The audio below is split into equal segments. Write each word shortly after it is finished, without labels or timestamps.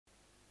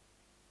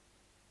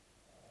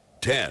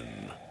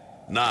10,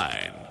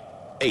 9,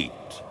 8,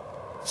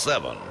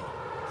 7,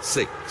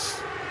 6,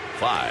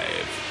 5,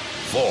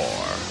 4,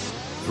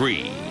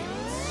 3,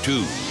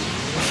 2, 1,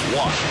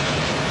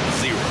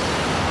 0.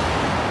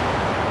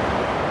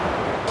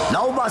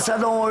 Now, Bassa,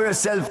 don't worry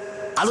yourself.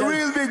 And the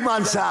real big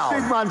man sound.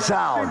 Big man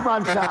sound. Big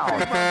man sound.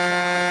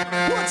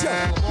 Watch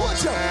out,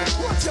 watch out,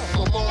 watch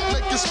out.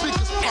 Make your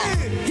speakers pop.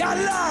 Y'all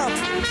laugh.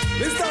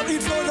 We start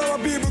eat food our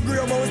people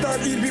grey, but we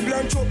start eat people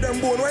and chop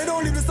them bone. Why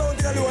don't leave the sound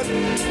alone?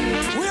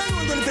 We are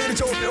not going to take the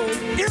chop down.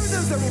 Here it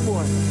is, them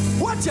boy.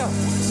 Watch out.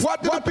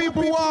 What do the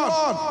people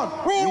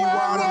want? We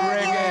want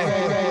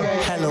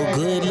reggae. Hello,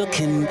 good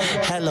looking.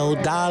 Hello,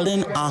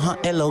 darling.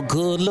 Hello,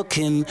 good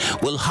looking.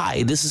 Well,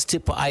 hi, this is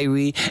Tipper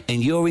Irie,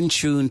 and you're in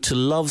tune to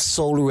Love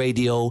Soul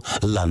Radio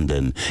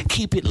London.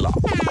 Keep it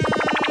locked.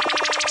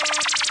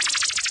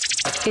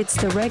 It's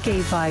the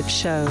Reggae Vibe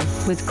Show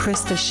with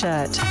Chris the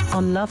Shirt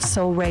on Love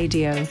Soul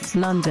Radio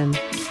London. Go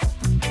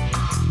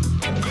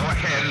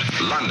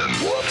ahead, London.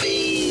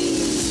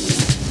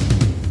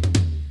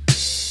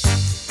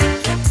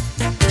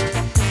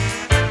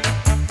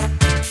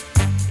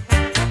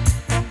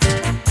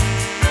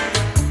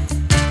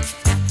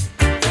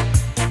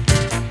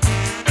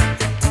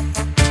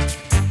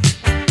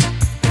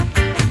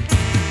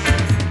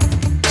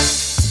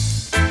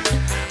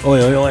 Oi,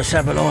 oi, oi,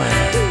 Sabbath, oi.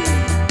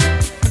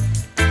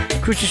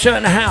 Chris the Shirt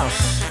in the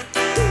house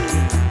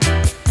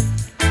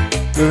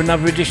with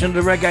another edition of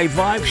the Reggae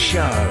Vibe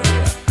Show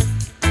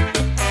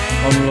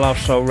on Love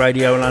Soul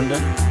Radio London.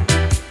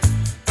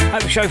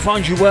 Hope the show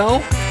finds you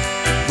well,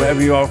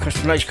 wherever you are across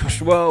the nation, across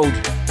the world,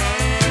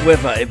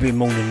 whether it be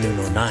morning, noon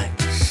or night.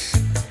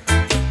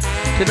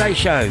 Today's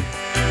show,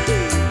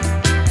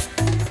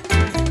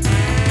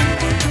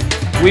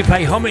 we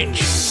pay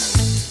homage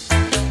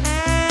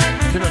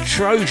to the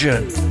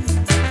Trojan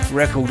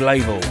record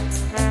label,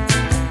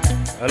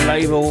 a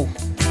label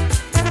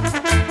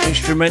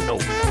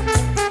instrumental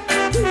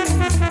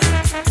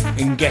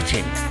in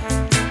getting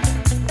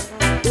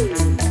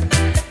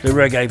the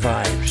reggae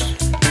vibes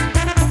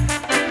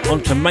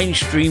onto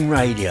mainstream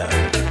radio.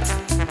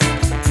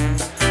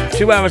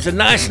 2 hours of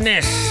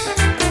niceness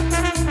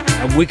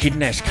and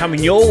wickedness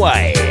coming your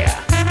way.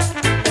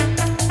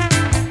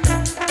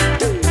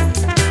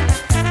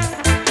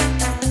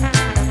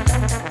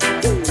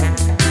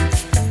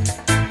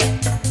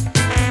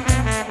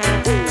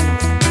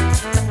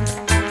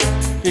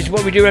 This is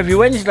what we do every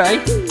Wednesday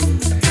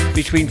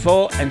between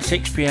 4 and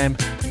 6 p.m.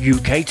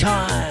 UK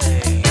time.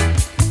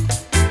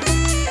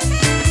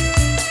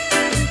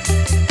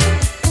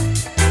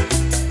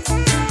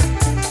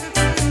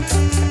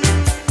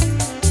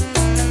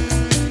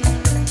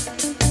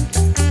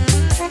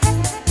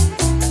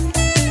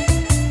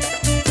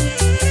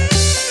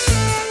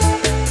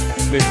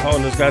 Big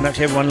holders going out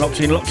to everyone locked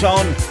in, locked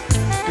on.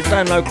 The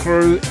download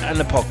crew and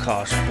the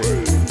podcast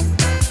crew.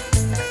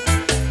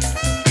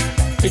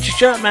 It's your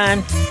Shirt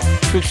Man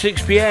till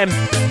 6 p.m.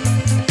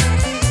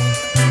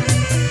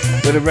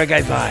 with a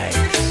reggae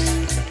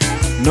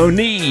vibes. No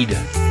need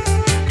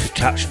to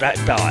touch that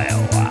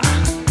dial.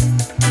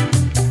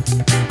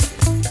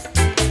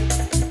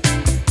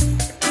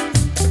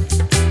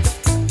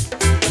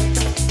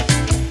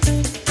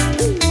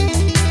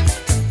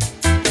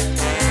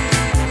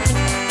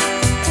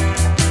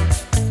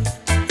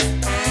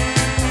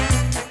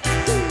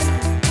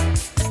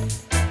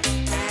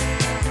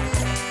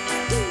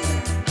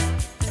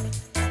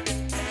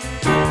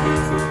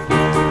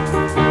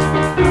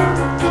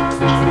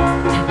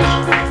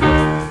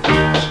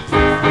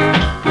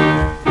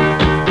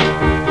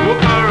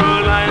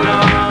 Carolina.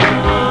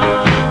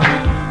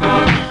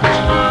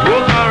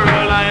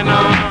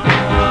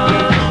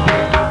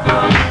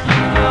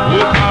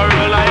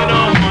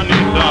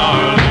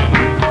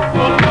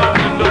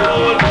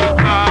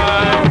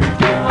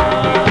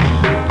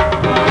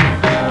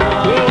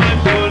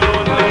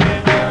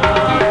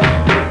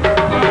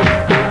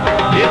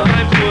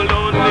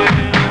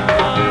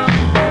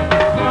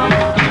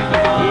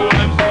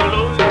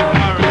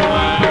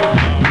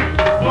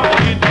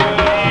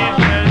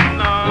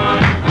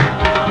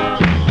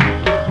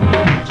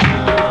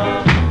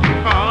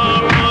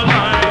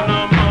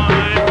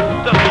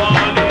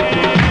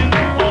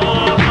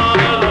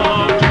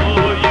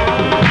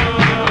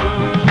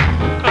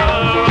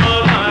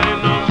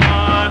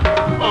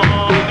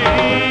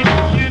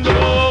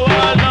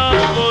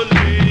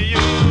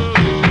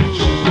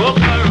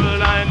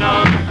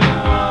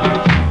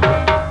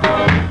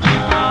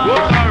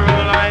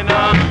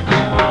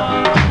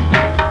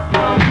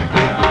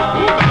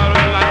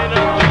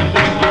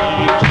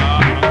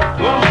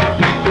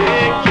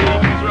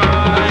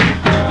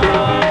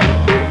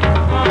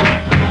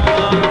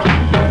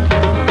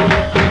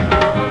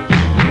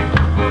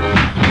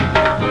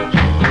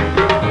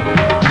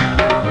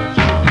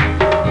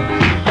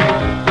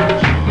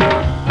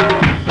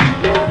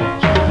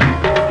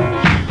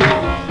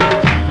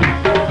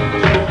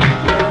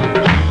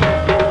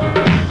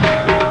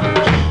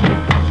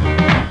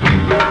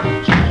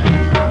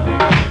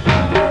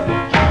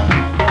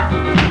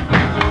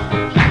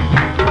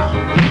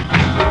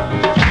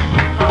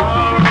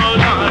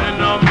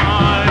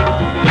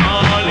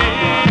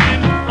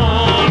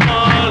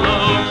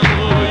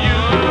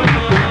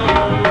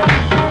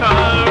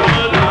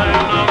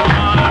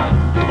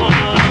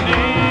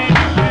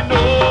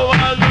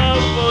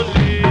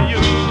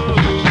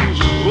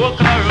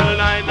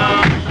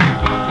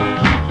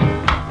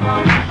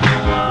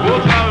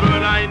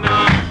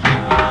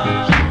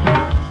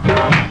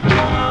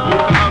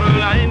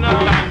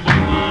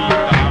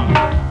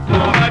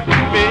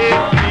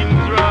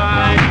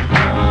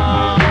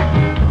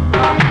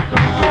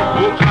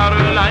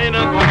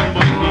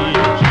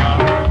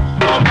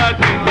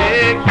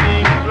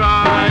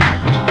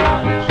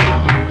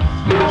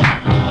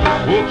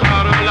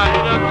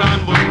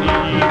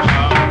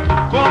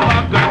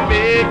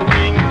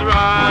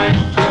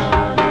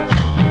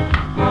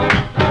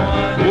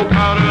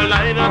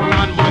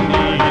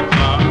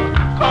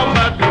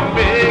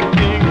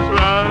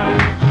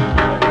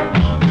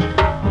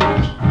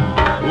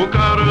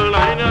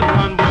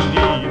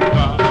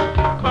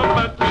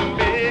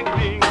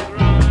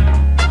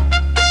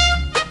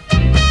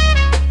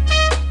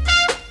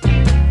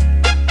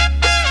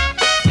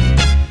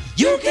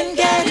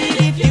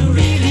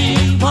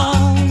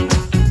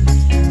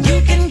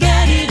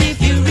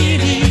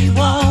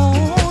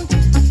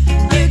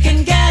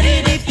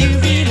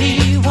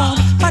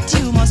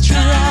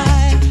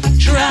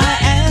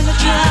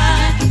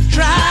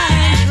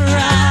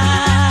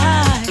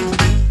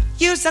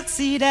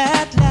 succeed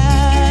at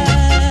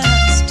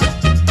last.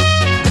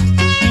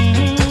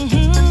 Yeah.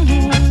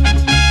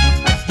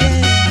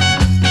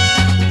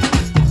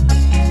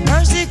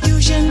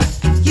 Persecution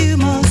you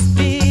must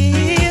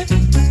bear.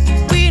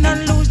 We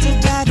don't lose the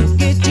battle,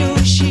 get your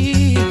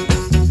shield.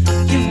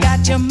 You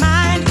got your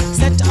mind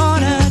set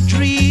on a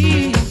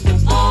dream.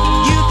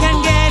 You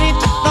can get it,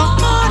 the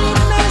heart it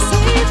may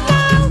seem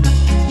far.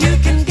 You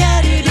can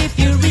get it if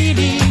you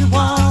really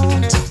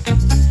want.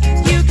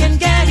 You can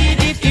get it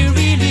if you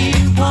really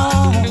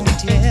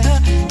want, yeah.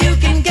 You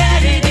can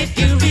get it if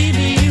you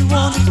really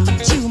want.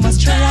 But you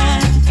must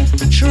try,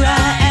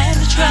 try and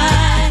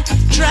try,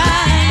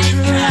 try and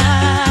try.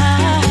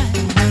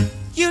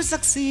 You'll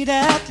succeed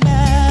at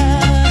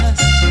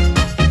last.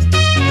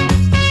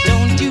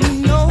 Don't you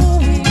know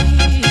it?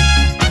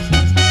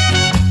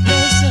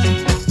 Listen,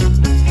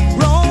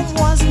 Rome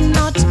was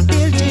not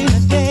built in a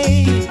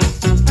day.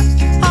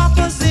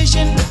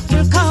 Opposition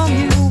will come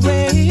your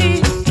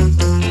way.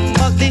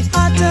 But the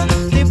hotter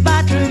the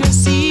battle you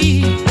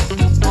see,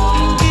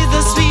 is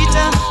the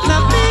sweeter the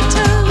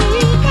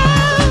victory.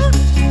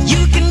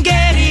 You can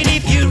get it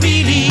if you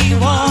really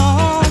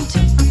want.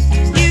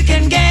 You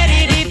can get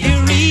it if you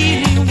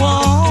really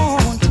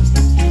want.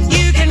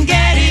 You can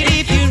get it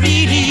if you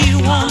really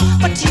want.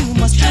 But you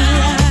must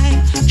try,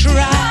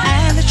 try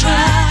and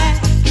try,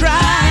 try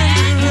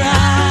and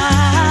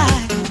try.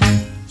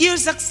 You'll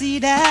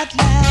succeed at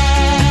last.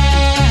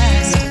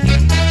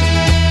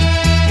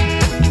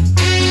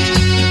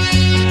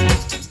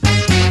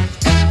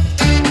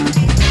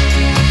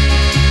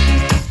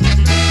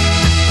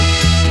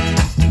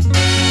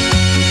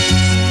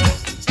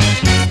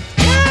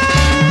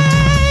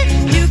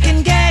 You can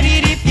get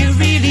it if you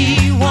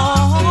really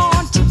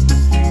want.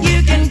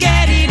 You can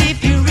get it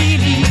if you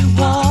really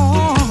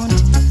want.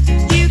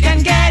 You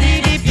can get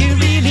it if you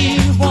really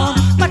want.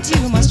 But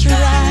you must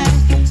try,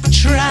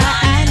 try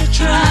and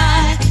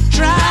try,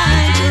 try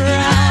and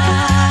try.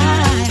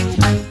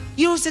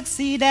 You'll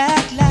succeed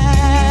at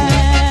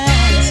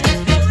last.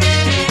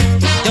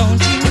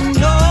 Don't you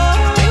know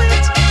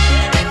it?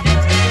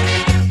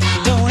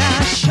 Don't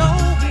I show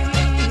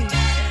it?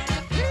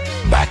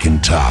 Back in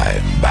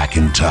time, back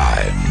in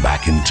time,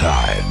 back in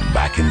time,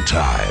 back in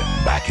time,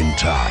 back in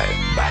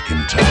time, back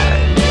in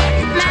time,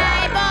 back in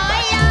time,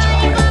 back in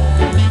time.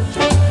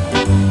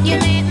 You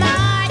made my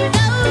heart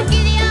go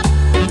giddy up.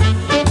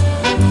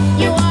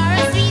 You are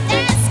as sweet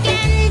as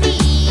candy.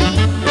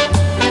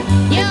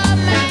 You're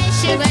my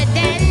sugar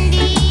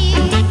dandy.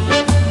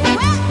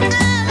 Well,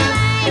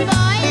 my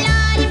boy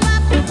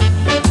lollipop.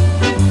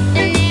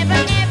 Never,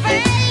 never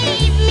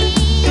leave me,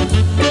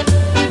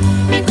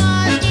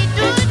 because it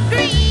would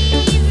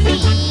grieve me.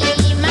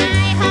 My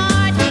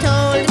heart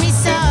told me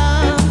so.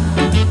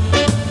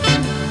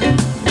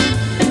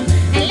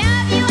 I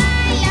love you, I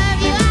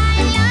love you, I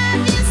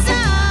love you so.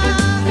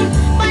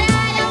 But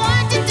I don't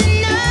want you to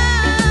know.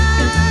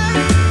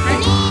 I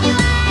need you,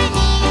 I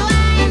need you,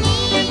 I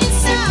need you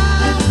so.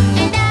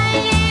 And I'll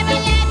never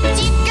let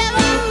you go.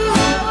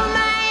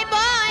 My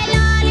boy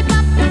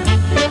lollipop.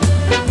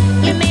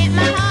 You made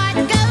my heart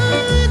go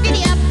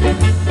giddy up.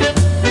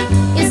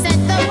 You set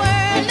the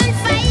world on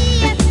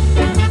fire.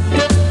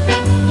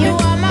 You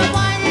are my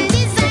one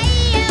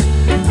desire.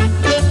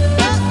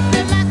 Oh,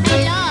 my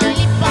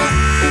lollipop.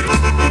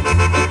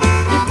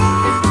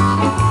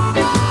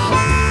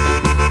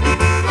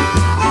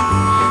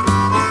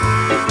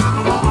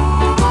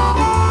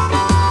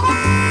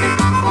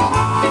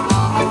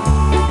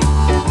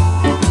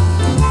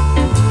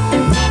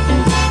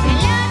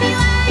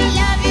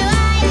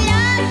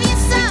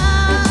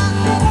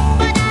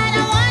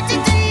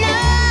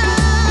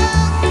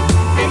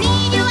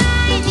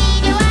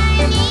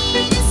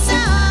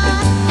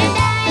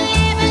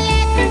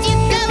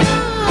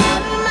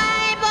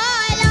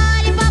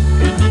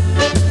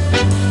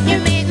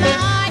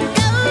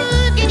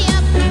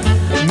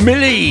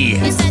 Millie,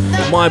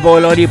 My Boy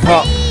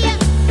Lollipop.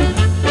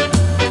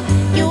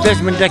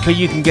 Desmond Decker,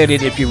 You Can Get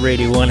It If You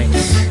Really Want It.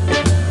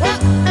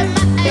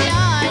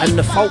 And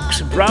the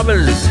Folks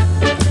Brothers,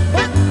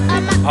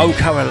 Oh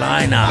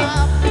Carolina,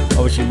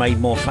 obviously made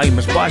more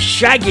famous by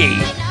Shaggy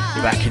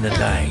back in the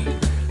day.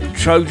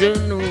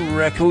 Trojan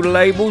record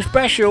label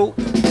special.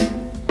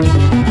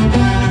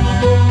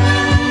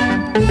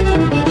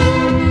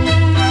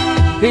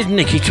 Here's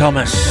Nicky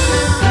Thomas.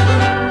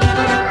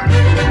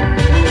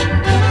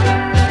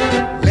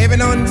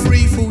 Living on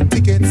free food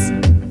tickets,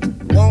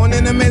 warm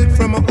in the milk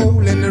from a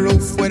hole in the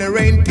roof where the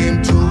rain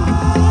came through.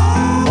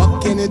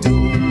 What can you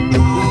do?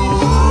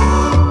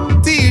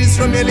 Tears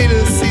from your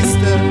little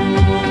sister,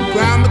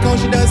 crying because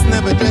she does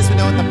never dress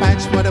without a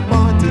patch for the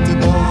party to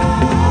go.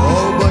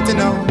 Oh, but you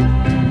know,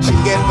 she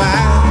get by,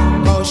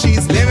 cause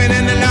she's living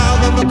in the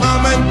love of a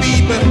common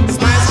people.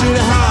 Smash through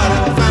the heart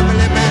of a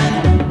family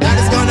man that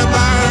is gonna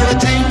buy her a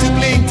dream to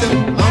cling to.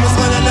 Mama's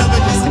gonna love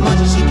her just as much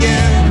as she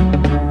can,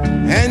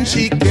 and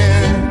she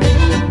can.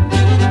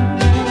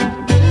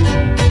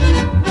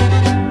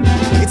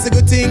 It's a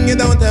good thing you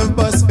don't have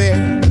bus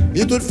fare.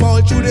 You would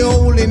fall through the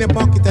hole in your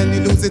pocket and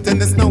you lose it in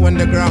the snow on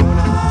the ground.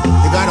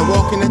 You gotta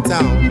walk in the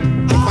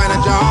town to find a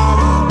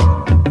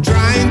job,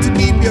 trying to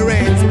keep your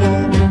hands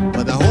warm.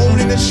 But the hole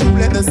in the shoe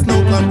let the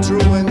snow come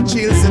through and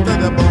chills you to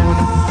the bone.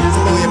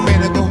 So you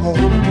better go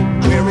home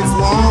where it's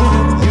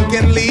warm. So you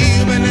can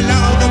live in the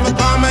love of the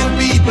common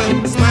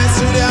people. Smiles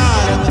through the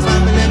heart of the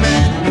family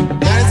man.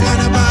 Daddy's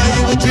gonna buy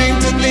you a drink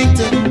to cling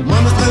to.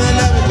 Mama's gonna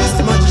love you just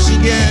as much as she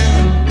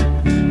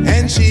can,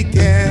 and she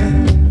can.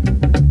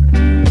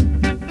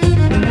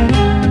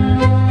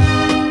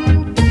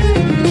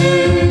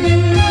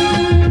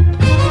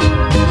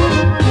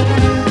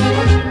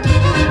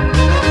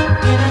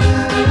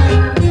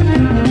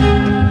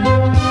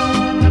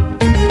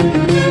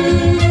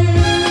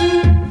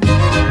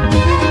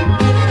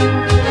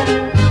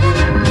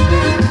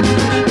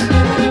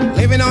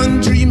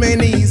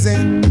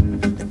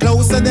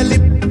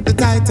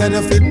 And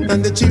the fit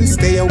and the chill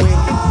stay away.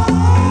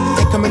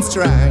 Take them in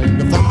stride,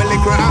 the family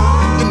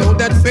ground. You know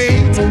that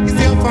faith is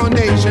your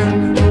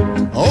foundation.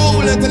 Oh,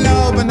 let the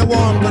love and the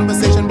warm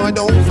conversation, boy,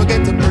 don't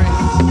forget to pray.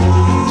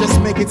 Just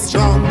make it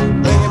strong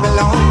where you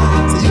belong,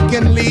 so you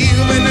can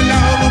live in the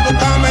love of the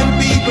common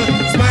people.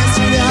 Smiles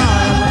through the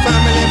heart of a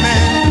family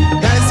man.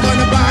 Daddy's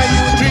gonna buy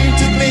you a dream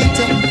to cling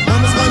to.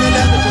 Mama's gonna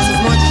love it just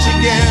as much as she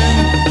can,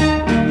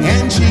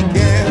 and she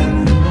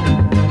can.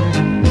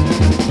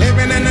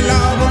 Living in the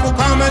love of a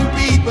common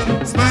people.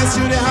 Smiles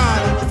through the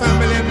heart of the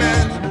family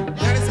man.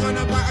 That is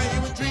gonna buy you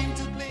a dream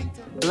to cling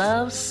to.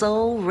 Love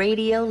Soul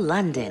Radio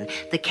London,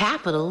 the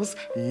capital's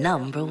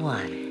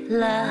 #1.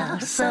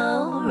 Love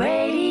Soul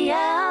Radio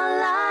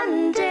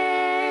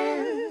London.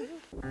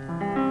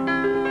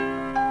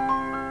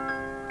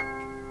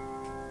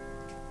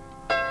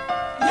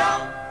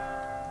 Young,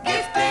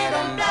 gifted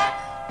and black.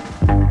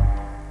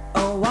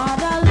 Oh, what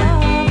a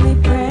lovely,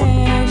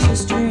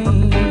 precious dream.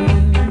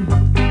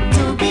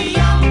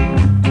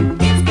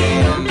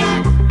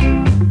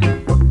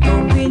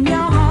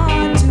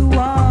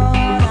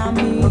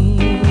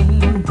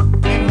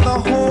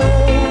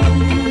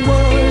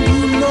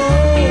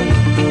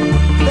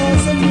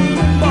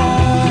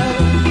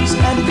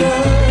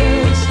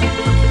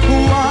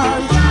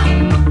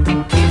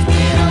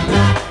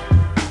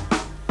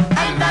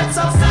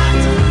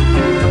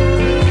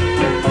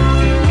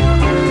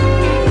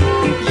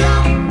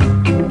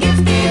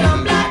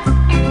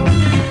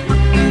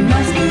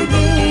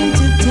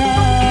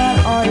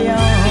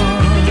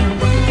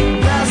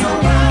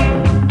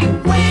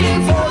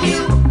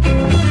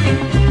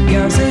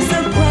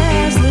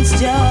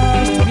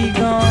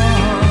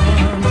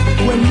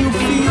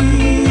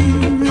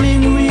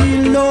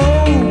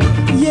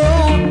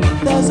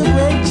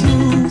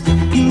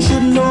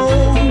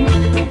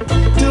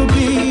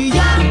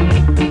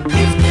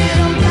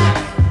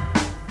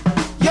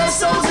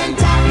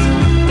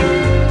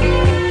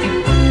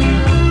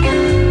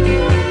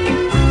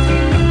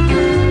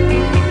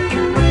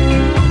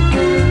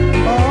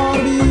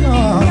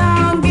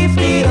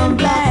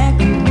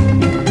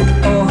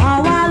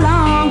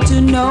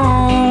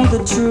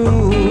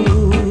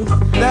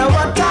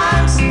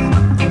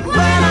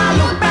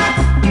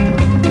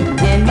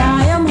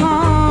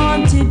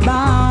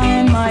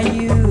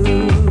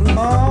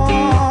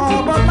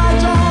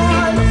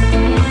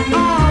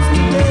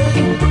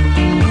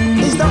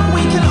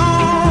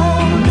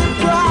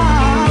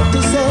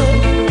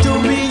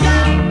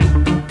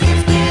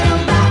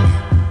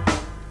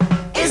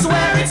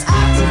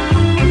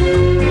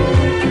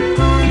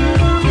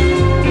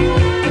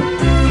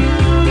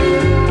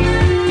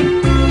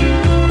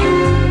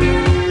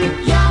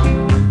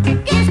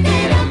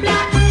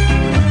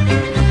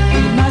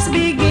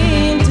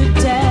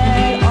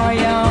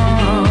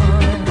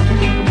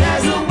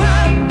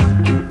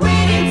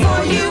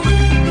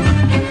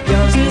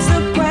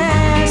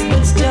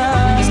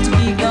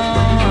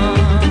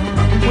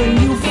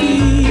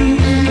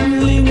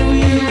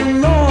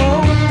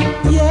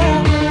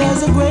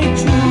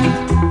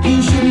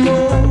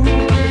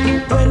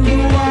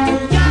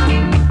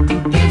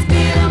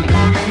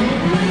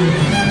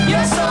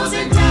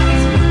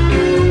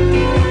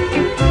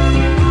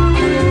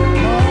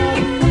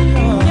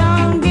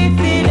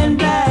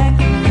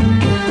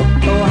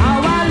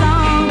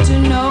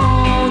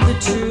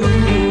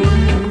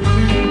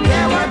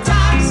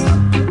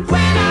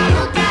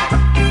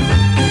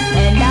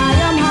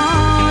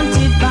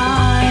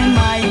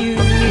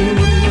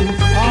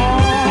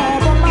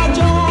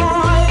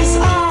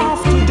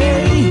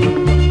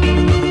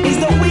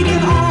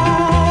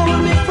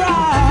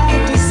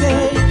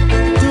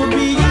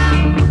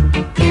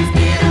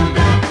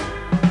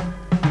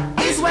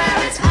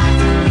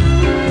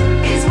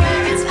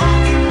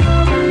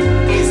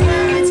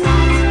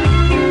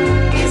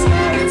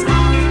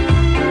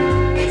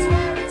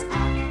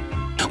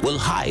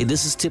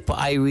 This is Tipper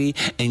Irie,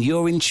 and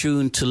you're in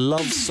tune to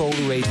Love Soul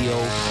Radio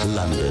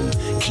London.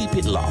 Keep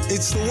it locked.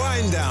 It's the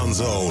Wind Down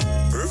Zone.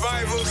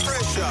 Revival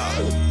Pressure.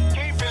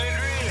 Keeping it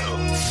real.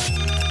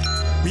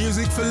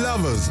 Music for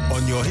lovers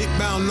on your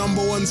hitbound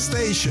 #1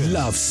 station.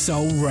 Love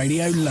Soul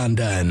Radio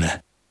London.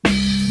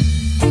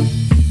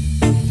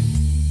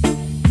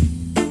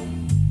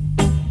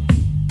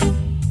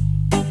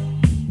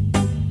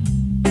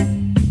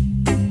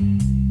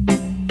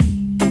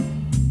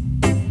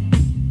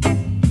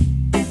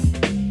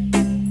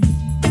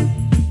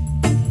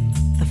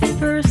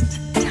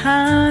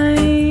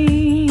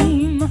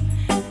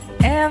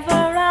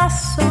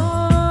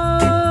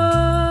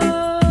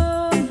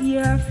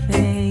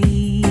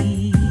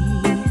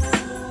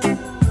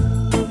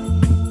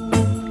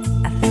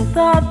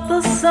 thought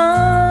the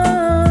sun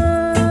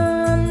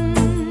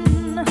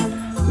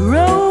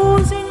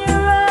rose in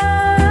your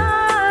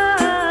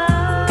eyes,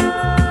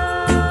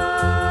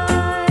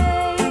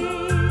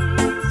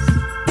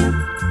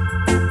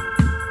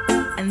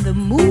 and the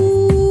moon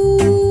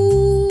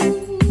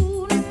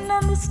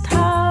and the stars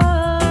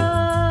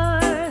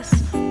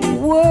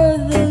were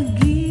the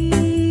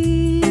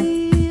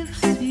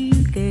gifts you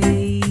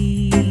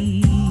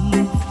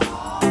gave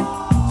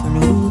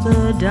through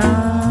the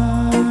dark.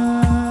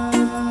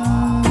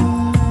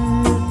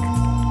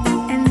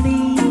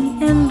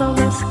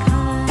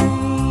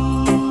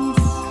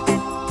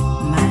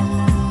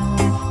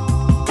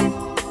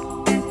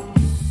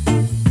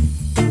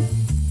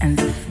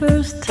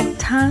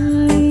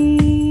 Time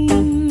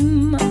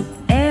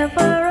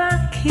ever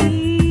I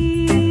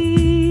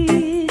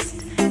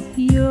kissed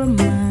your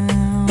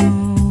mouth,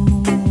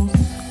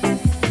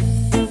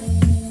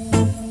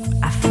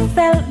 I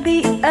felt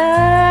the earth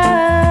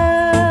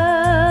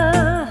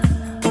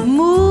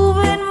move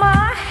in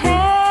my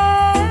hand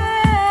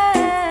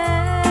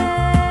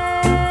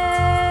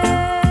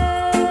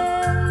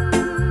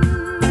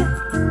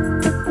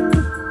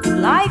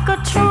like a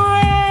trembling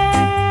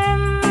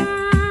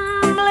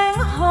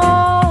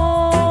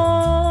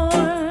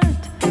heart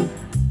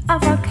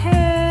of a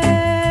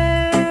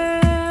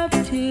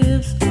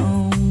captive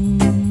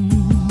stone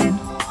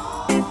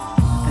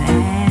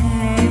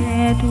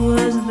that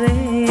was there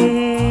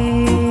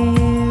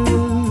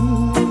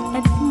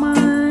at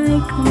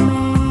my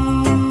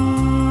command,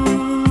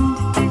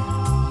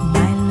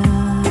 my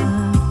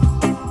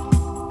love.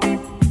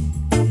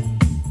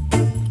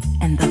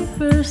 And the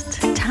first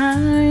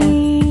time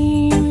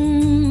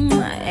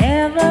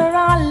ever I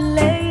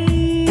lay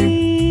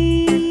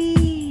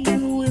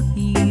with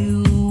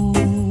you,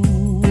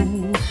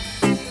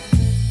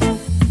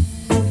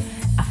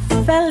 I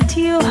felt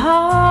your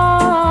heart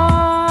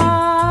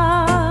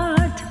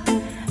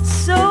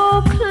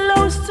so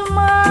close to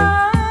mine,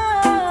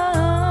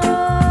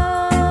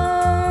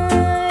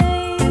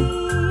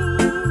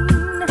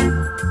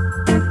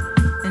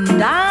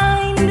 and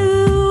I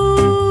knew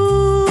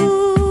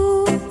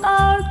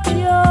our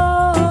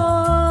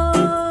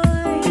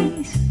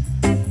joys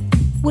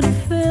would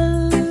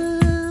fill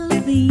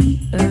the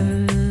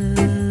earth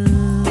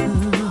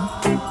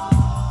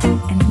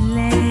and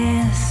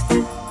last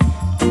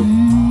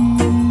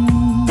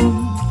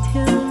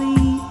till the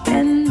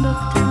end of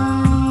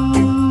time,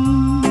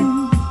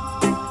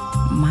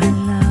 my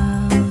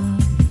love,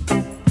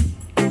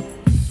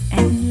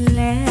 and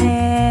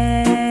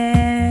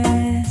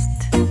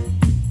last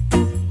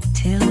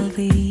till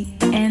the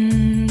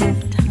end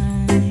of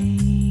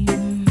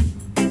time,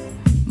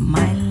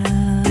 my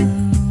love.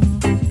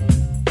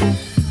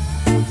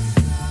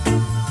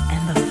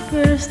 And the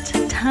first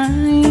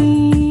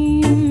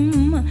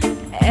time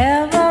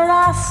ever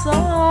I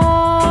saw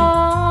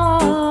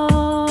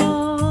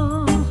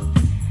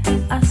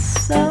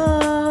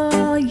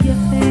your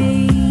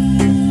face,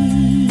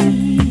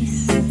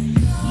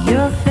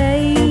 your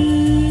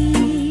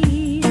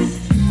face,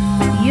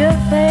 your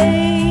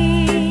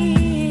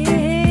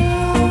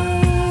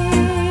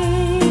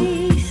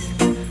face,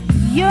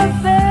 your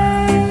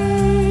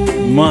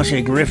face,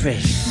 Marcia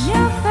Griffiths.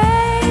 your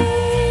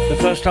face, The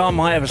first time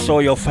I ever saw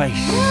your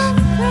face.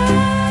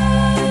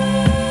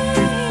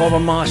 Barbara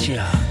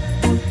Marcia.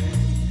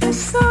 I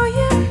saw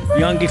you.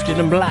 Young, Gifted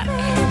and Black.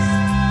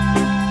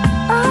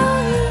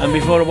 And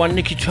before the one,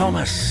 Nicky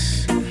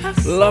Thomas.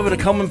 Love of the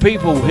Common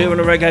People here on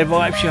the Reggae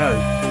Vibe Show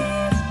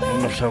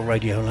on Love Soul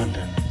Radio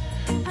London.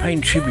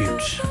 Paying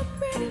tribute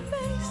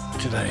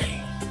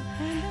today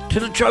to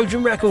the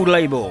Trojan record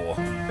label.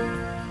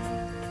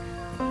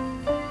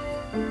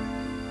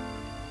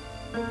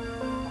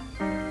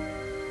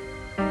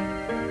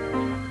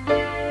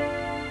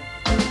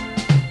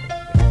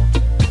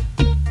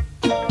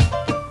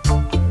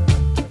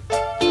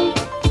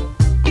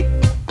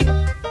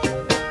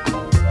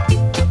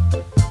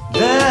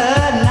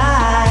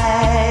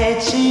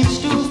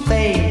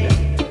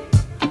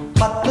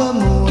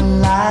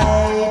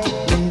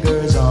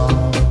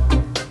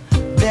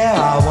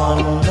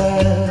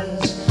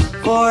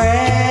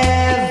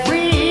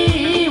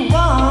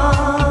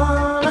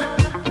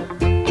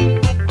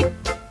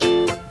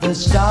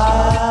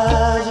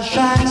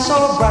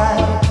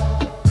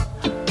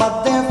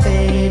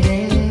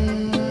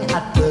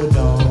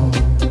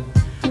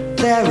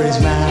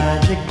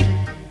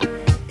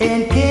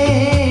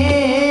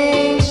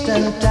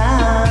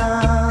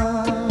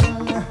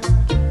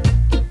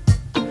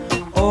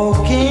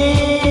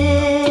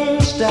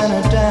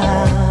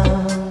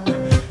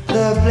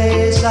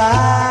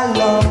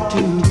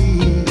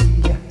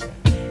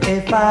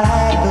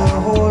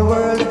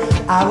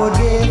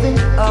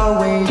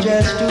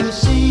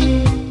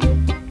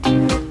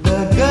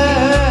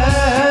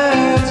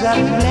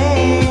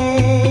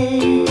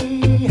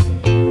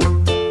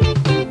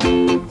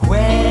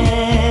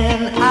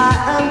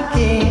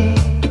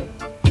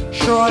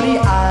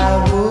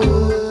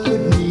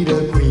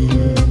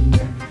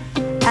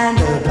 And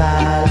a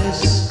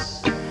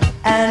palace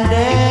and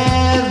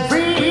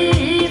everything.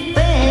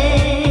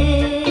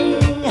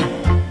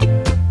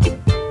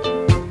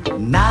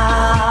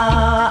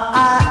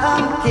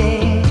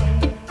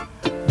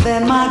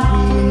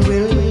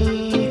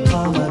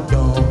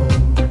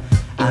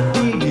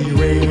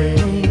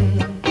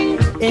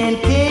 in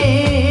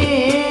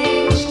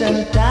Kingston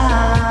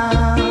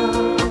Town.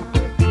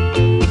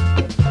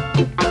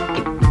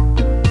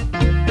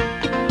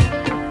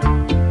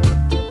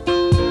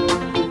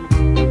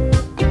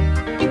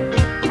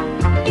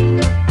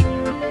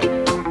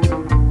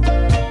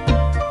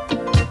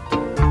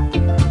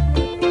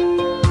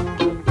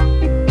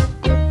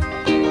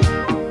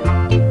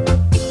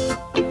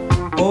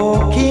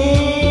 Oh,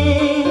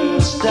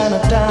 Kingston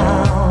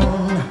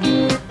Town,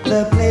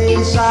 the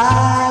place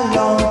I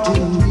long to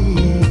be.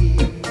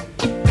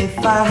 If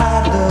I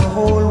had the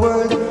whole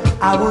world,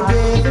 I would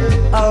give it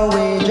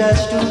away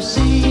just to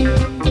see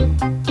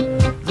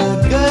the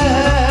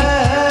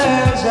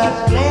girls that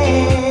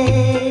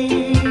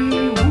play.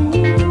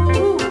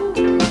 Ooh.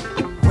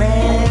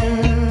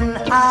 When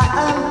I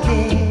am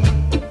king,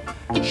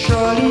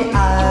 surely I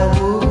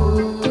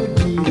would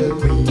be the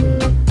queen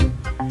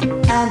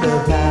and the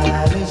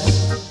palace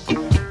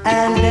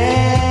and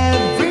everything.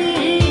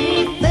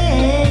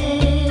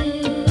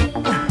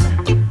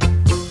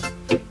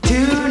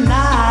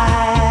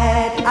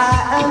 Tonight I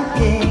am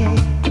king,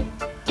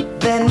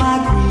 then my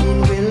queen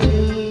will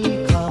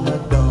come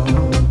at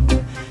dawn,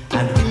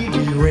 and we'll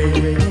be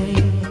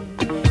reigning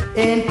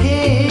in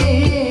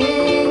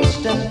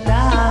Kingston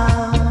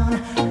Town.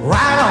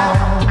 Right on,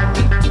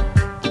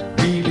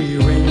 we'll be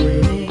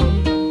reigning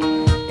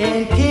in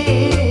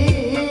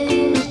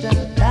Kingston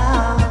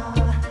Town.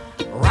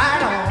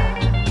 Right on.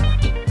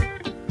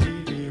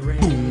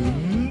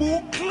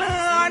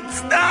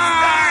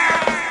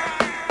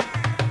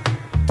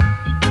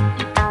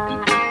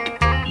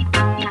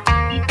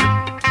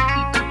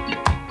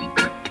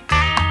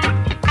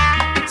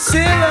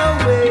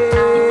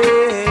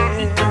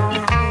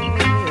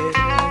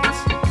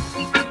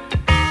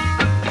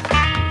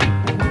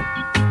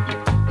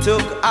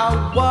 Took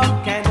a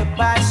walk and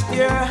passed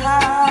your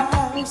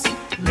house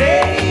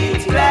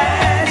late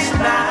last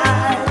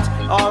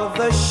night. All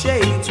the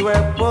shades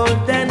were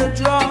pulled and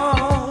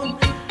drawn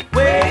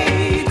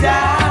way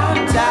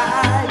down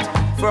tight.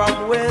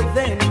 From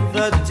within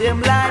the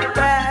dim light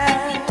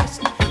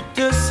passed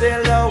to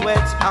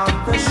silhouettes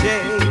on the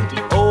shade.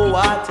 Oh,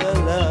 what a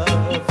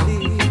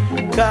lovely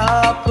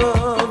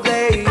couple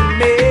they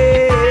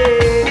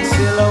made.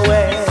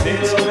 Silhouette,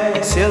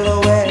 silhouette,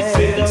 silhouette,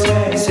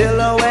 silhouette.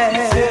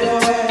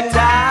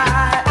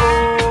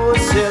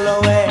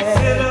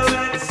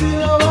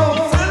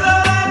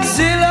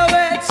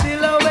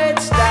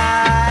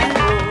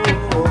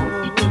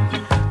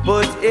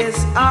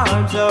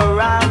 Arms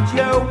around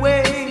your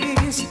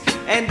waist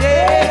and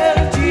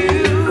held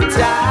you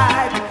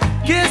tight.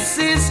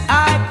 Kisses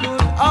I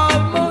could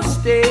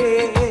almost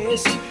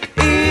taste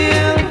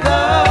in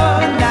the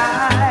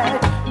night.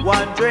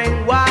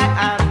 Wondering why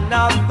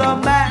another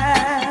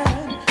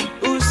man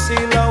whose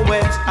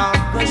silhouette on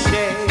the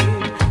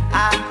shade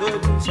I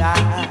couldn't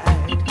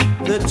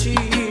hide the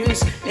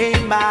tears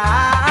in my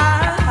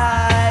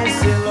eyes.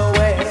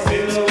 Silhouette,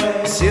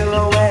 silhouette,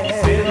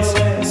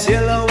 silhouette,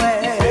 silhouette.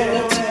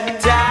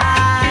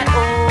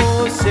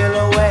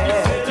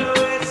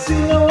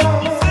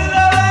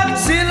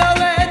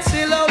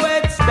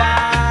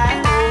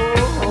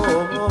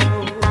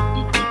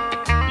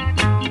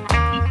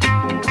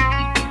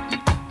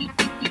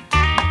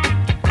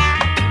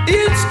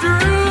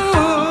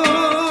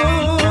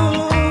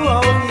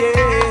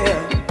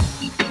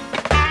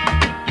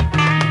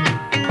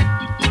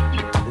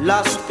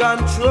 Lost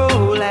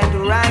control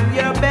and rang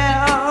your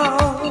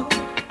bell.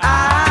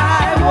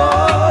 I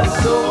was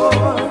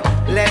sore.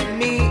 Let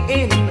me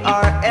in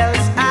or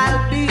else I'll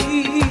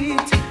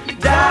beat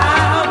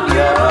down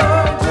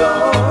your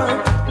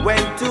door.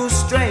 When two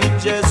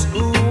strangers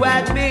who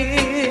had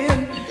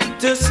been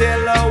to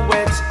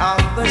silhouettes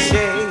on the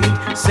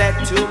shade said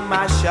to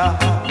my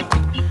shop,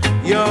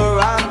 you're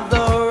on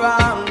the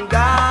wrong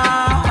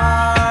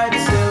guard.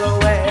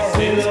 Silhouette,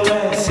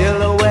 silhouette,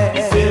 silhouette,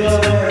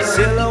 silhouette,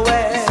 silhouette.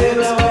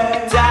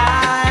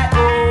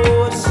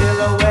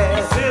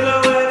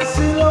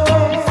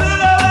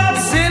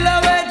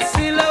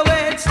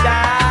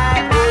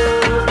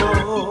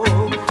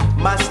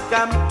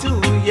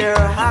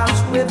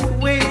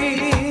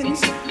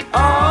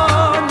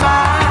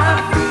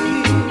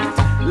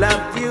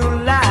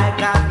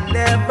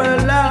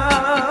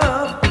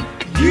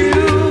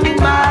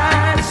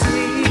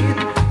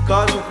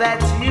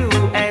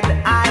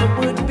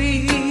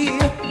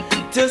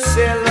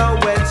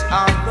 Silhouettes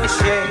on the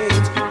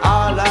shades,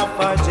 all of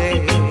our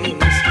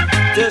days.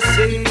 The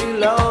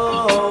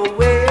silhouette,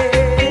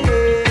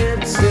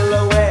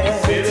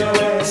 silhouette,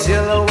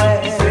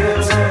 silhouette,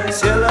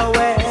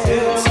 silhouette,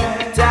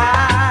 silhouette,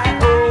 die,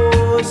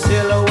 oh,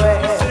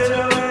 silhouette,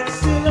 silhouette,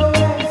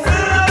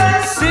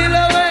 silhouette,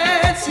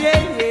 silhouette,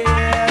 yeah,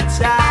 yeah,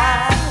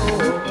 die,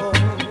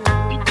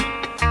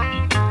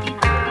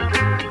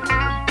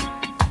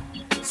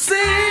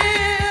 silhouette.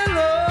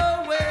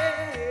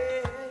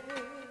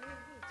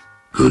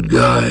 Good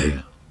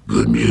guy,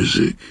 good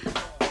music.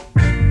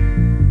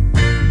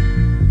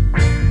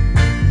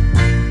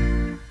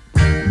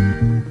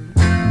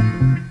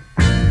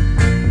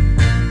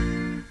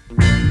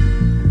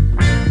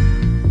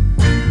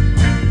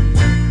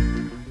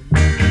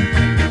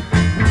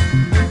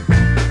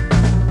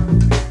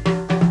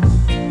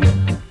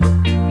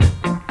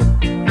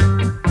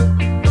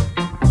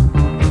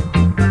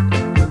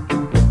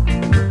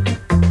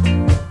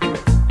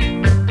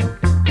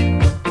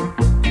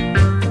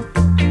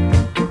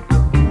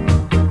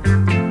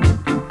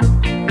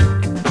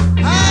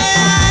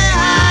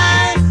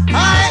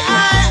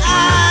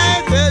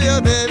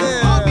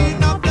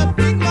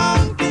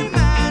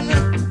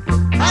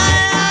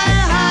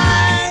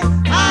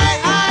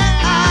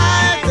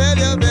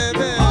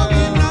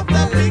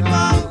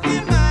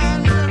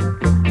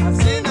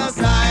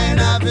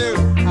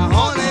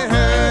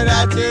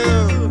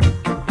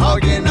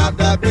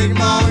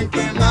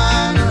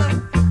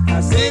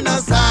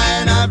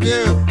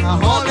 I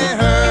only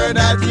heard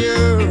that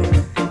you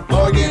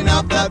hugging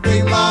up the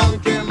big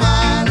monkey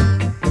man.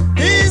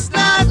 He's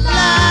not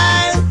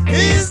live,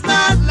 he's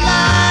not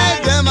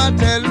live. Them a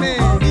tell me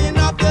hugging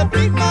up the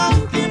big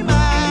monkey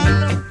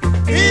man.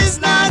 He's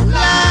not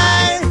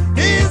live,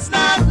 he's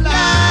not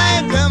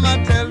live. Them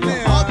a tell me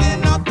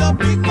hugging up the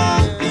big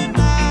monkey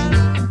man.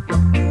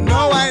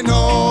 Now I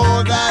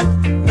know that,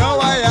 now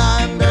I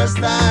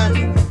understand.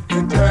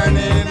 You're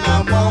turning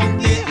a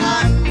monkey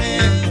on me.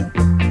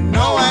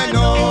 Now I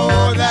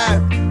know that,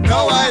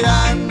 now I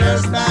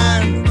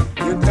understand.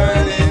 You're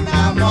turning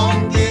a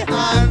monkey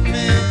on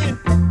me.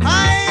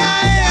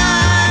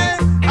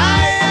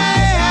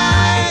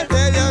 I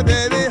tell your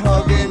baby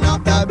hugging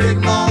up the big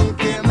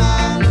monkey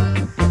man.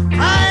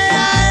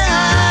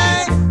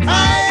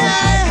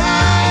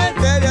 I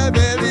tell your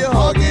baby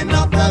hugging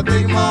up the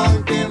big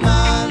monkey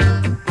man.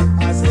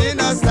 I see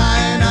no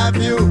sign of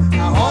you,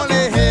 I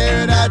only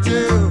hear that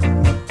you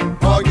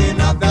hugging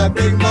up the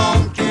big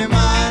monkey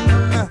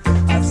man.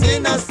 I see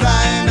no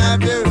sign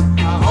of you,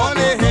 I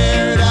only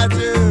hear that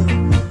you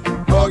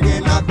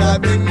hugging up the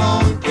big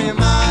monkey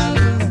man.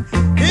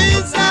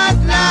 He's not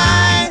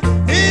lying,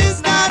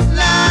 he's not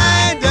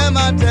lying. Them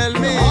a tell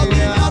me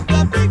hugging up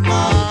the big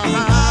monkey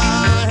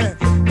man.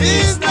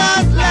 He's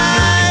not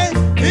lying,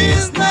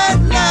 he's not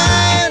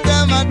lying.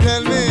 Them a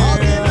tell me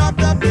hugging up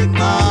the big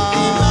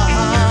monkey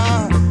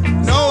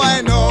man. Now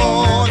I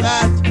know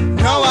that,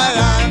 now I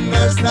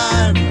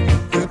understand.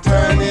 You're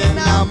turning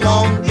a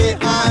monkey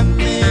on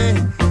me.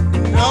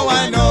 Now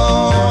I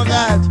know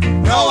that,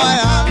 now I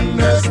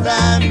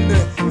understand.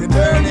 You're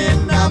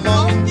turning a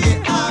monkey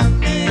on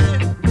me.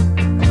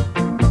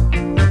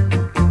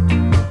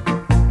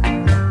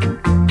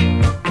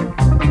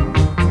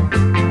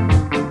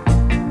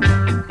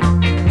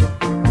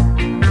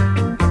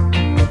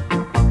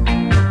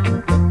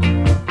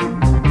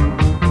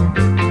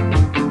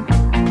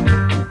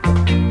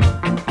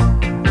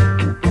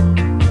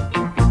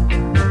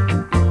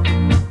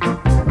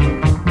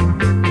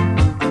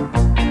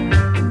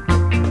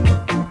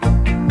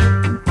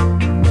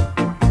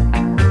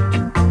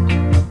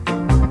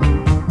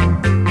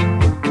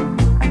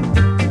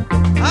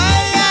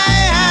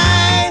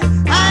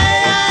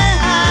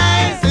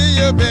 I see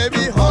you,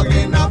 baby,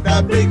 hugging up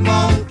that big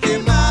monkey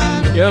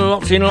man. You're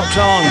locked in, locked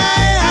on.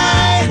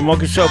 From my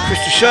good self,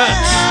 Krista Shirts.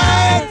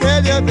 I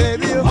tell you,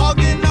 baby,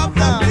 hugging up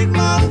that big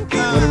monkey.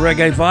 With a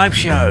Reggae Vibe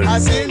Show. I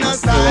see no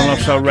Still on sign.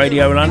 Love Soul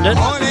Radio London.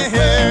 Only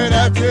hear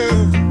that you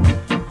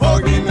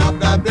hugging up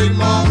that big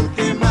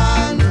monkey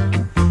man.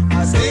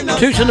 I see no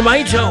Two to the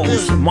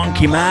Maytals,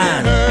 Monkey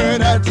Man.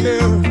 heard that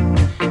you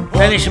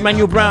Dennis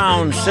Emmanuel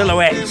Brown,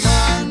 Silhouettes.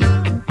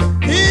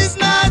 he's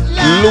not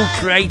lying. Lord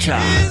Creator,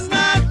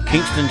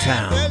 Kingston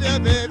Town.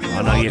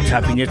 I know you're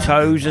tapping your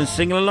toes and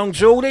singing along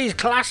to all these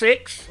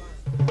classics.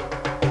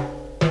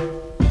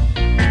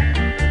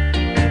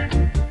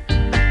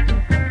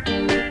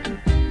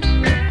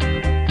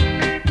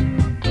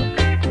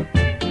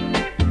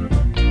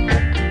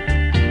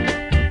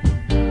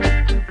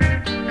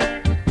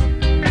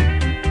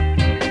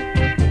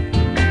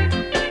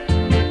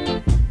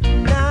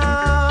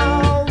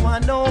 Now I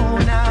know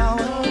now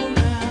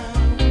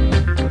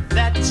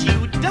that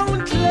you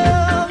don't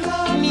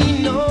love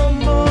me no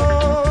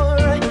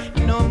more,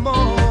 no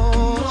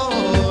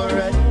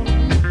more.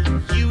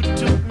 You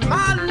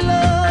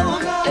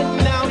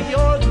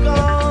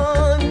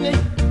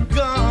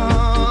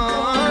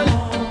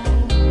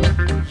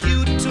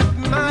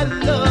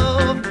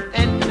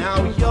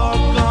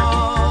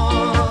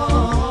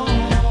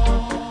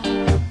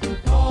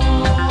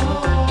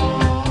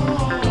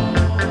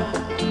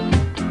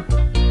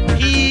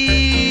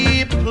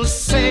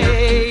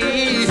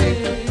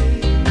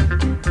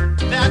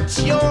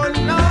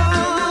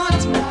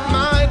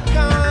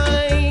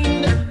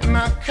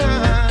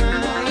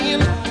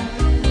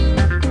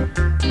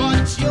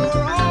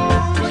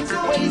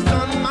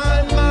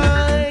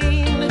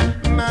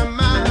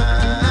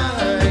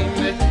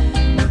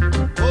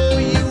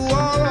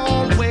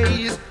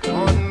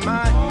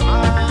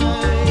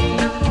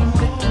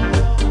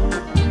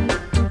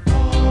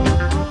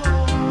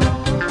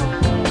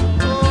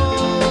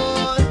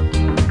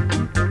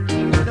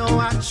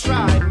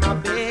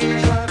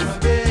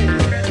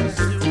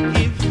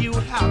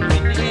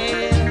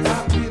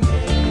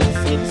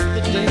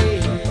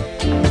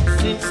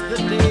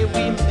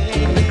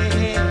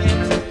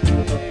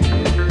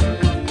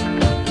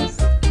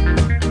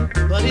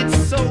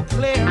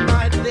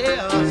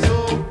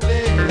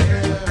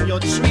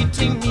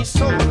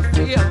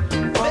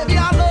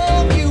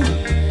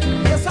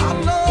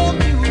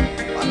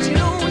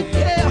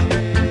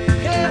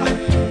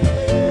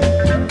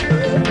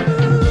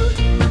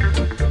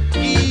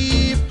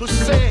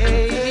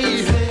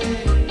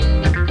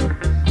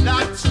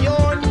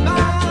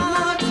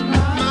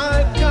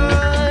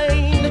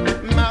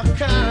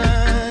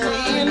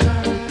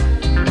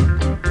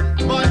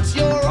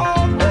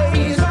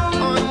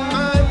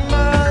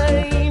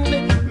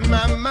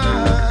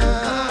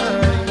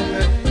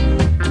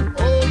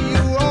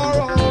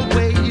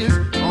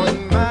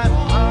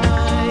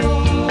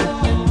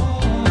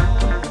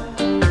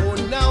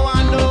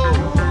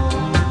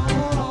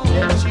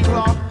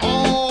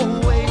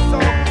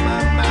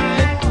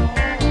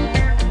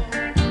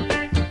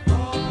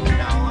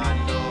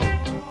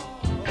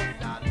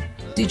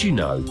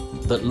know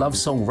that Love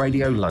Soul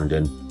Radio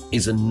London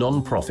is a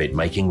non-profit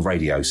making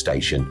radio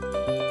station?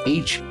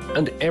 Each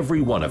and every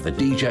one of the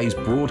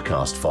DJs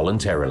broadcast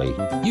voluntarily.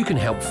 You can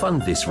help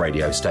fund this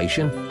radio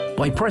station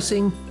by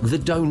pressing the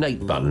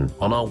donate button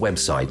on our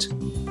website.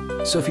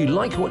 So if you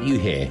like what you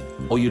hear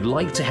or you'd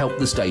like to help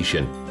the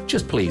station,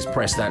 just please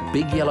press that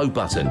big yellow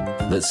button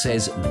that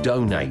says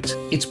donate.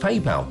 It's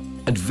PayPal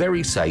and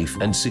very safe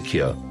and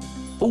secure.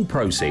 All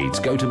proceeds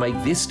go to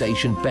make this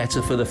station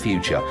better for the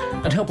future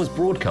and help us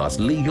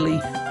broadcast legally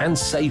and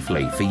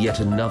safely for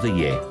yet another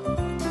year.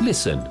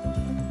 Listen,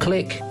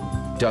 click,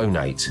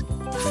 donate.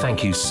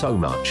 Thank you so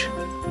much.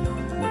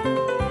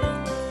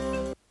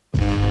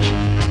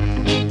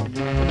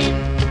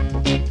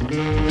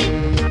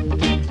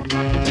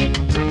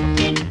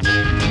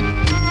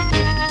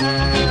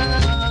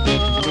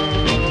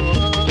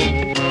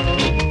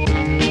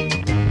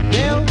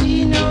 There'll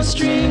be no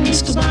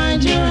strings to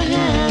bind your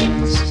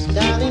hands,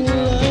 darling.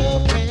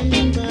 Love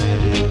can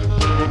bind your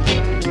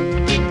heart.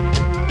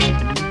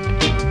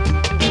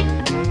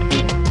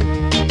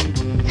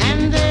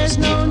 And there's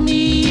no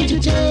need to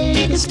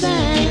take a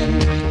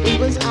stand. It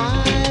was I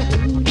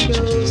who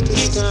chose to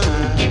start.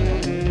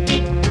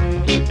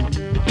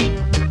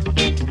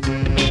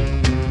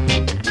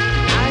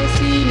 I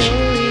see no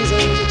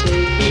reason to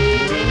take you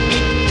home.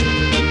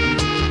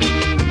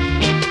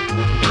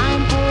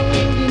 I'm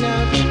old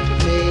enough to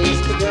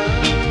face the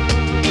dawn.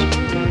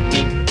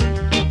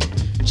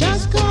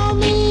 Just call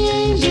me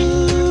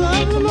angel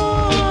of the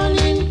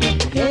morning,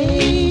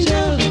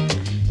 angel.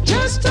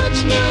 Just touch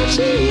my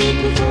cheek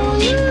before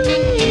you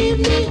leave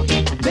me,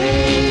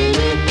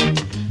 baby.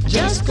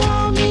 Just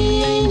call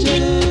me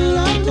angel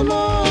of the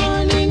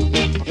morning,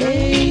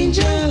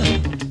 angel.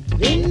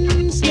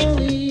 Then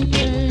slowly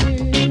turn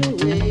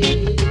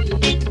away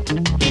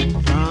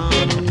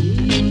from me.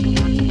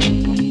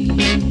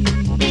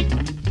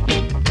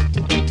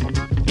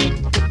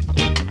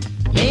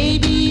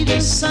 Maybe the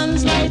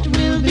sun's light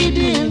will be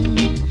dim,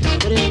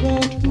 but it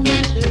won't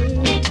matter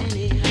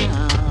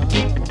anyhow.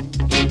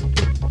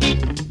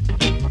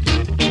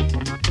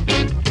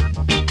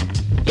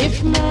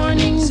 If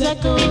morning's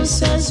echo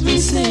says we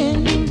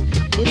sin,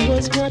 it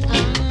was what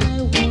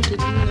I wanted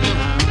now.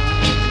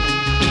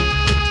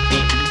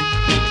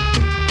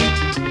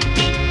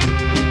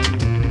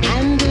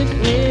 And if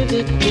we're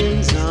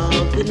victims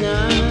of the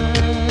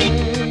night,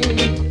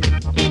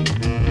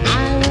 I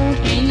won't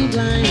be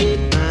blinded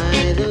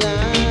by the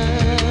light.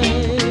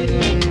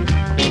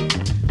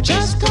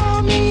 Just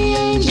call me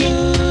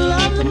angel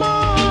of the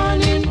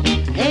morning,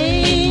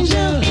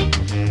 angel.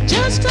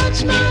 Just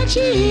touch my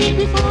cheek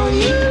before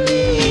you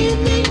leave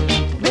me,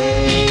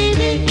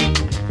 baby.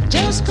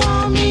 Just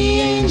call me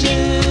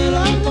angel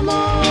of the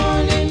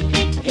morning,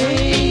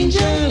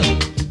 angel.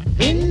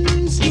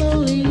 Then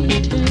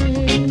slowly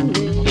turn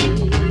away.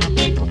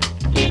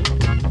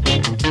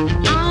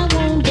 I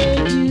won't beg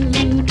you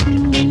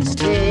to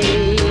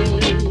stay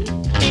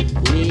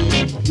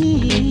with me.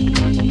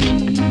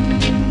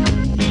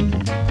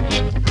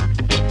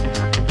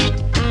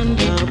 And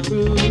I'll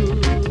prove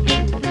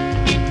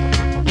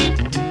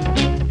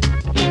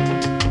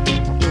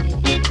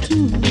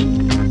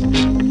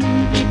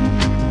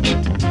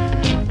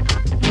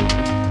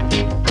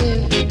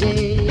every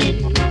day.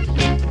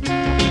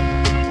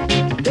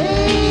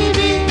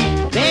 Baby,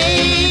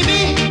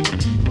 baby,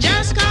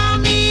 just call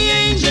me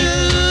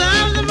angel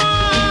of the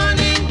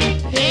morning,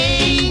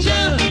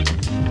 angel.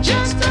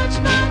 Just touch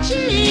my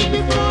cheek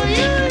before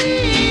you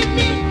leave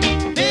me,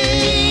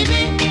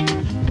 baby.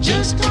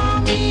 Just call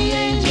me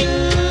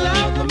angel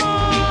of the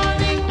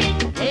morning,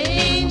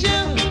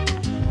 angel.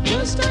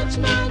 Just touch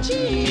my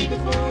cheek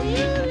before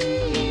you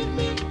leave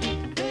me,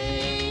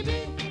 baby.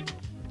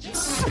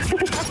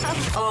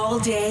 All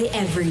day,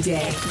 every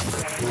day.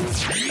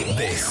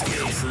 This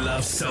is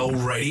Love Soul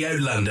Radio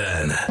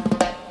London.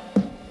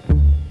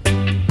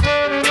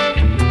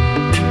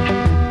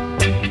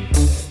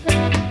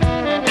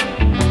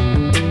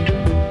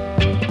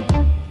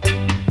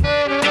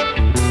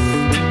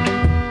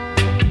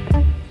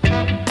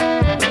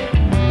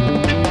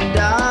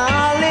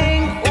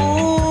 Darling,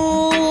 ooh-wee,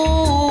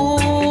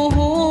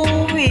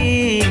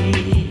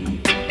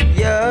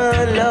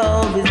 your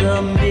love is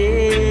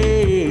amazing.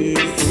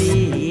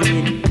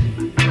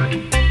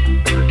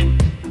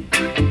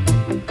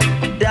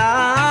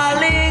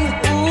 Darling,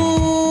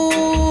 ooh,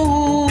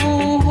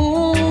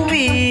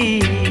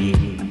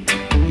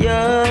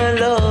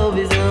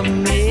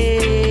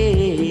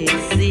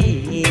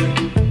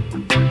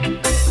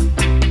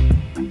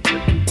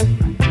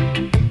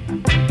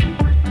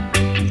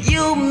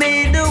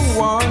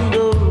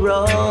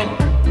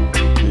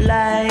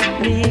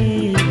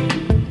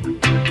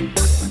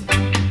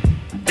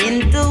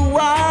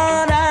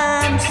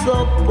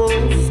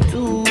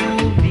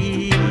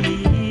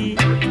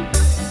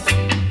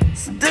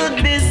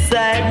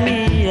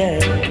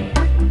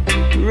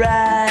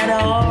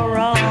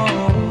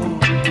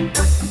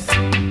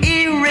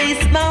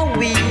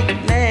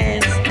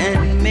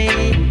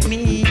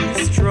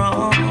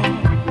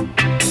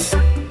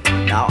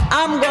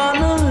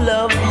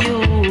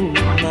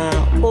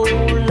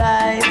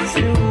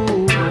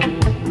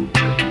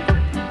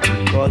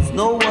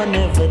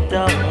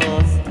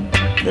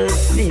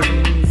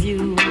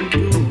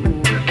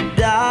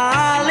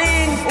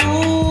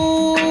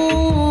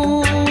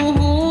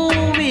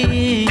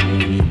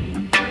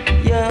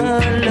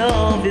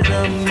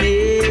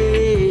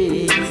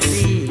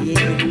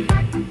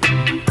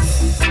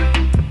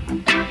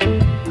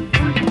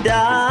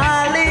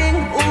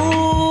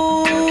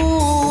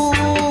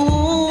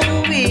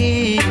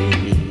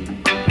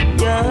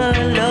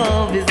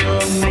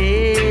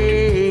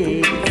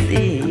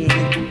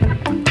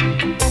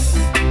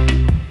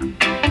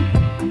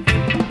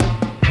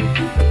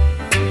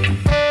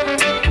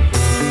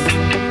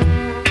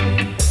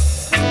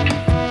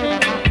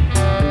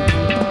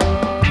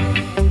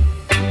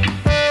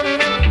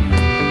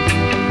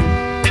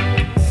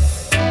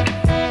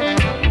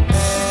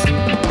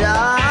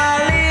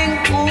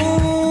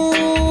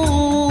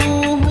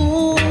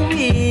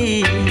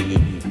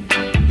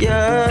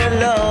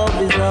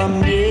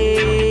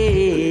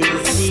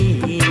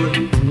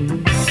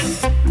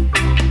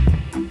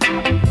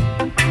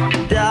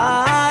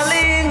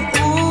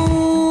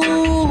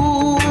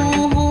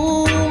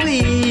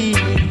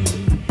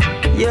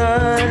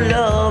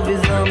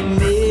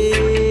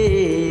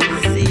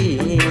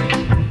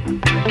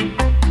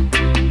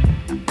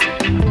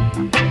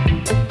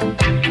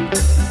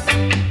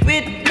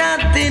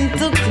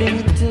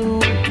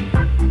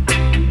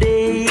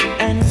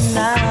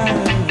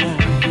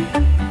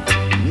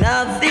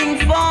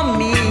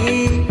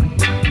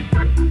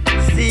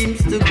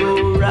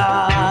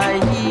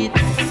 right.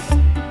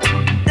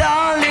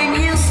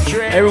 Darling, you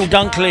stretch Errol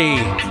Dunkley.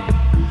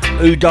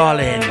 Ooh,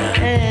 darling.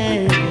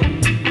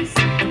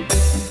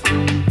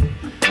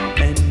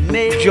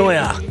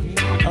 Joya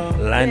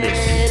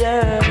Landis.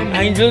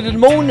 Angel of the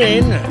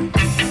Morning.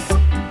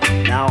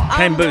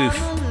 Ken Booth.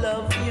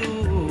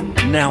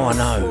 Now I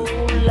know.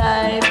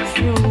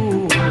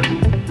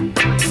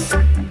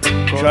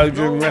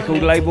 Trojan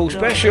Record Label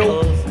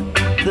Special.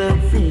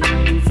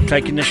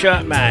 Taking the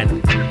Shirt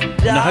Man.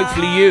 And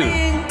hopefully you.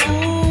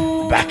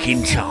 Back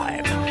in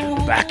time.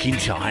 Back in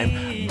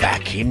time.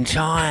 Back in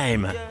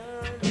time.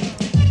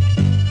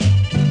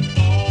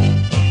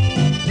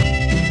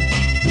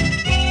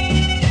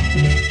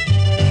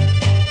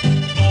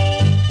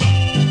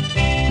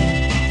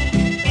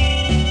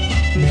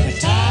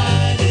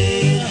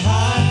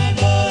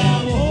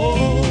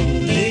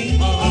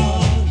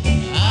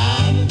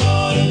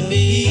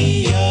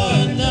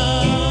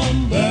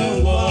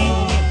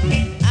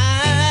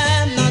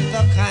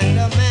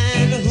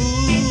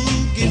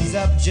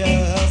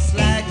 Just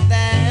like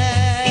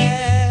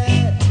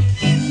that.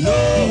 No,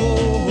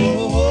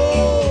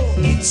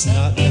 it's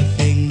not the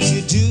things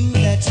you do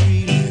that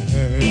really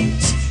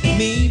hurts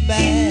me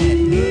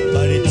bad,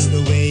 but it's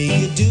the way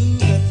you do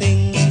the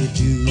things you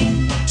do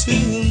to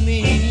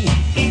me.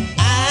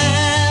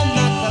 I'm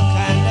not the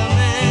kind of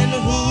man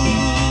who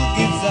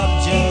gives up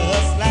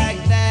just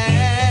like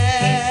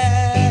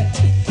that.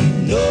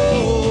 No,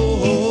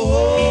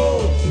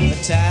 the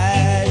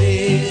tide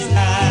is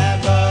high,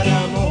 but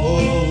I'm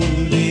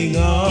holding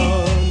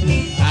on.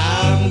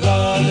 I'm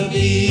gonna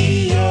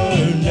be your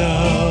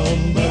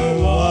number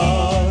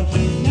one,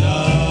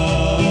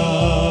 number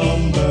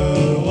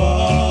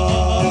one,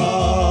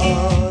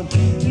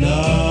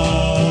 number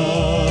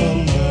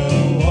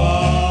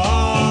one.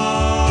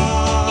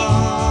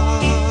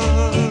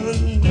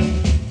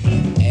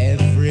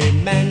 Every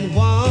man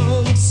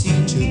wants you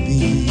to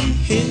be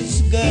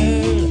his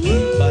girl,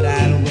 but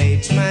I'll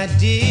wait, my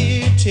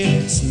dear,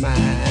 till it's my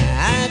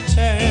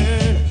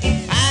turn.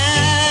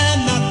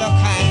 I'm not the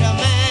kind of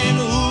man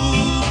who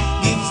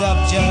gives up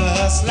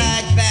just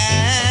like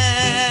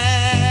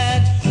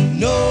that.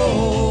 No.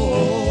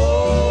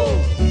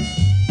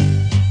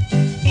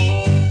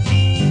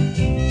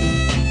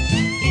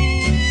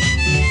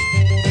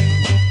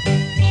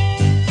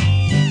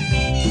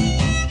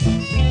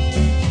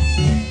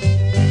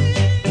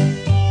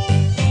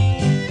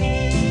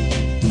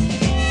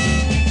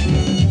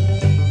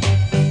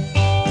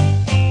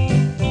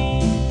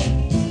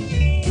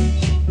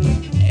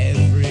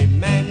 Every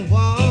man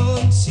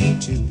wants you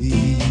to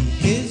be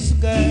his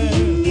girl,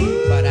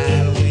 but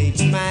I'll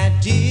wait, my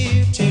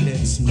dear, till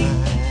it's my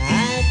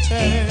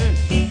turn.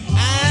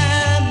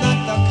 I'm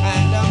not the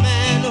kind of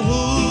man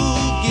who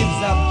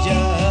gives up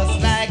just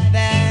like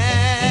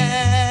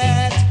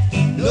that.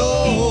 No,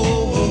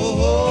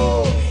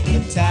 the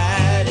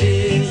tide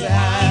is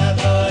high,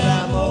 but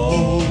I'm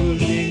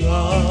holding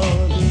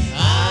on.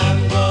 I'm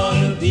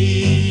gonna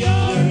be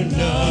your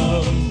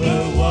number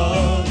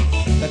one.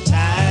 The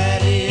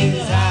tide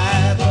is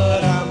high,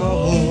 but I'm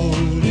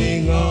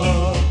holding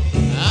on.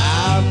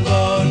 I'm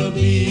gonna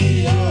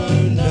be your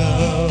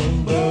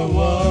number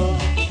one.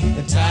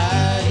 The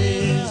tide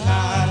is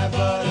high,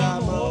 but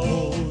I'm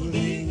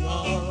holding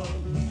on.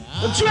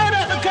 The trade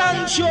at the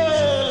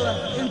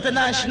control,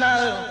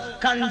 international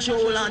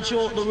control and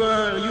throughout the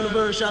world.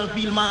 Universal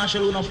Field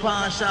Marshal, who no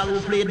partial, who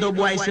play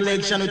dubwise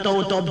selection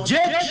without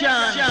objection.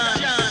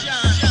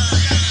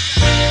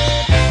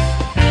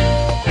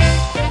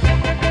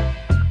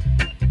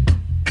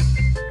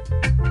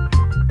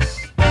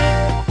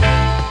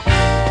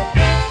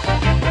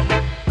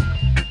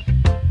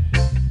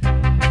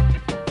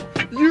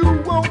 You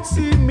won't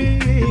see me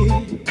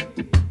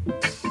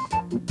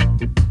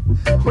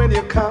when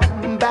you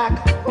come back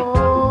home.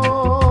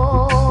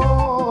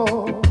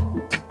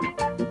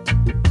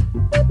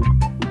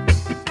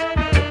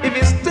 If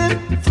you step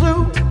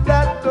through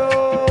that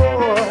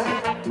door,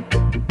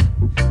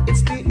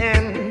 it's the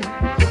end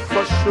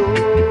for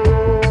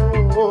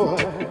sure.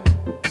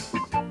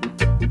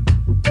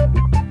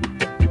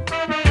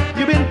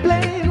 You've been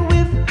playing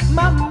with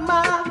my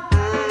mind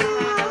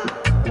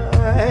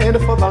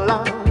for the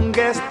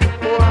longest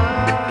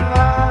while.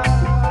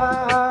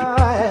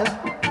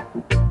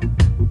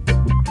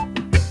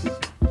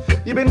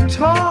 You've been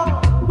torn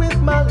with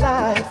my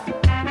life.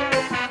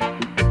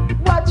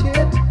 Watch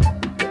it,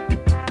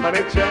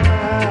 honey child.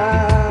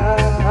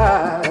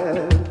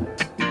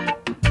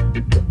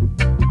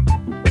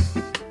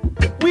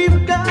 We've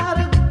got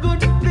a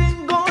good thing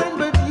going,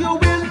 but you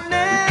will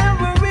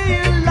never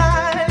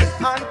realize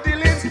until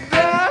it's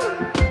done,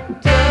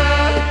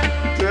 done,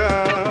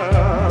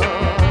 done,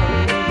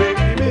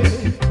 baby.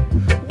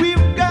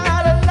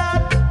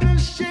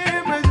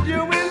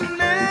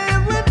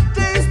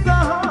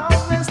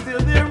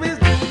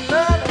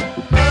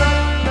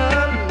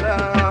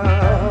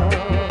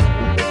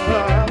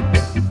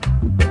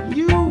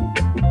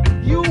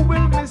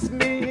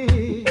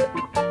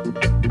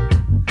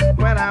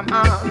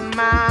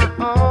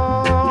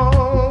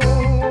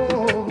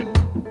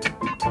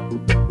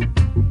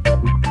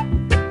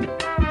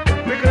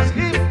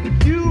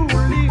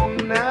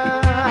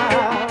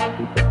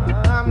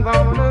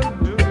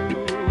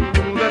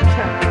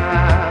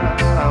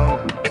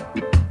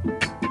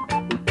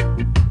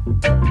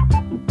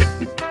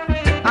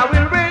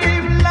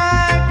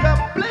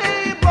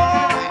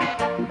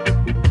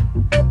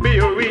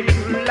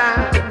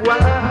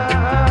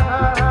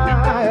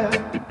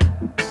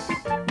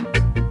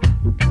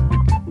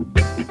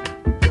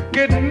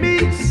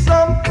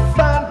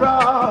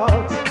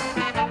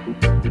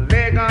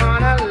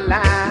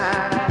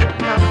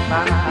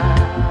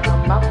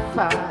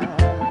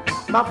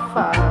 my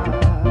fire,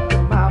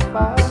 my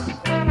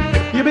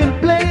fire. You've been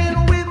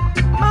playing with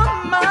my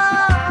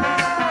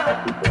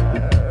mind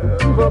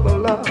for the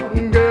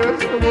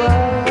longest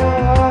while.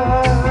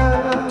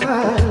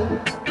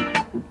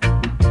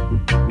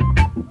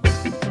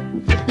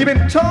 You've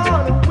been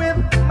torn with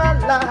my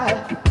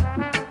life.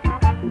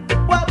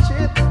 Watch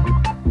it,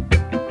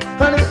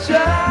 honey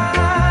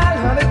child,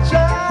 honey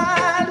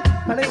child,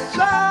 honey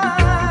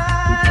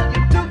child.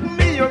 You took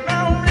me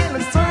around in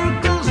the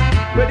circles,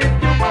 but if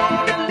you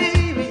wanna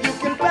leave, you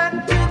can pack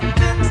your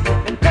things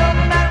and come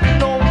back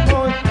no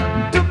more. You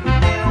took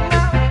me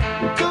around,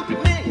 you took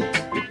me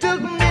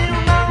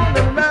around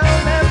and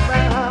round and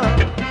round.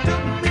 You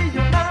took me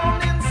around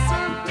in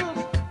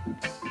circles,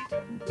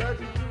 but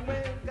you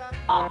ain't got.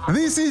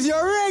 This is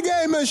your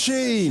reggae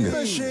machine.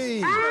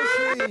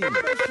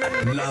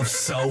 Love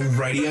Soul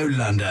Radio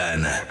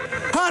London.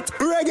 Hot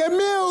reggae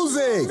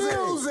music.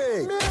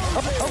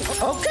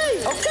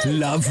 Okay.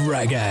 Love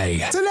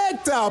reggae.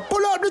 Selector,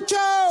 pull out the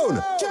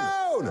tune.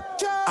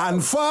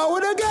 And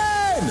forward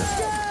again.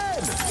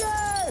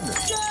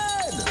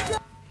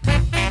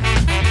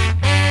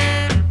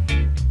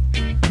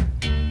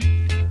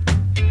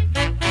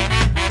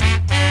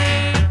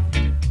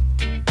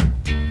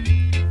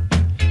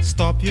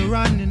 Stop your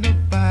running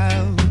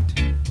about.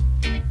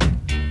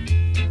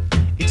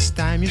 It's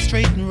time you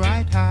straighten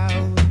right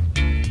out.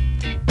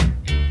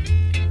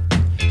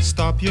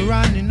 Stop your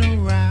running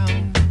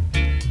around,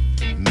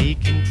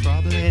 making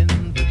trouble in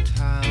the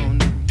town.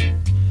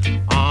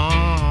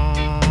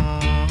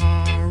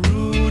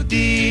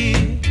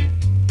 Rudy,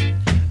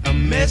 a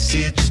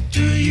message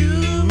to you,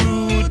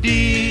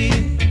 Rudy,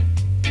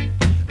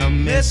 a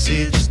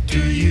message to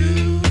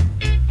you.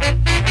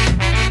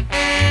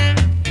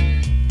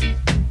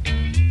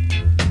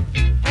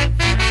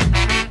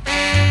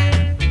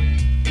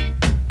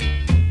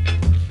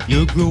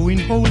 You're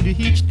growing older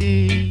each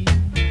day.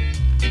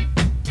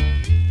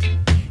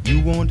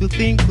 You want to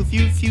think of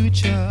your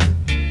future,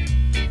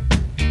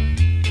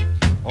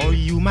 or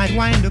you might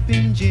wind up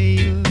in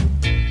jail.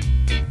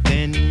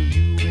 Then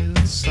you will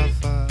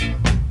suffer.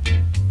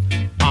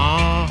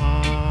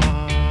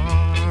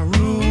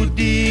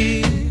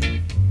 Rudy,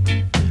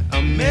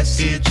 a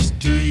message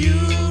to you,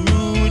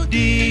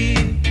 Rudy,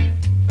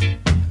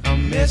 a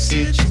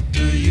message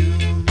to you.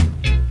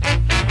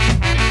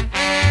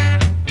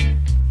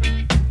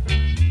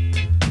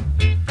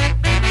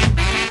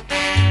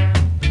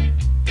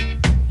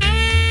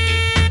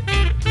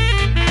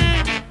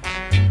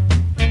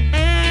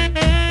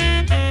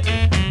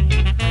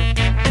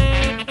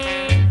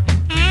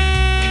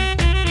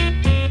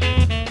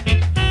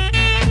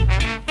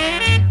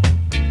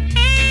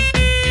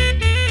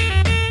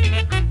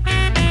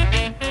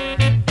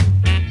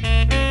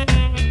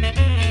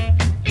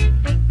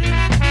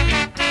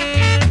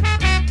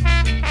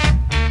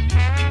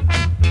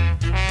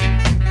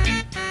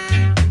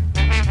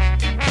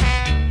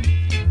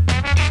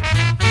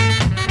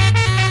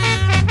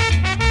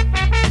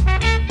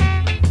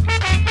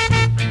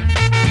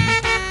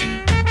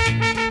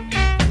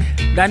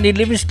 Danny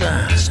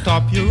Livingston.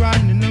 Stop your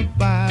running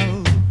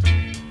about.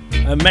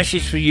 A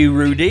message for you,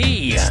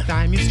 Rudy. It's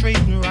time you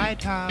straighten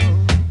right out.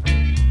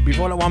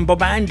 Before that one,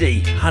 Bob Andy,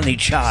 Honey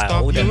Child.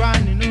 Stop your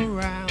running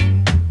around.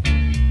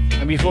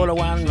 And before the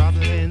one,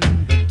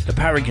 the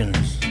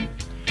Paragons.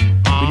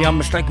 With the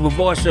unmistakable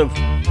voice of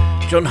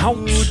John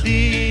Holtz.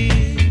 The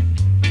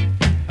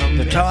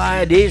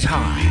tide is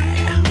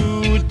high.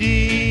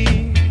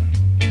 Rudy,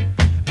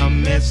 a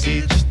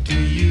message to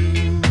you.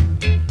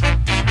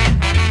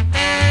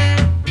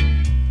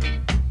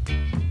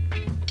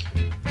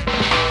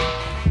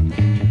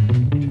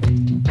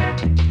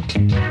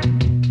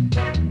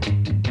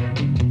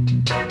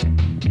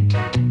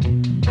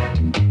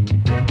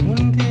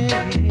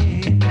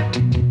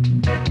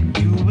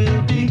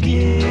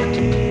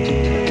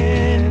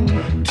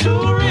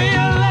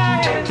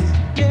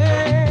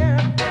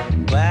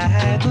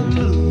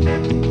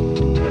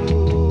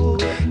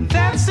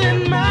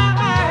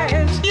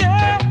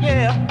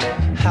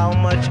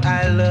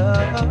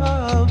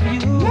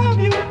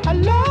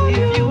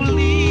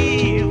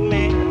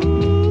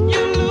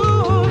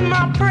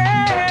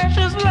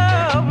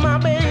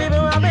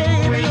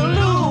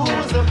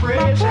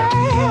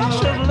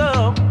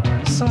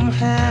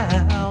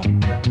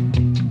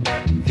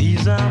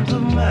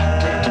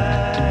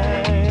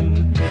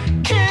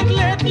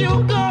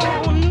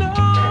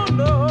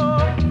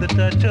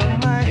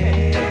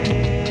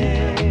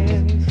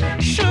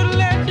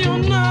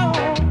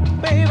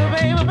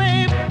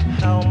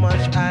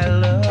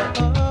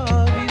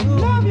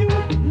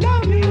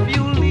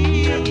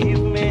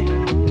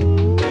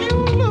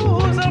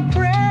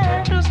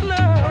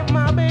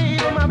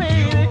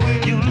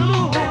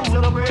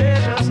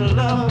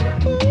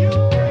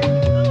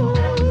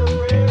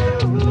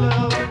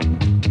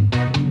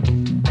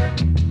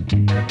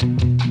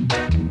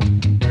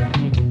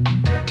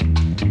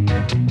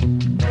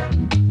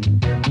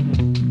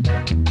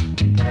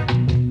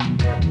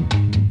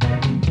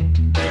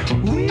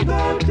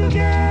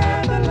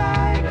 together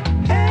like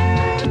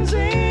hands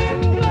in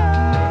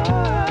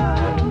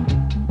glove.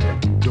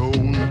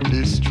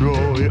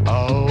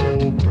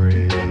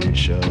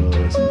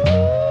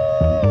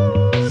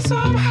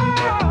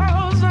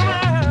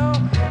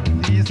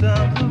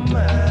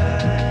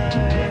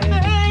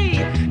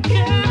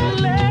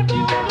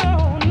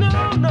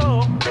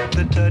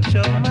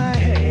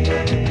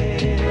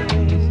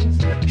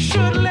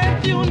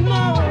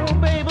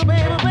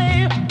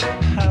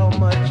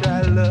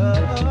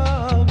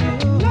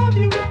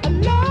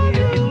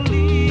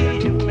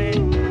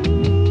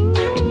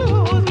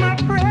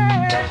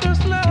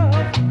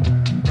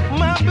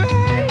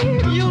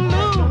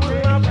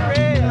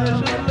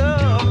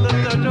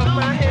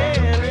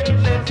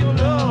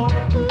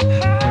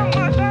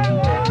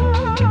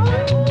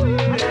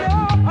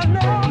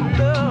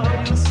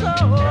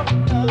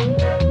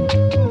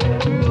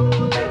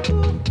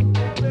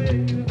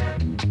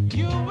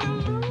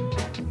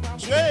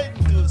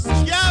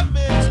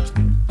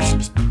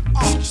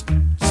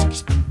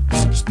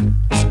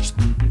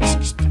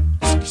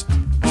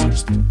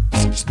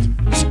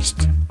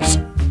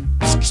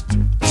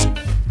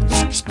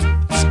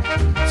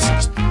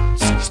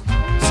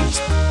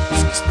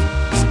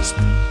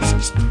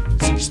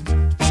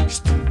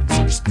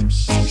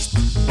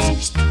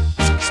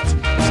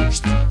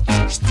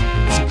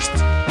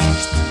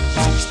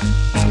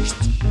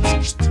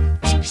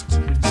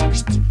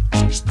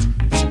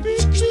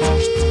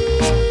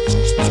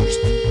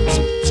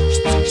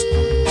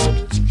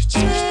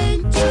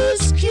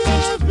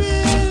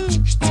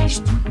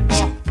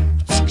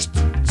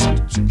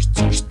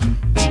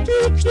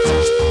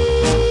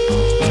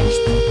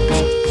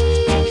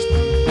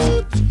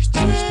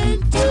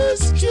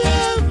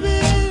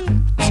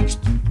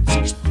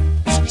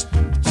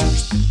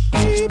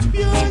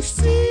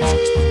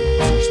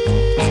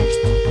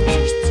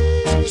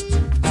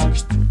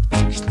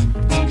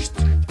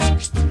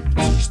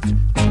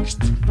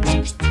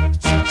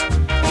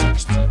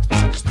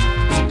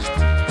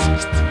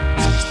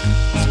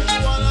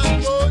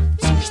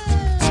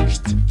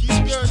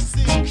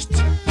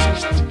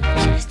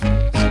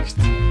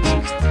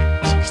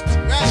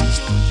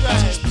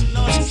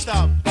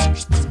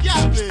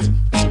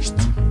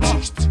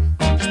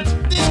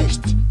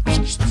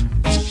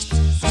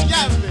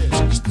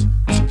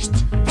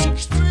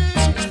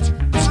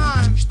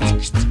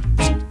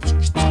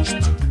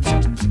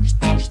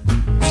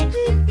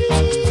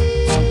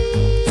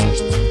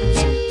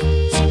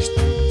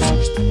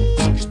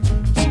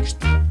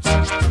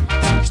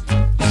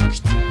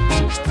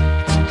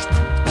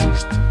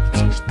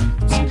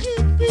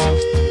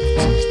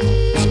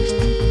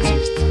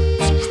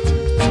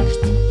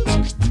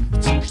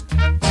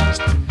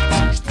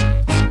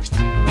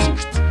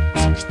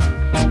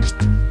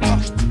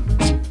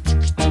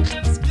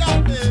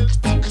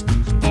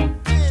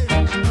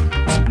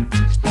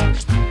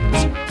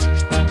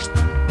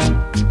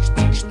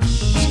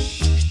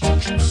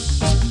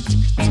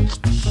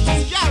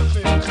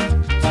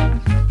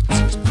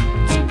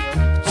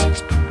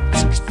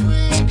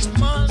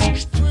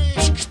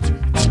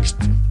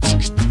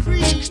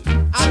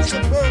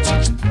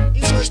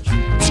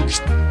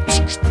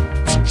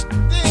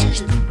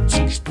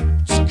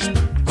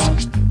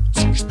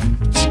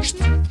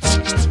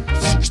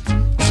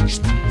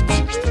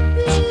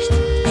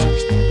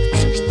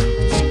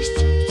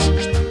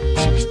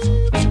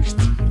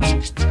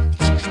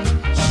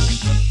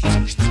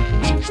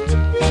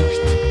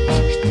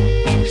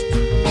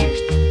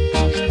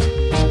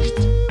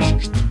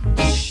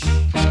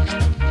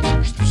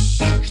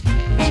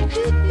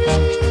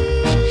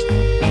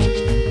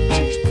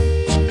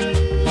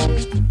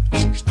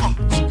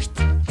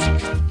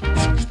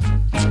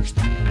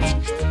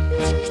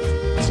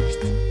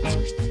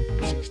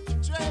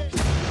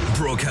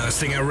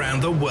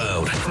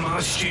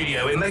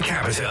 the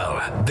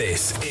capital.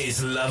 This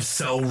is Love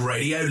Soul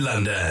Radio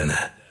London.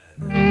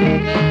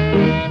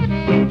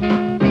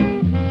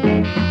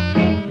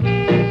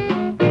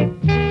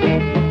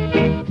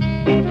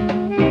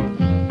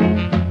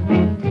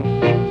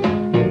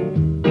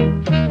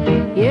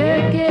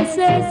 Your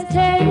kisses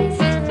taste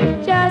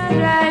just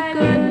like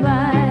good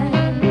wine.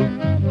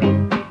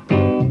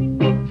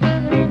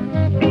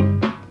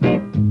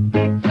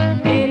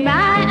 In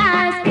my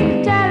eyes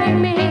keep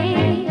telling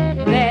me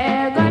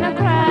they're gonna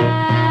cry.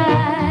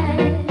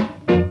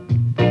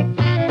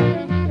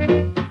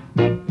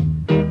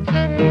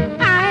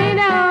 I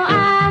know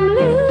I'm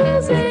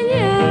losing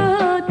you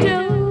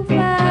too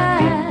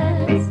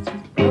fast.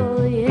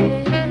 Oh yeah.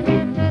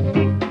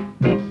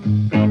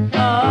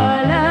 Our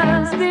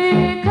love's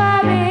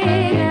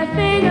becoming a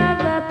thing of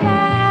the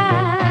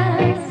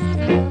past.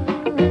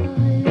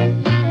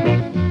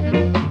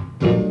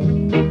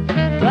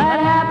 What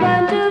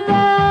happened to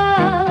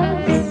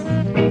those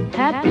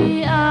happy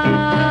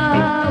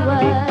hours?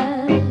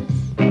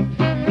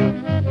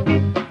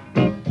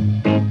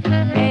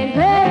 And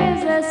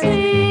where's the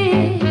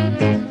sweet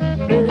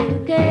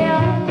bouquet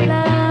of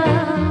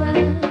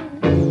flowers?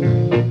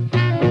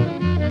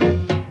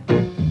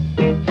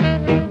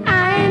 I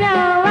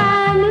know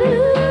I'm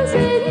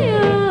losing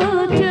you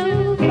too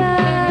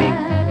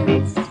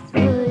fast. Oh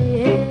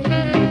yeah.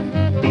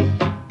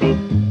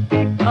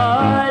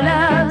 Our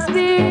love's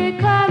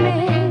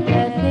becoming a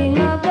thing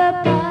of the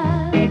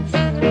past.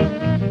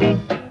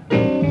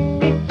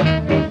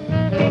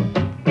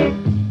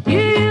 You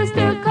used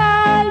to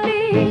call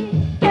me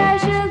your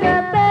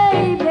sugar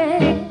baby.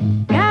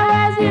 Now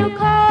as you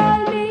call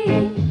me,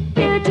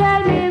 you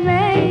tell me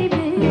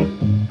maybe.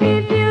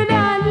 If you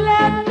don't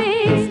let me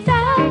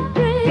stop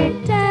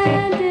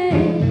pretending,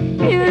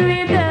 you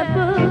read the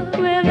book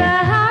with a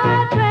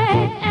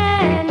heartbreak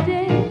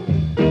ending.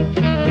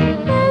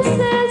 This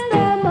is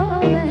the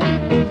moment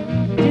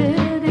to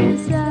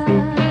decide.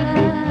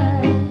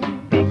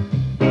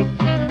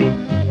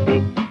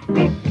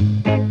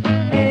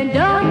 And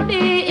don't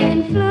be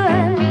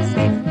influenced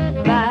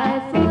by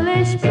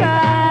foolish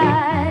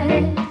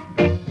pride.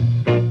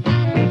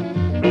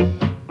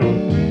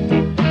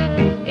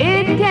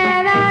 It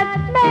cannot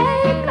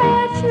make a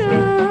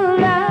true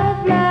love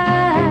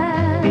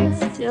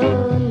last.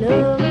 Oh no.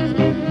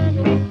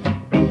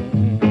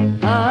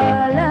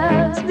 Our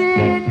love's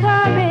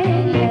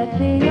becoming a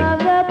thing of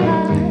the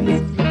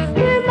past.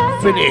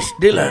 Finish,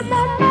 Dylan.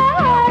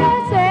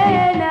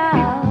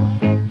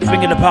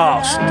 Thing in the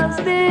past.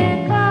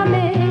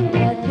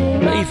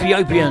 The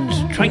Ethiopians,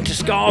 Train to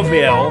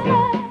Scarville.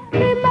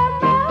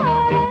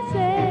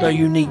 The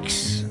Uniques.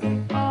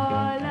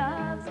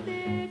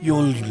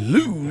 You'll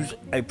lose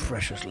a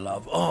precious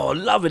love. Oh,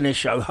 loving this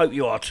show. Hope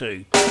you are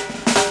too.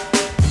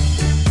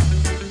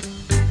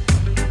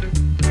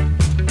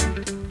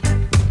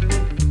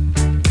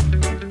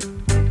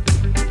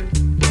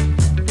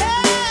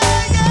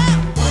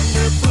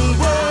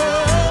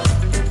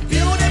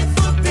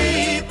 Beautiful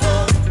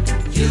people,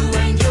 you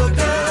and your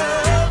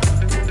girl,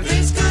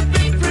 this could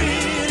be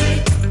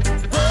pretty,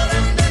 but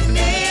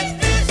underneath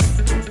this,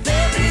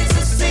 there is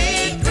a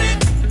secret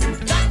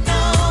that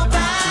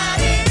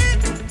nobody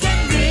can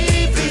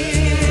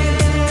reveal.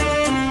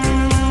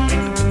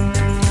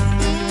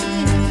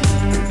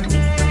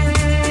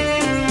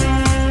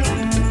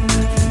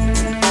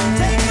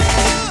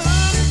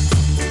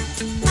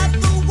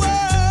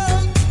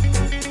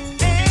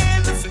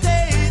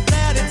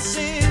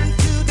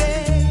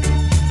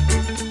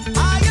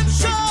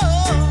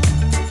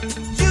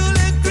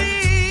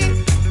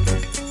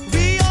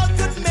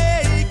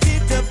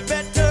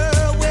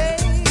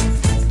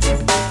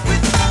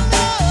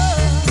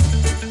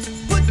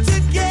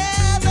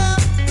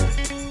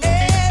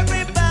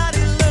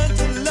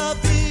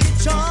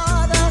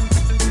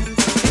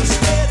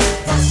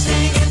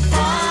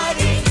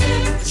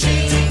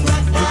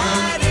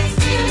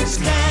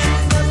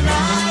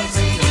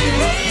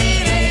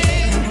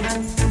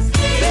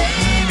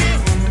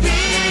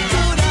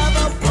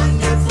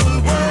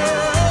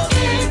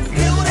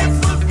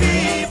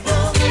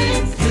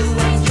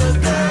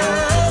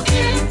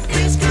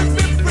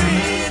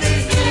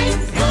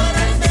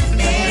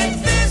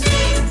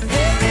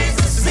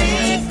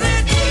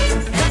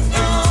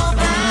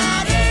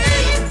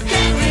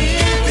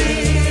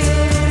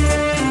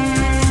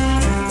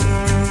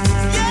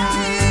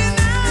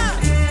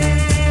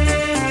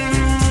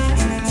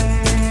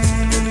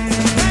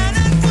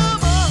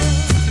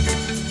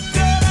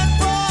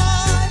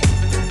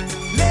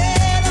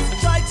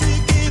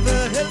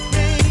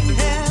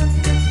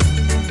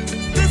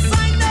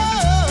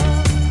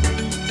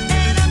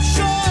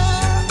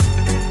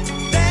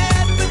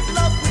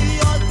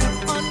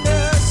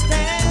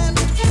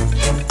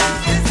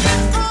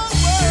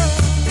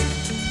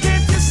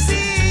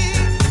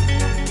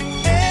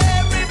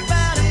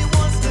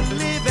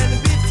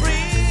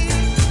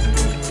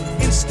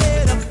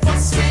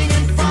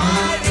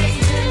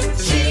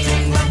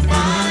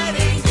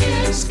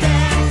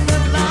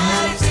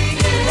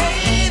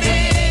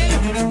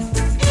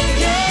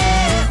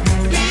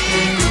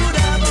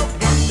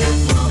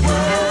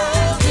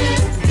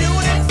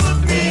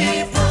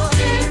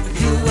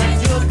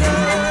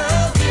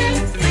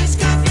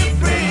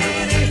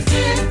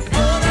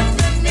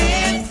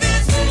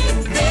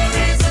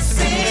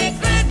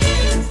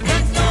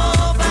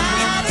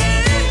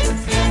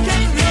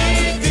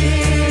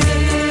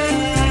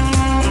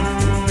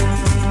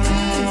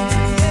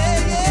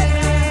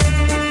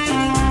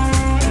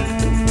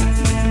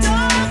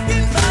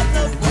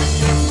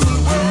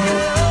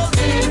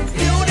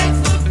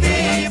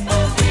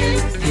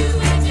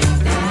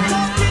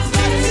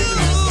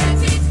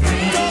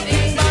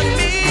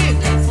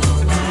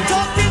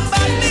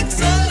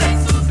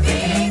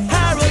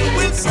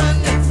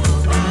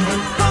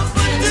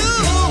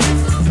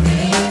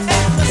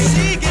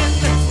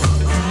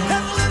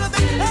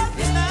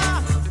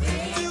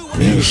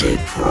 Music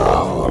for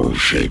all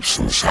shapes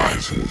and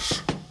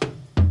sizes.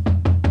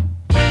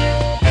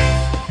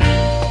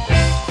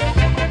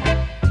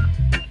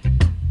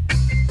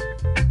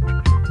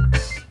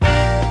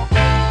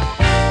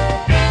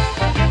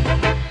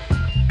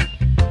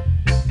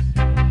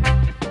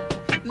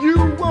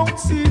 You won't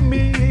see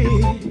me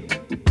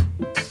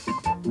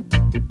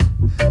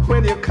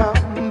when you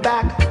come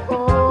back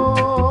home.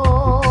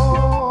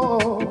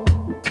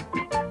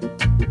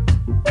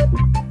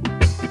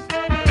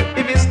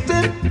 If you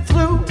step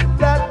through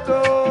that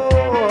door,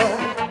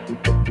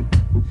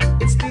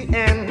 it's the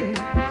end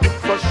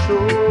for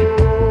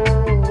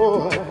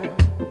sure.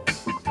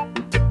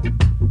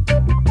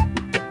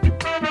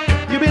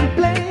 You've been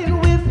playing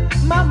with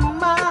my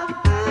mind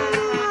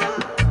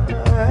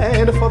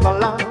for the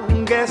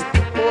longest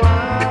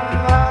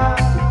while.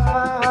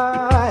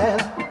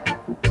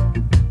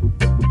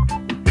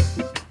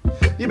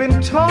 You've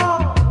been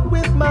torn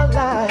with my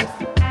life.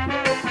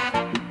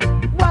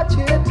 Watch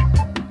it,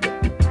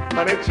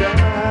 honey child.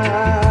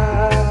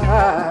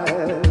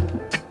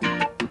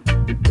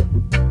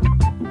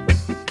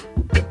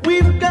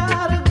 We've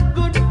got a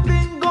good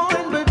thing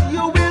going, but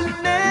you will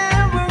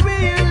never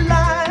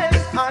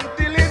realize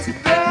until it's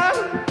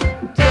done,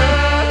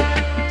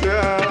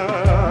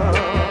 done.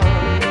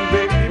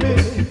 Baby,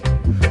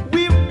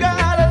 we've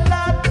got a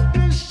lot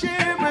to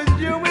share, but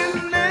you will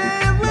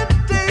never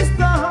taste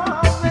the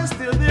harvest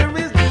till there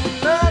is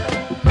none.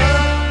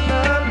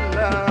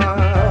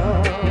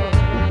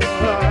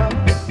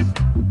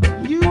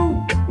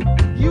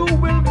 You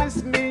will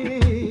miss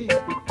me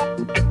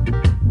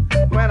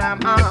when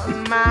I'm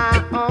on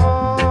my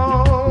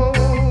own.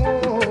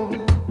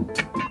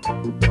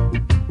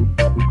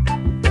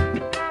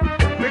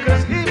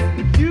 Because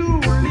if you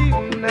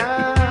leave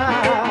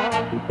now,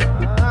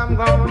 I'm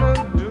gonna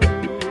do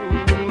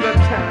the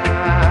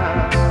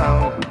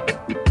town.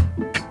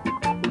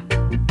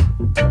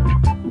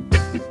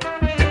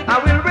 I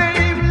will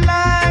rave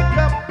like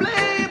a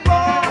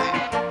playboy,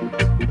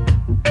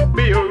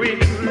 be a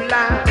real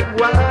live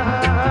wire.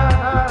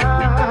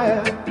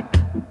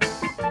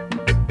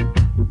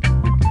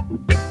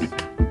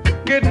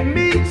 Get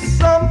me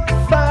some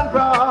fine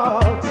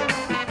broads,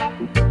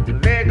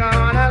 they're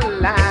gonna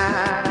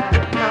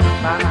like my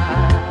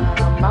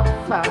fire, my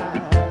fire,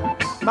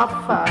 my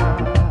fire,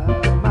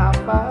 my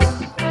fire.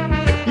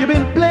 You've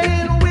been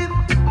playing with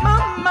my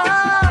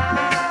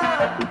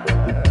mind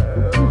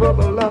for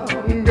the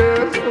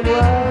longest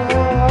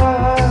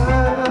while.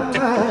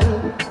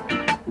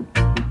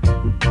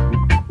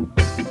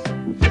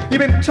 You've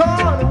been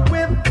torn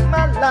with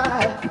my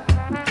life.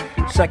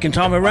 Second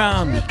time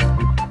around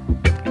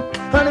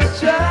Honey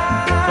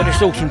child, for this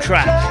awesome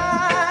track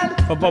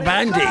for Bob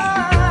Andy.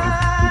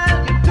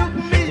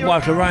 The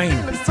Wife of Rain.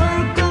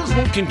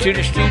 Walked into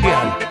the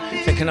studio.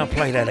 So can I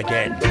play that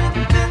again?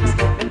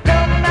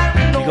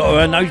 You got to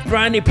earn those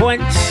brandy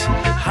points.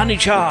 Honey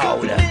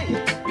Child.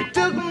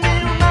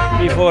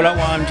 Before that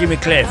one, Jimmy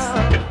Cliff.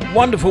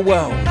 Wonderful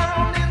World.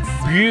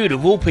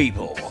 Beautiful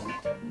People.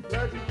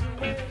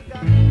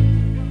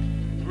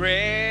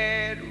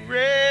 red,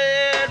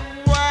 red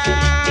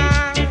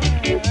wine.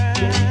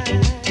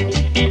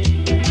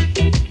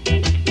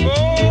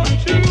 Go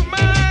to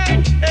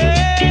my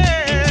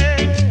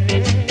head,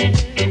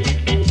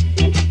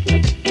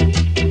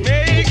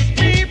 makes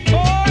me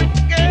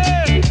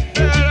forget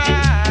that I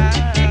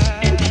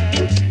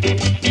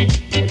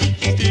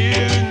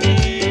still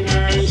need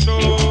her so.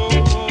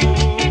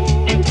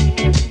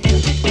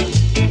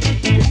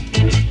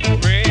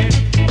 Red,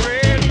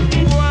 red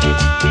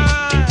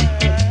wine.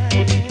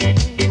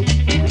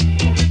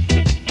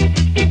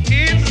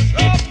 It's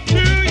up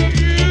to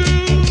you.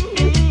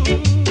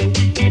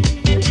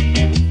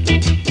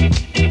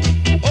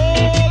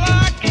 All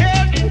I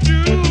can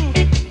do,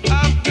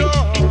 I've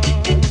done.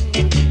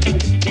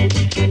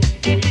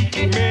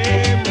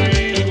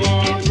 Memories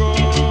won't go.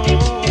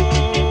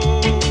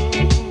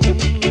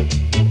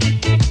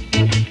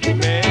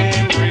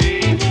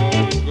 Memories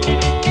won't go.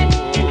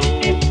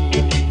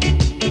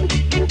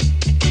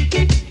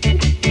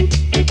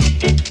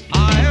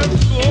 I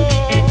have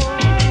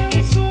sworn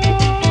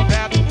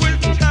that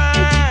with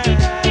time,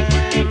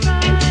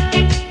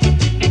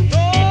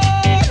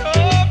 thought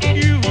of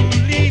you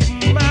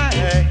leave my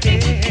head.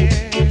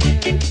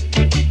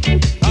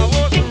 I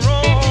was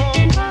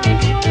wrong,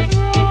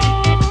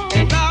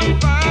 and I'm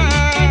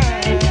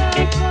fine.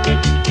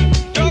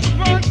 Just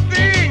one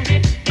thing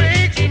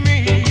makes me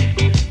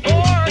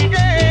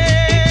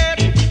forget.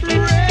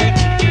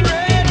 Red,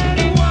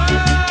 red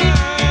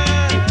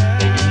wine.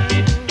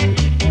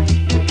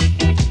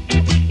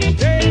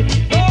 Stay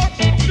close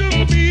to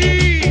me.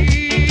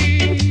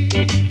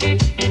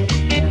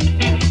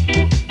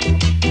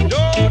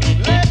 Don't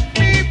let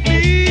me be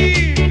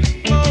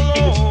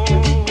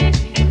alone.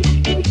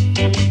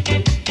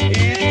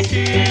 It's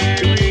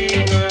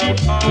tearing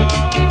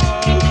apart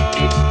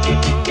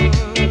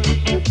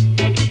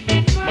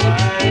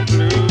my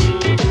blue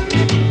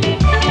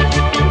heart.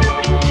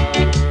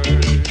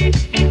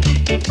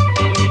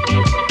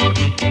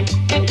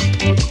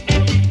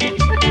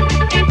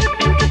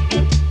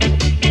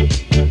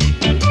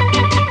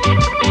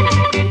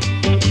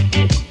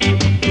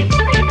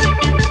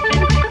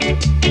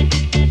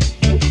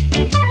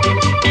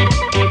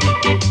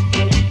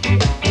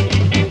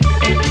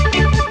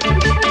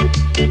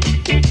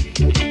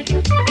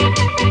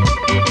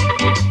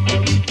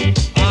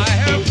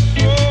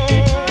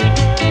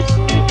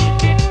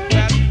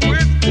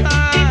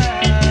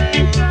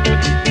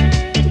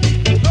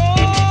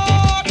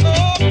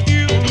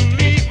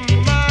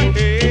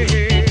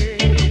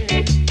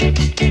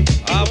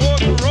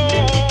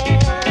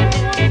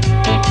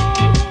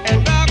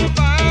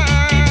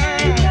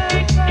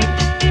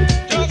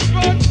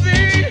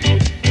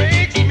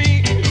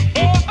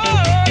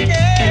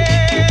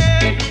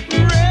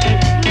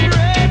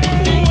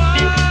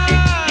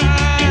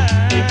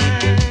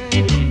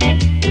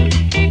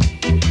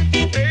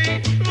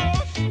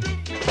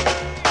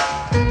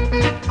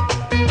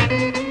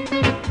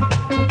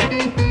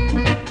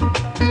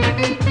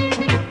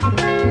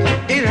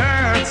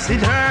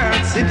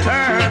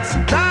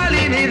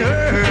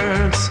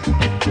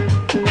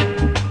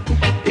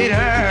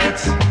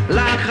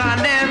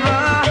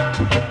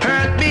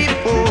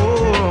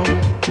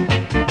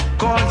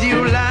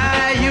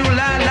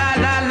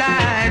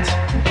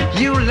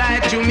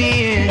 to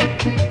me.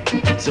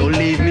 So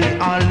leave me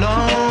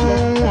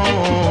alone,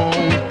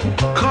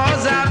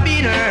 'cause I've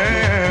been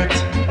hurt.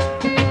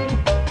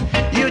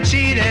 You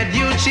cheated,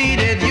 you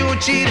cheated, you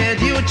cheated,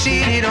 you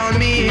cheated on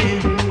me.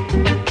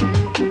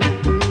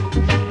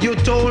 You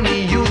told me,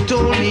 you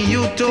told me,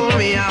 you told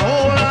me a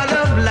whole lot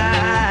of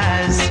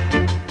lies.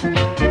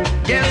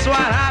 Guess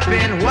what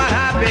happened, what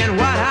happened,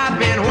 what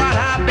happened, what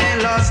happened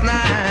last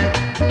night?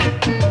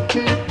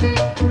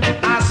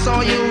 I saw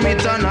you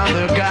with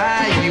another guy.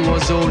 He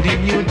was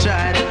holding you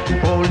tight,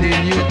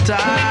 holding you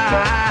tight.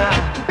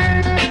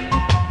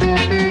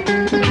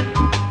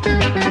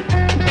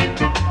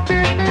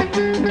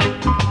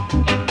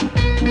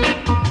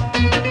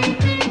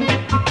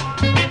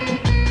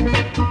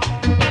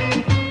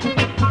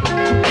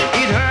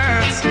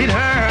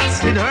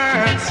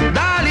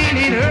 Darling,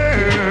 it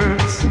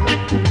hurts.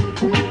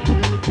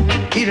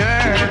 It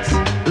hurts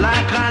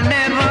like I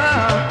never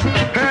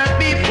hurt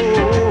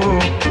before.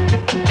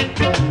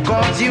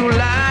 'Cause you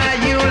lie,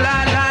 you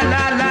lie, lie,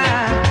 lie,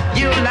 lie.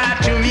 You lie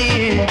to me.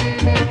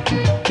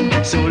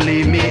 So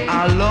leave me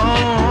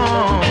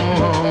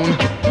alone,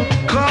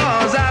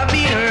 'cause I've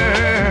been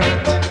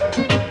hurt.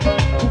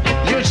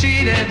 You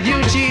cheated, you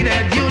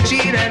cheated, you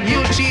cheated, you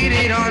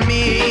cheated on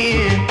me.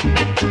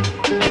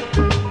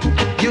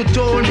 You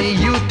told me,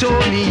 you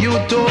told me, you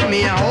told me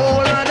a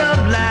whole lot of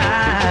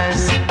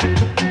lies.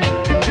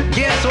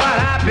 Guess what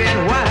happened,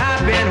 what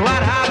happened,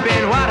 what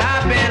happened, what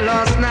happened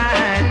last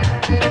night?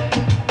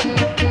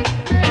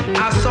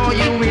 I saw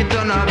you with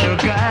another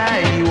guy.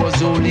 He was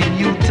holding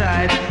you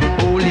tight,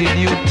 holding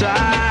you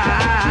tight.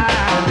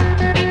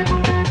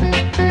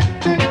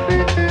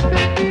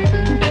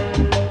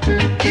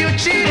 You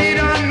cheated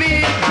on me,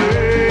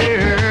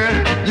 girl.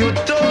 You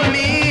told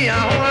me a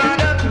whole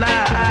lot of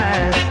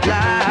lies,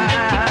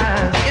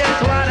 lies. Guess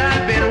what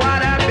happened, what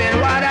happened,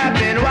 what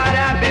happened, what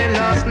happened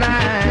last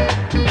night?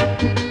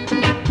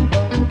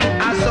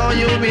 I saw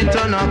you with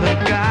another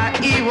guy.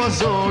 He was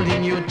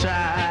holding you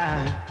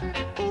tight.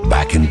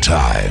 Back in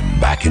time,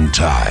 back in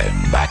time,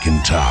 back in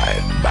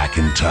time, back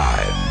in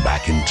time,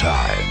 back in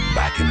time,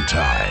 back in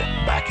time,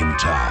 back in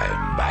time,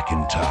 back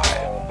in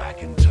time, back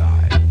in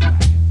time.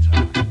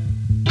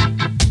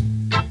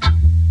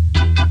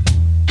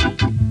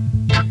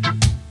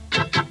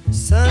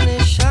 Sun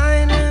is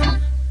shining,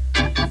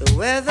 the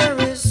weather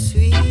is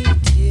sweet,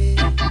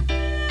 yeah.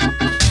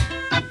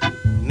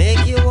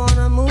 Make you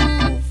wanna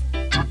move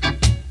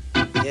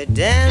your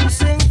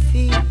dancing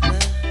feet now.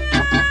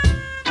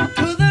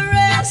 To the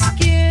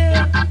rescue,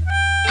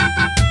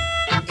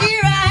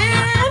 here I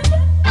am.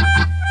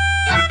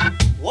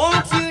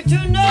 Want you to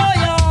know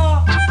you're.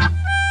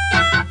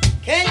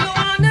 Can you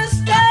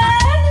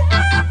understand?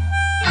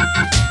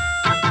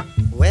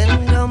 When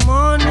the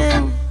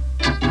morning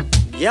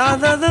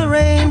gather the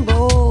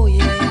rainbow,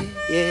 yeah,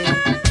 yeah.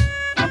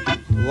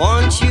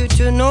 Want you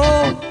to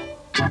know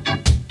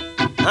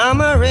I'm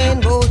a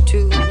rainbow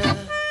too now.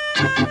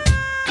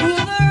 To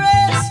the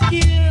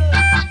rescue,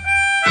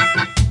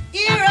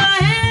 here I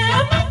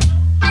am.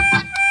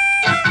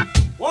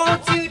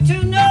 Want you to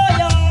know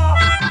you're.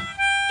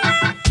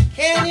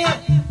 Can you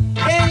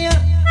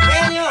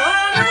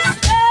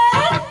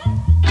understand?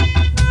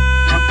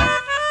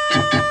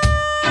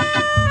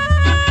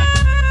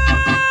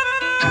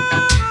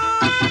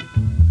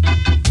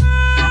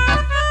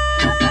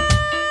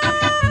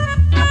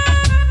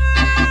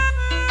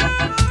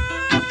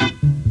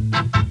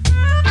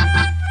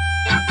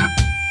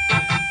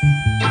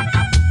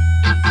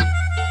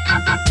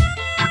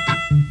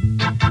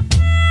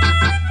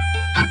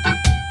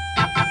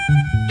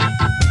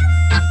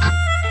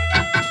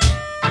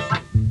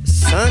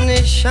 Sun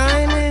is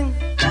shining,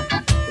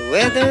 the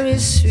weather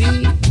is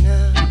sweet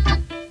now.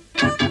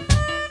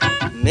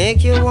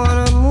 Make you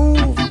wanna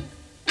move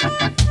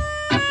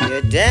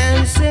your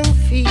dancing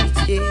feet,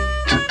 yeah.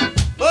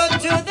 But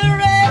to the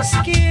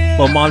rescue,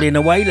 Well, Marley and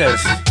the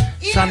Wailers.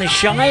 Sun is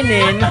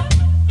shining.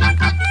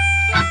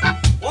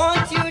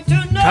 want you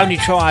to know. Tony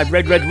Tribe,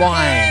 Red Red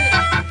Wine.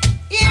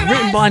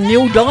 Written by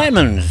Neil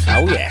Diamond.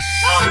 Oh yes.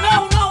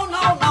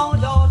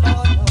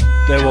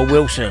 Daryl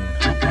Wilson.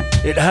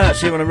 It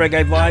Hurts here on the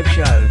Reggae Vibe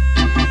Show.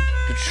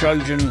 The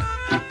Trojan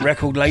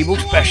record label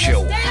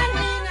special.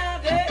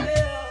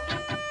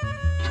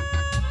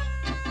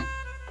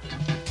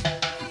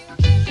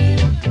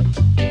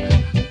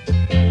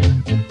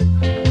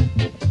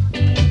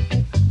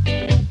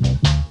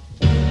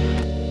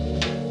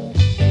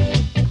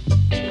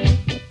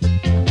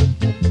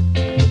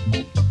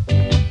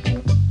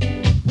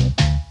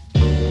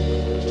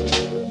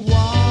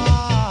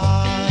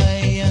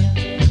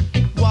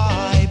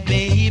 Why,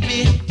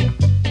 baby?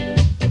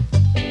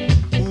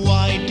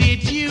 Why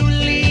did you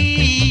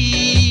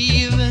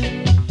leave?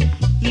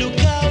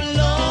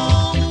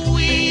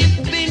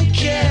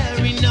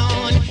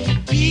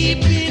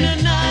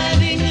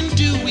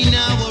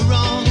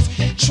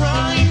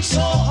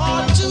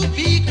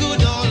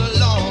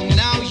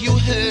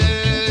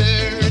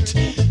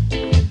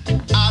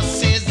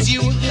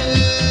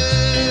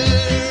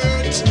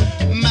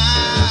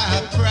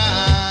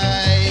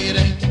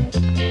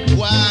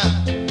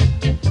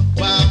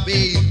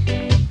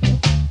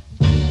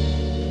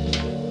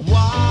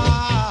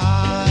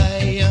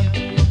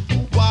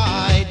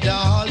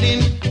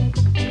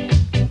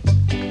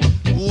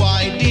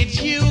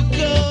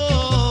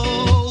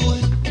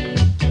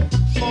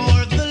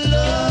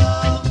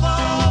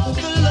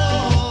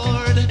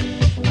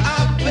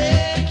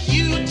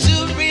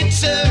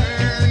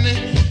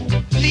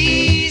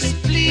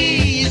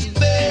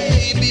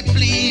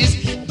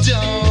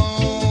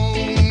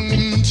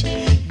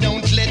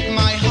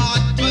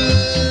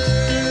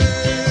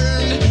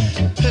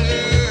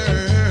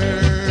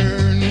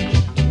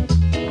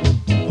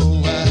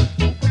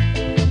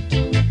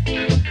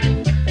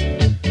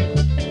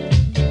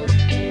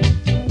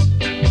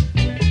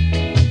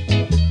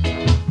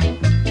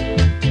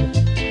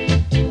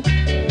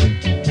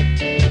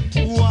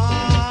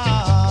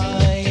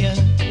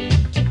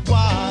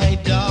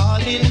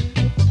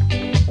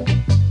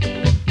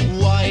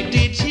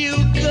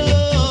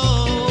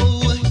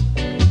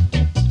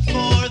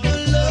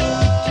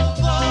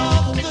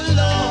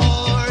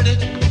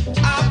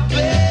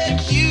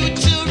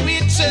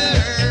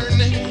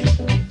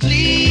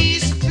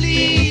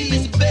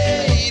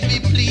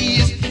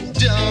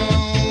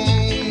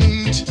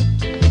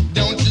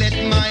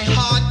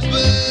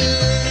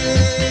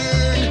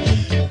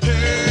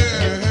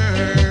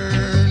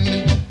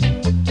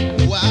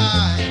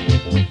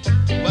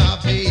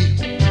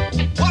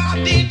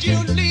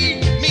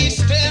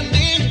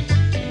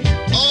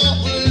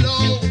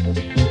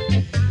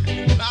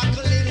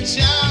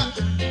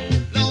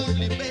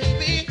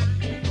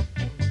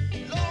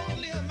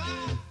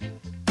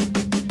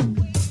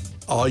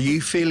 Are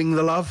you feeling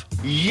the love?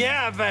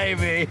 Yeah,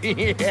 baby.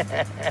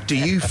 Do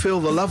you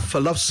feel the love for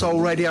Love Soul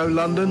Radio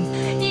London?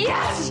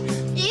 Yes!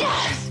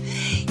 Yes!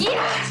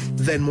 Yes!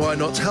 Then why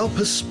not help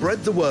us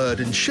spread the word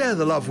and share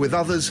the love with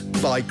others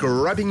by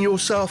grabbing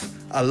yourself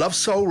a Love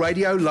Soul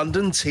Radio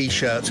London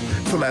t-shirt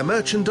from our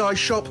merchandise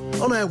shop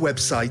on our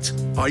website.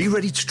 Are you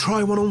ready to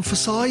try one on for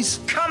size?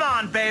 Come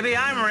on, baby,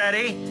 I'm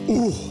ready.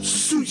 Oh,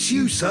 suits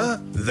you,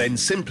 sir. Then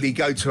simply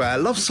go to our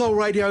Love Soul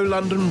Radio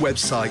London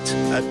website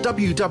at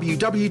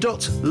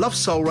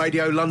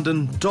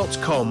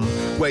www.lovesoulradiolondon.com,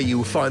 where you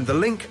will find the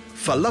link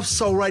for Love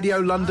Soul Radio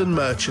London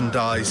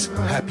merchandise.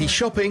 Happy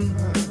shopping.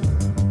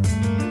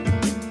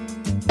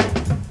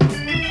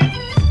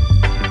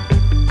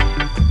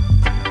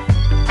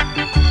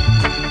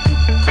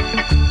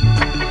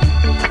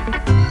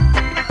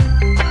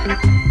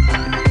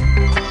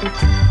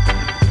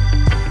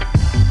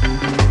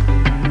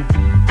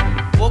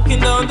 Walking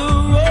down the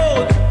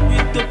road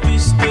with the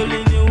pistol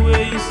in your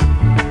waist,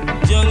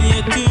 Johnny,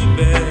 you're too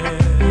bad.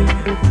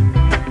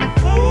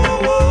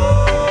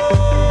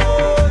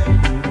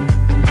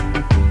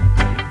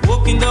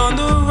 Walking down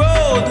the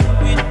road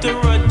with the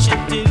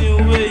ratchet in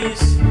your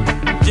waist,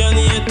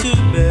 Johnny, you're too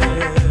bad.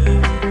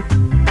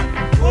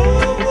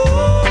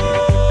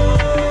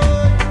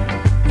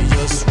 You're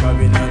just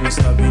robbing and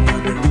stabbing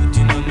and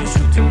looting and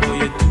shooting, boy,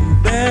 you're too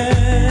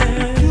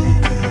bad.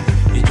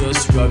 You're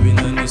just robbing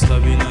and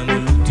stabbing and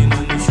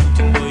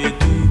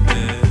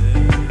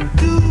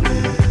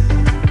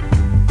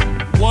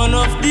one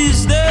of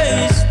these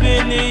days,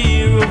 when you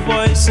hear a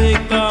voice say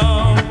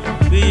come,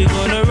 we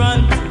gonna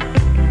run.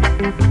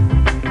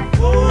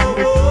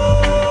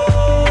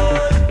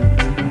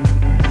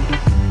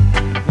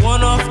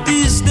 One of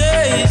these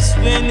days,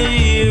 when you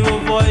hear a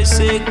voice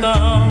say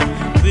come,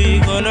 we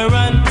gonna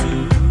run to.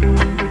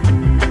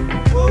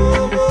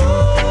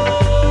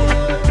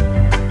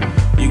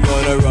 You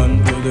gonna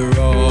run to the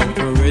rock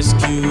for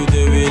rescue,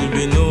 there will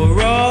be no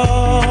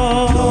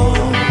rock.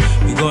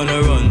 You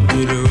gonna run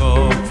to the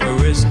rock for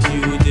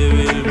rescue, there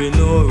will be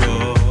no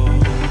rock.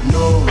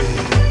 No way.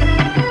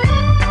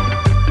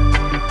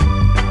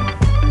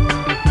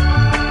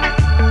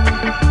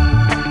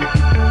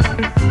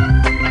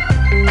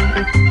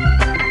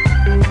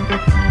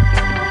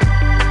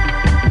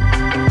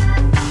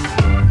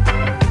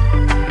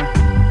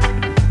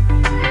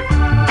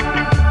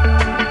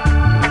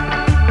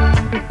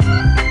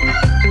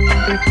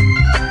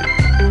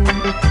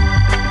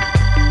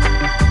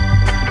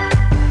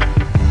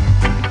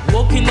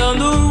 Walking down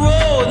the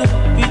road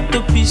with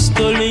the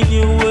pistol in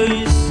your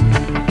waist,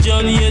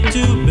 Johnny, you're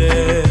too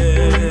bad.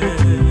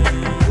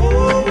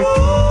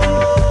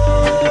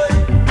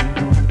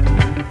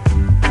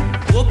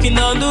 Walking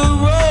down the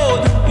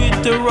road with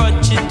the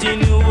ratchet in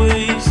your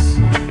waist,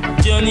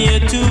 Johnny,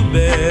 you're too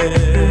bad.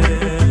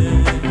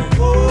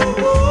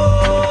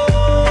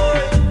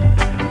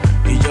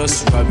 You're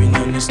just robbing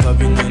and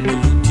stabbing and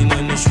looting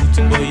and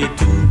shooting, boy, you're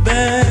too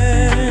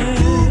bad.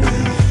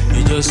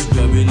 You're just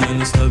robbing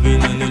and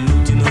stabbing and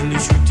looting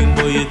and shooting,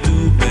 boy, you're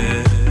too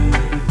bad.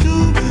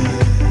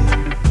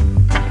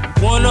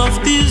 One of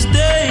these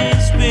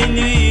days, when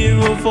you hear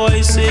a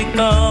voice say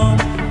come,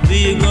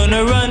 we're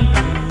gonna run.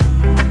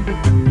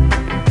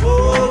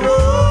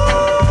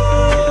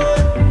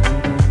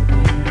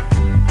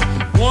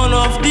 One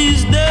of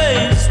these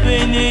days,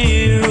 when you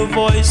hear a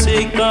voice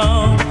say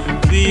come,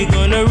 we're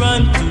gonna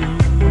run to.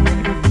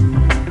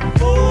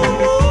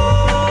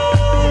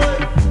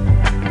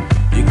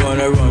 You're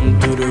gonna run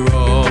to the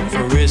rock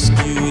for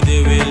rescue,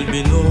 there will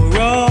be no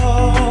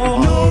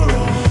rock.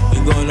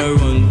 You're gonna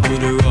run to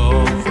the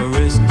rock for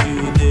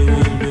rescue, there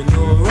will be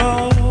no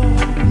rock.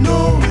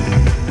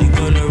 You're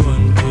gonna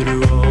run to the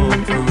rock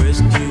for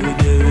rescue,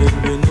 there will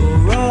be no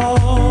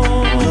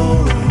rock.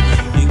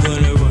 You're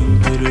gonna run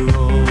to the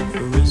rock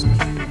for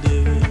rescue,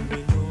 there will be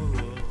no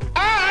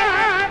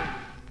rock.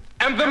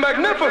 And the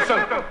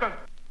magnificent.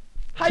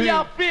 How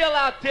y'all feel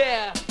out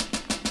there?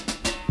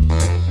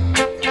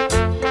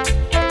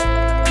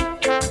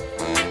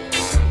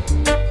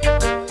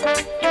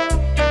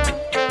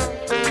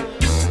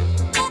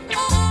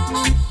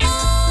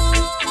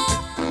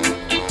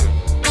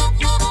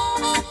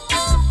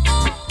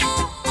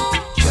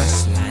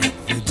 Just like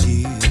the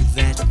dew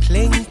that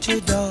cling to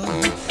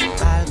dawn,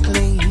 I'll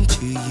cling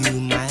to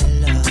you, my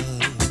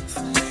love.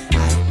 I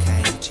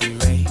can't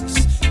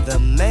erase the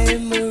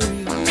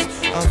memories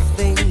of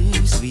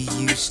things we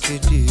used to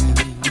do.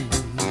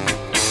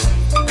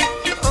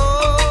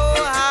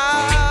 Oh,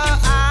 how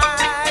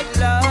I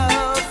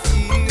love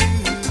you,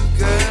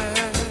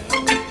 girl.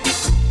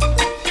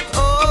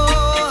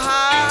 Oh,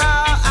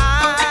 how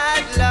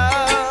I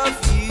love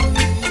you.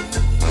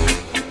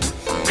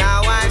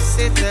 Now I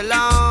sit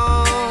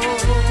alone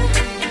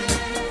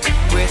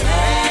with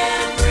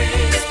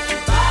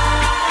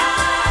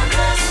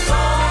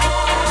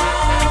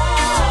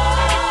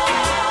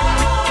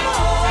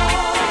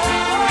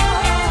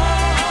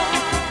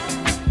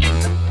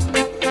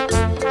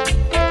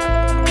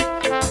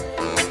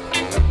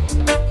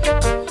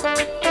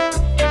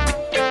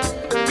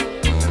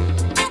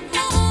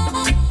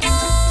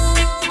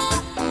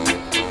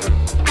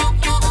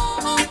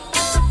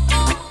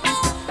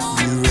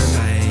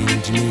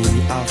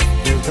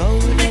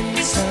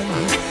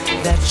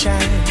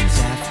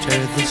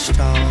after the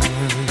storm.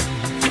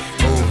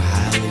 Oh,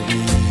 how we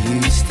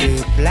used to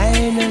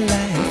plan a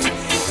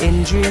life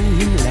in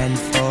dreamland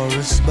for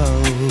us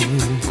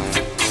both.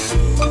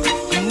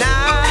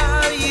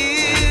 Now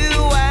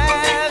you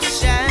have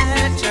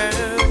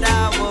shattered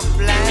our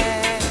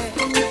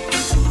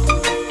plans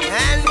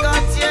and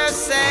got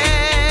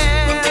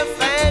yourself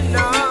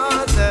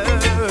another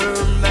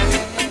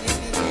man.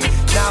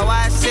 Now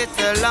I sit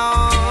alone.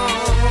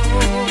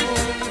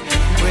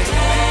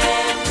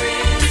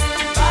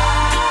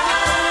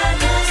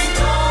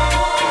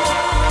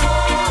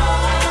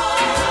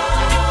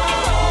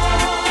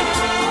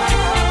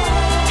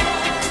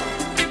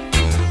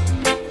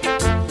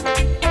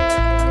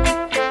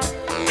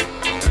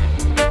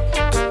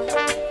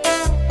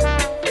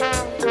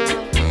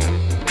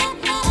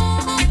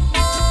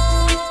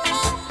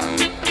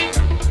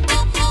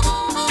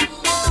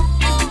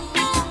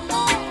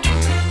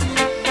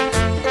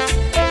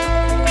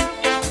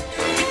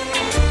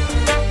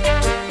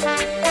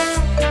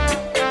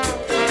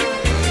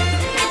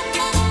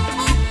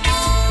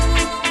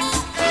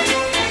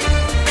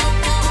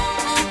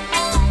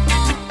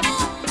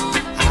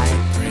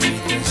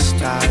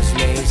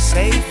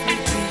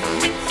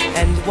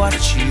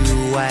 Watch you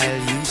while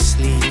you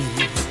sleep,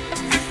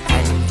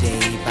 and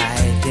day by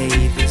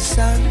day the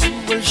sun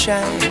will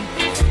shine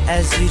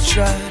as you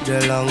trod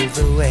along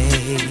the way.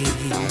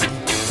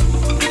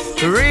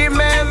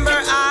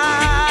 Remember,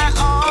 I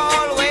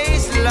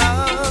always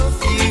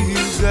love you,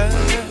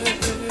 girl,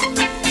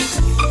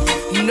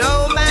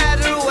 no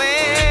matter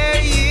where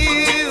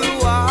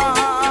you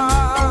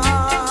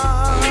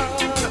are,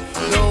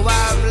 though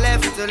I'm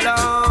left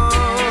alone.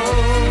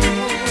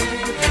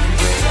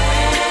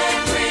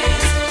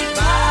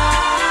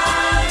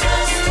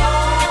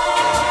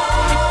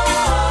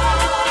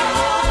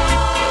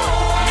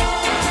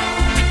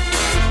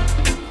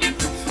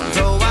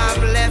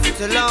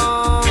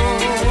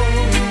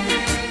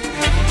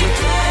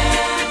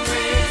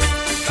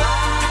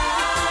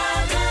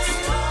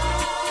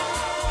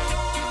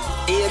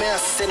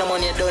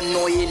 Cinnamon, you don't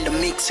know you in the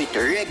mix with the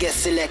reggae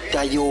selector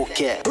UK.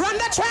 Run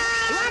the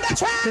track! Run the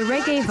track! The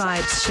Reggae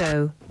Vibes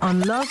Show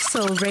on Love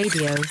Soul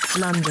Radio,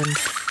 London.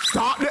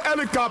 Start the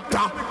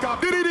helicopter.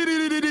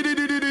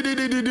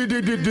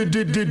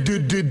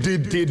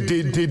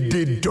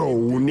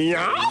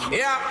 Donia.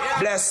 Yeah,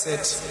 bless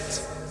it.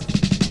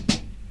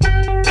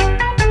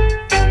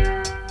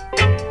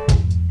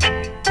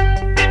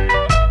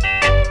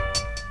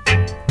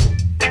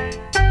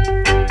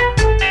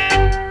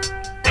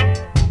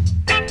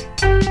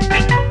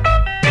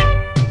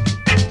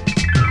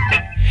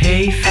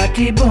 Hey,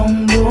 fatty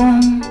boom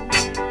boom,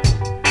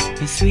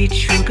 the sweet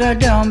sugar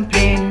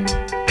dumpling.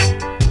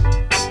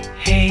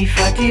 Hey,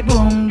 fatty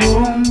boom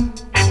boom,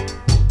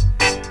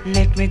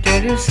 let me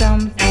tell you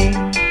something.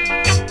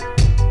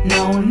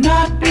 No,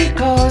 not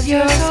because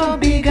you're so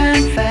big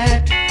and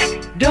fat.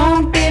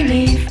 Don't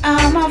believe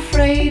I'm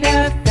afraid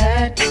of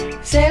that.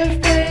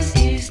 Self-praise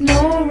is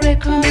no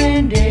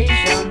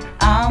recommendation.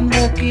 I'm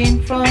the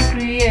king from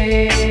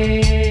creation.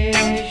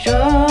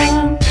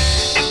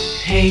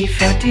 Hey,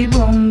 fatty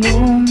boom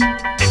boom,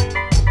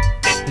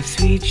 the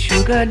sweet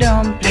sugar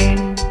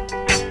dumpling.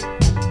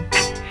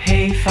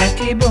 Hey,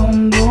 fatty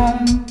boom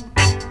boom,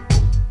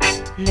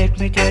 let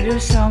me tell you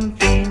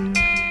something.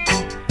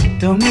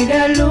 To me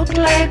that look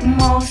like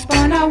mouse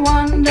on a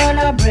 $1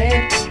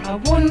 bread. I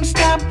wouldn't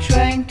stop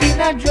trying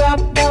till I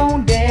drop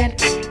down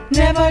dead.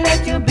 Never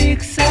let your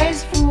big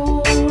size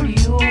fool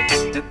you.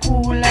 The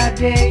cooler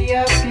day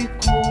of the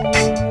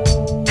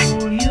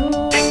cool you.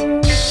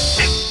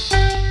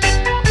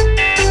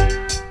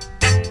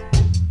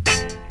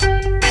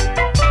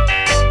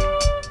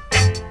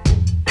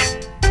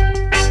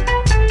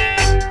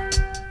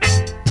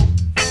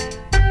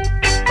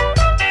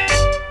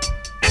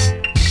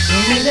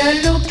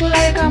 That look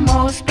like a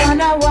mouse on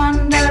a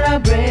 $1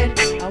 bread.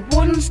 I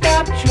wouldn't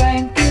stop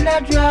trying till I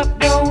drop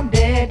down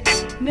dead.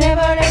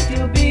 Never let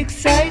your big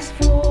size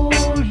fool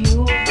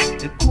you.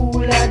 The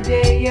cooler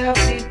day of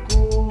the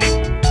cool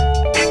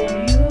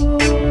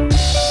you.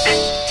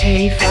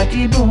 Hey,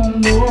 fatty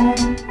boom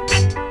boom,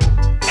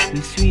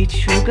 the sweet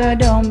sugar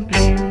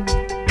dumpling.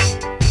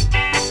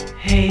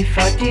 Hey,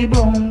 fatty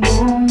boom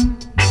boom,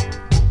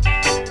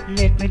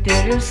 let me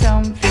tell you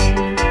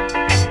something.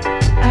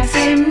 I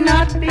say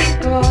not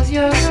because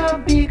you're so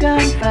big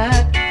and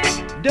fat.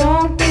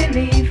 Don't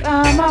believe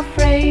I'm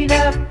afraid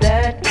of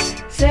that.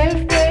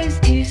 Self-praise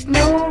is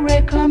no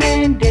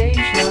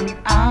recommendation.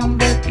 I'm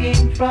the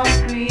king from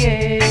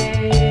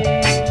creation.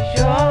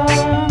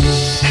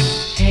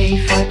 Hey,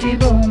 fatty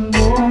boom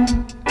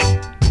boom,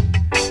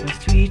 the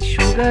sweet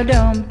sugar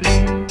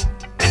dumpling.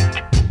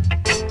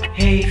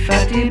 Hey,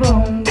 fatty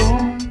boom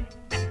boom.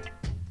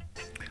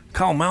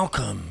 Carl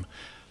Malcolm.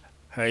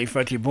 Hey,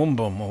 Fatty Boom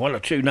Boom. What a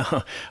tune.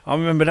 I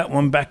remember that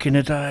one back in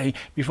the day.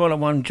 Before that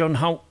one, John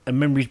Holt and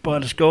Memories by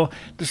the Score.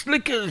 The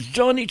Slickers,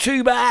 Johnny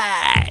Too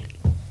Bad.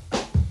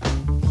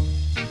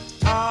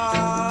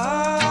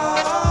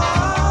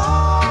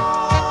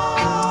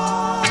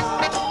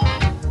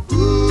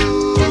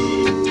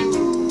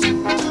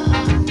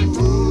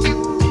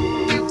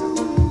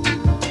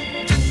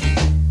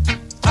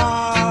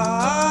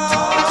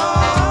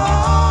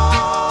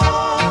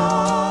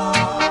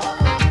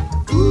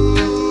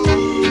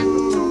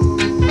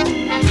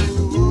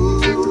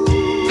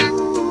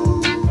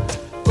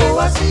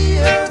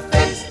 her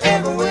face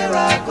everywhere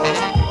I go,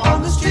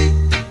 on the street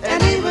and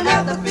even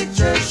at the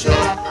picture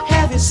show.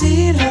 Have you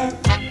seen her?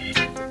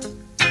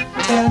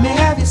 Tell me,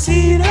 have you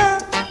seen her?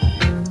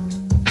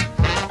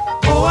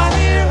 Oh, I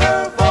hear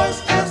her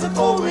voice as the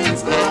cold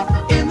winds blow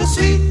in the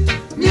sweet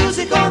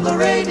music on the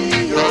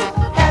radio.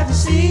 Have you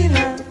seen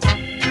her?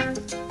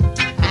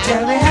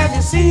 Tell me, have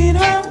you seen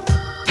her?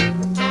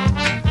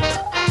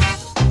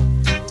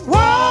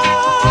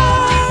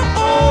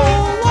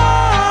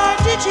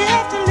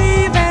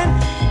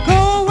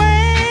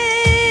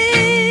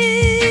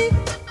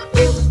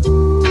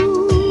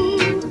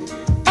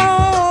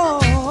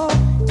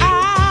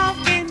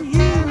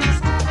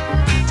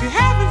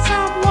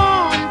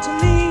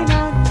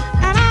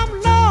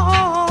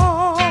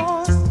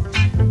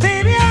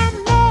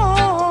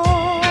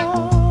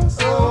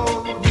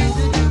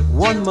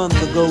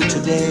 Ago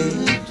today,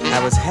 I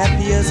was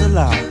happy as a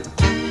lark,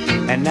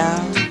 and now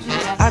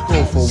I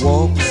go for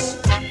walks,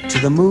 to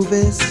the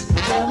movies,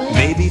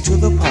 maybe to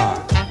the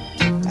park.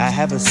 I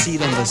have a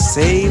seat on the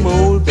same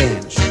old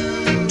bench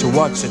to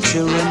watch the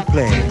children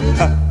play.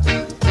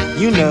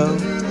 You know,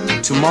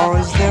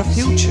 tomorrow's their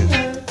future,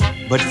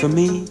 but for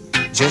me,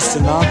 just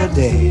another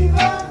day.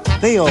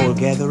 They all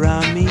gather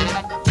around me,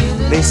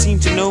 they seem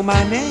to know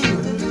my name.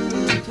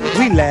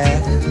 We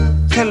laugh,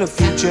 tell a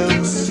few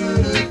jokes,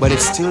 but it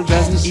still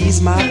doesn't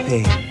ease my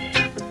pain.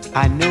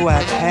 I know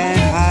I can't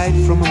hide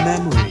from a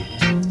memory,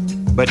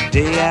 but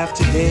day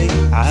after day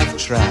I've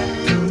tried.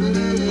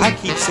 I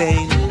keep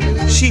saying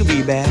she'll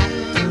be back,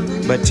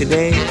 but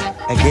today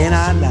again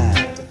I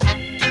lied.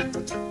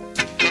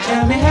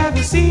 Tell me, have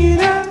you seen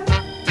her?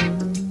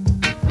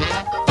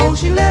 Oh,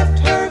 she left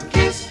her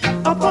kiss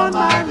upon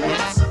my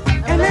lips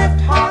and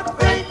left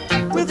heartbreak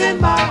within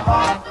my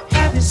heart.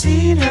 Have you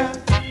seen her?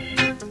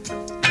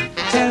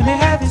 Tell me,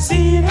 have you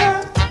seen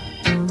her?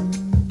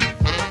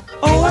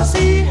 Oh, I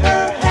see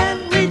her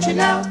hand reaching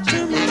out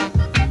to me.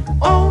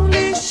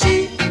 Only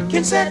she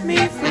can set me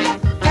free.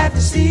 Have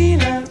you seen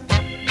her?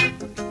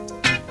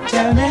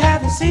 Tell me,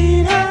 have you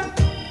seen her?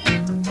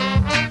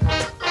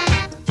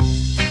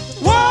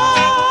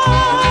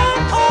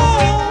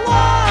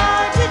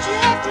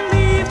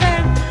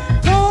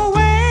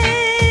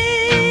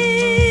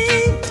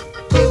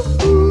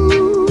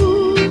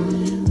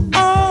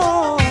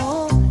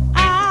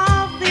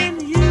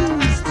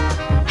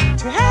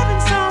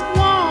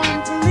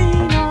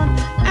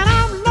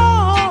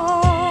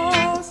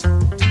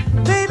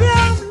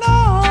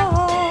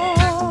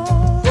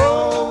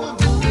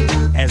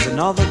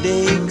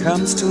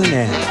 Comes to an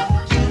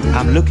end.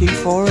 I'm looking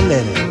for a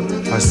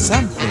letter or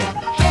something,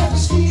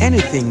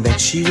 anything that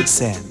she would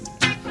send.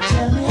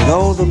 With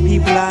all the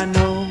people I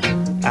know,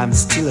 I'm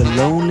still a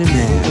lonely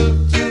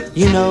man.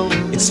 You know,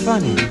 it's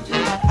funny,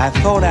 I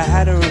thought I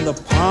had her in the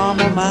palm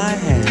of my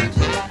hand.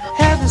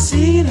 Have you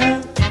seen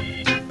her?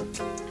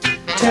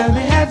 Tell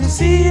me, have you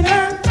seen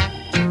her?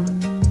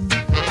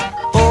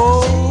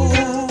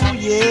 Oh,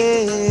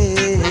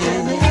 yeah.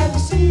 Tell me, have you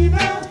seen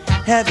her?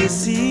 Have you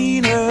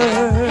seen her?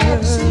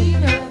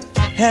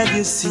 Have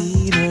you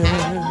seen her?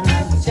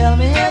 Tell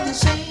me, have you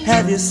seen her?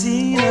 Have you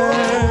seen her?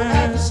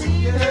 Have you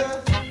seen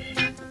her?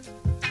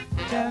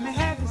 Tell me,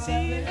 have you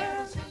seen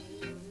her?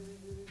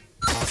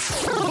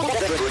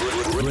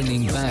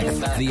 Bringing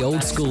back the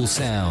old school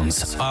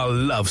sounds. I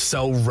love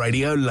Soul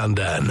Radio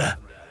London.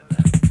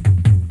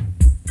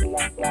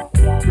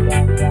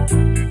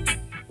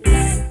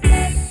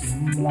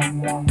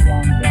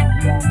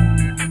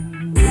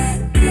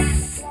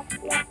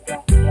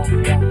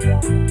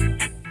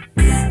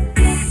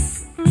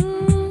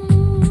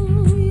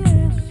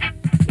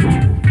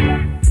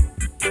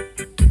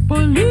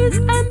 Police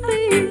and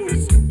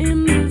thieves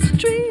in the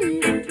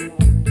street,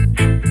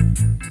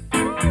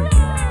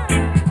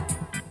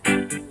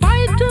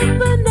 fighting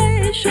the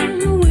nation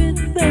with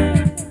their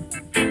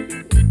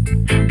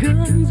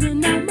guns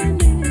and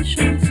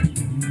ammunition.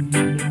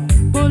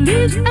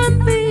 Police and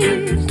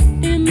thieves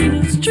in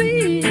the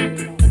street,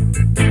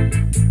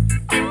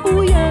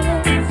 oh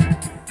yes,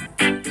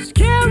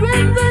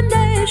 scaring the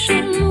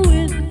nation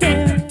with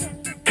their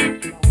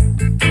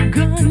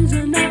guns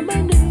and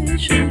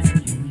ammunition.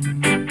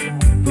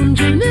 From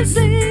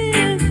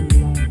Genesis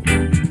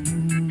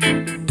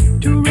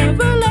to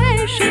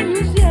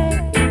Revelations, yeah,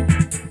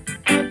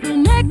 but the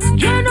next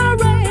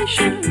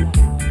generation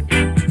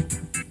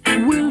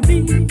will be,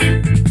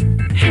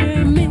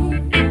 hear me,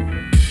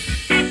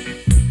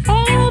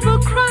 all the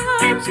crime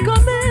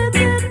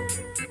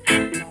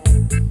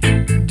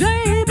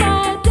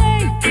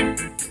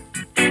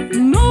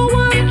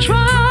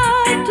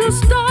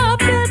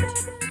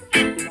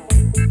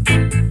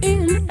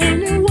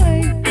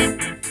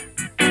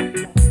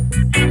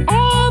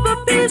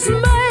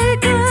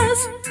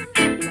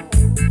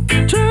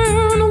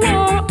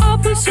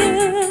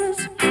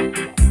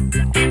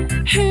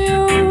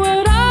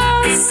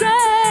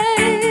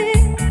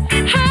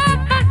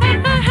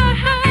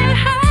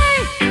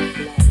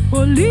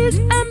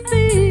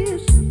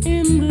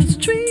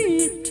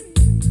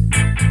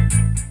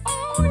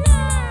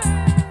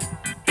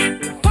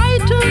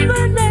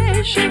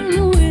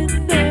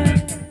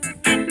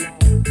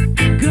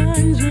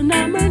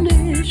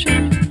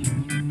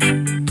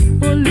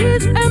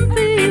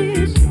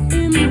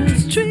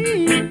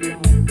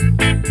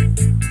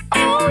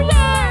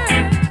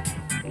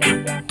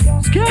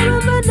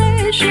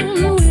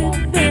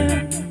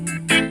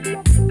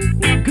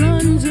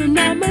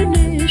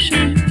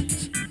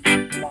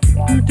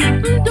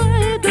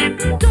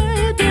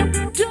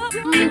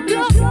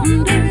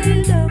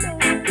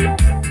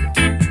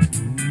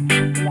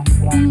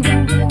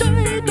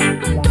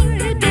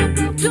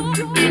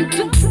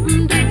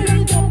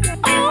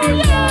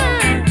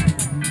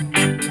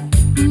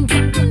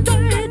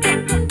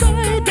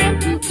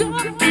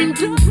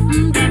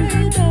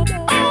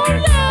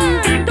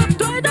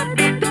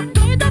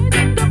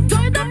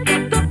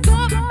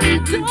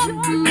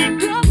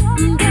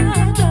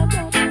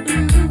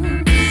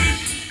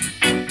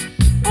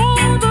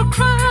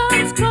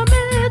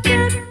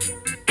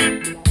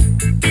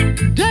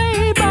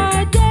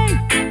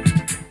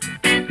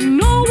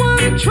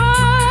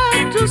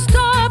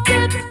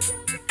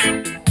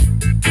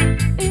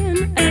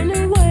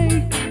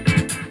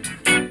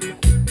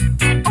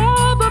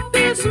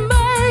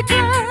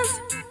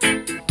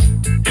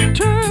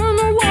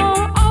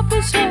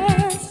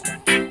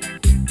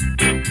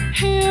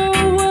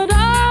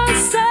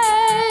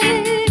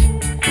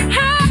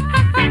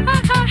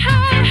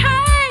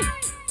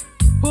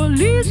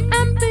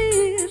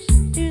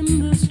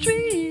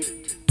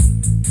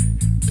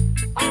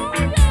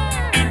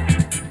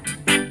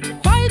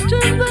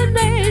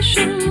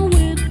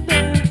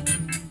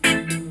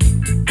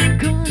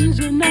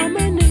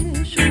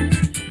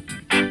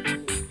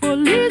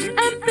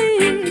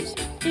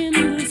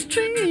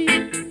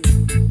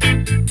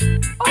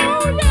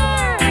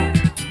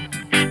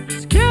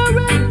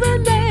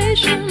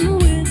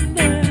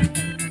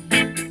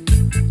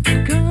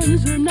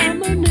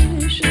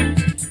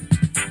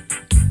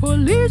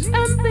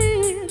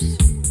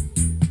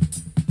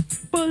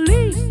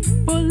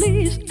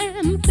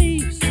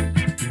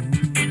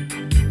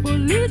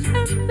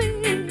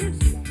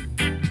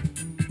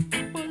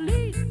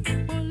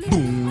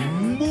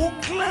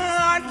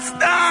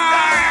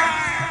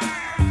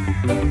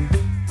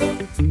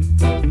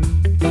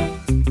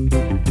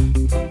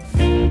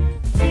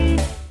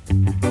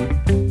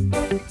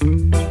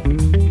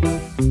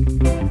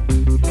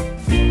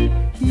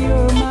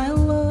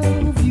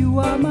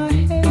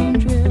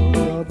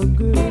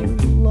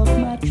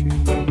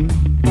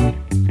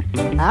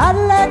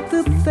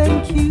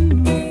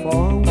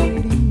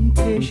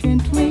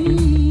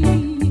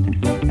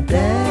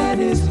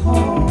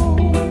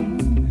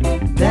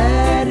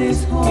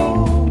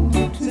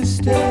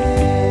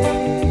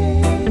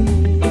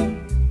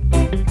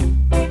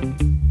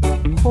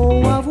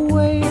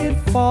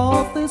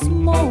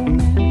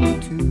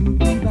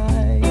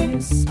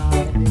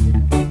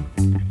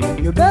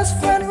Your best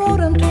friend wrote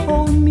and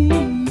told me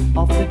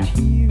of the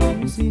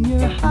tears in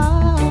your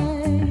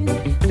eyes.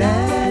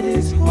 That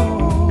is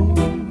home.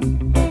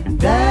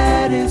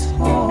 That is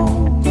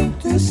home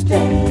to stay.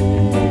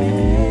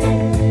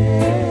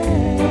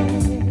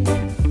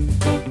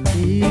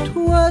 It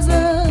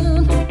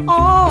wasn't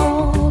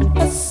on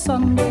a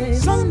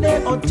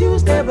Sunday or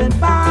Tuesday went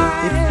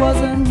by. It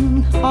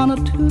wasn't on a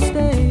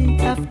Tuesday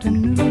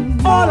afternoon.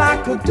 All I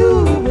could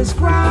do was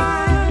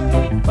cry.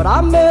 But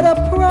I made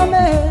a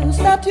promise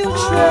that you'll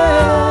treasure.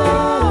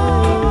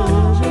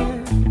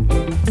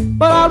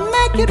 But I'll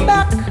make it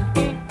back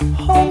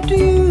home to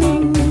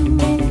you.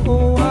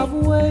 Oh, I've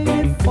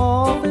waited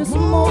for this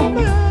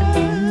moment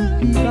to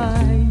be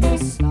by your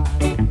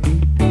side.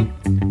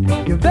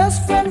 Your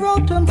best friend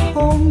wrote and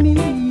told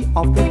me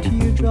of the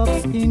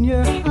teardrops in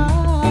your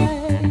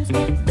eyes.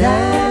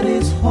 That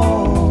is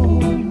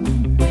home.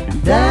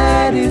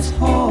 That is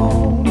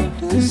home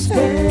to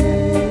stay.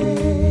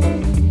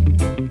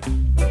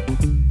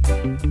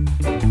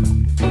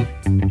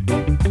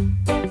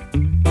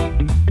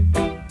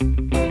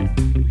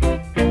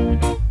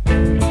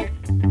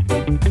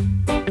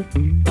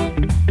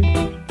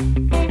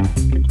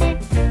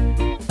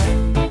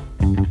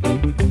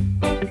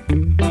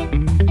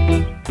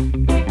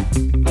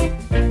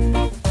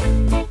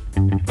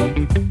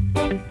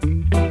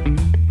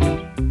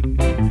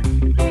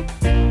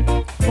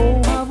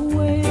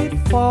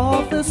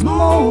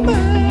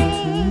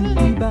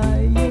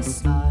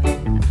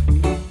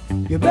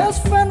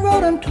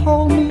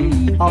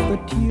 Of the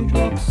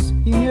teardrops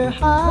in your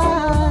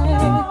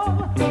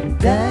eye.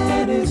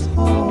 That is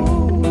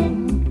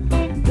home.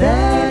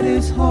 That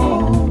is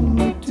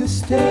home to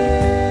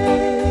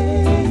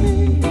stay.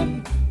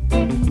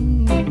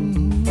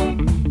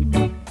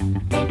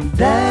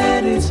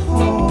 That is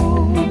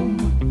home.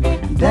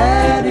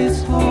 That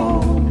is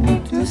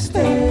home to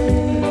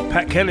stay.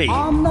 Pat Kelly.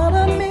 I'm not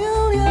a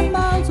million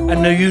miles away.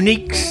 And the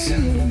Uniques.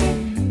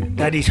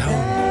 That is home.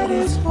 That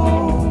is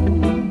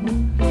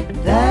home.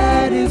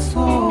 That is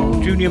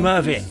home. Junior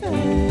Mervyn.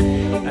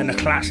 And a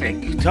classic,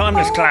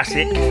 timeless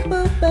classic,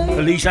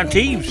 Elise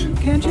Antibes.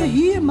 Can't you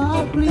hear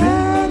my plea?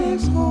 That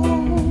is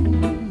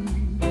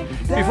home.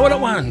 Before that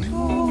one,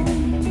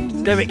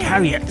 Derek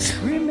Harriott.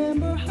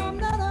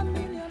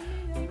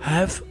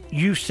 Have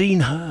you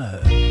seen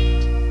her?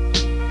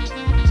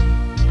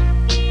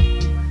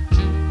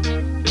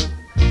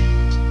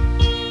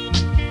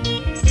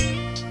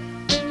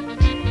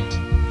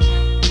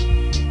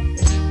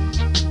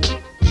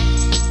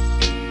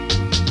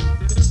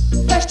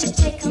 First you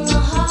take my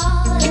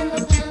heart in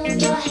the palm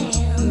of your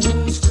hand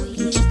and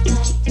squeeze it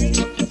tight.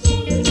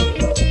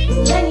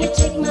 Then you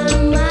take my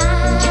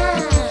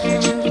mind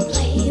and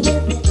play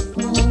with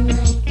it all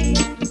night.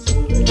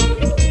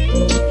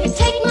 You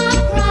take my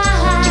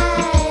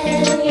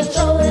pride and you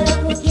throw it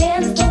up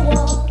against the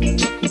wall.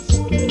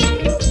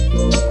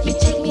 You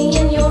take me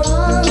in your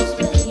arms,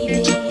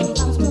 baby, and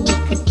bounce me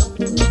like a ball.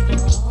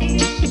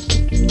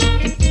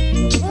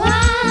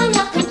 I'm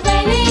not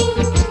complaining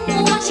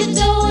what you're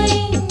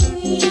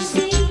doing. You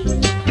see,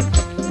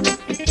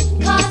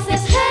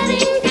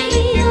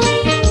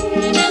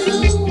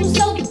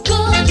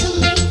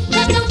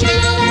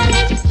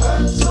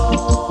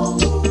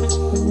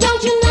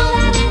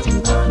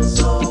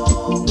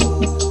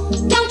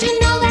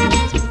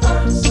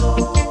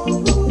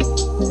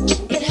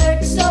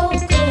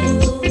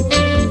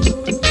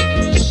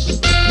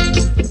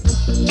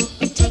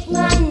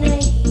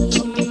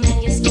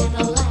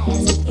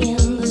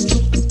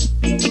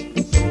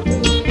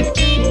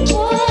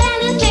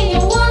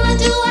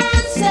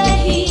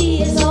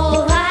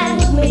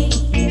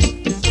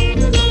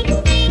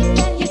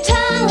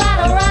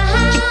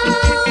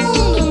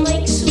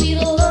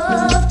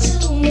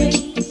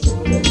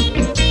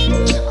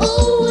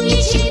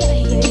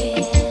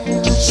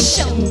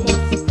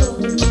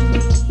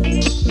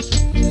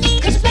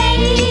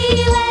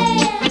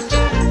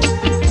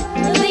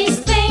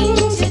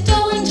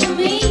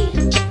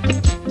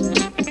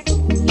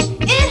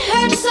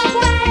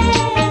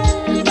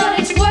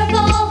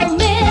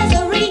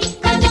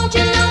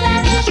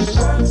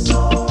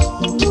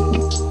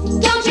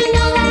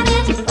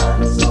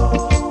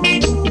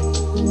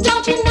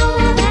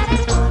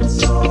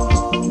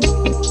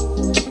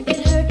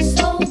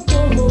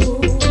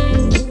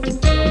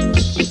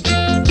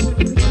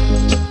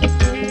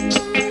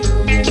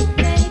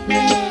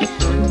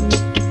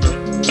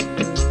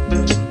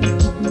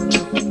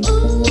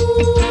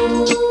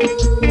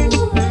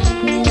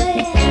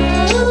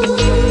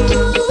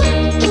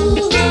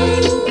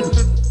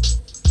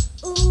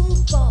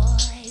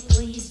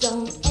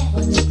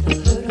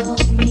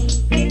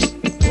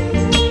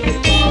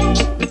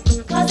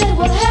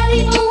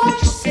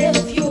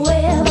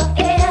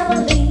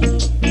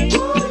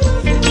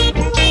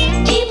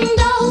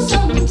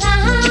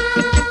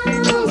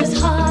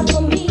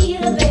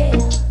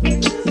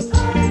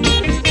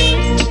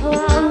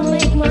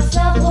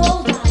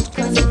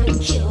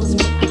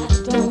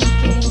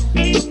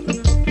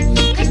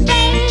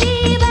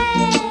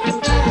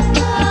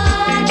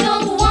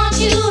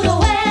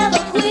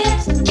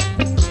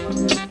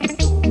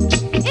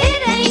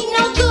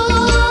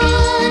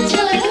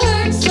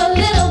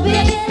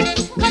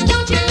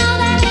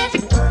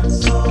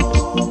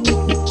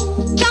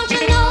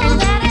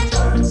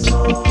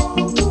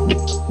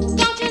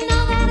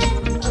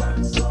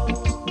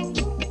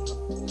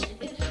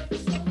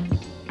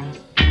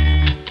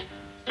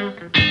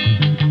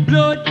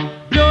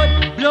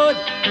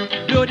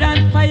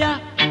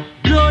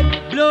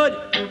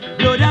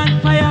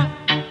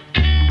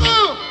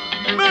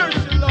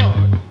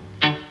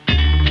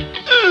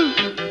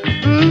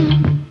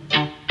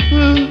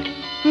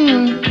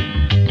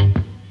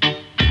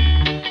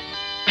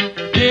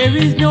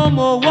 is no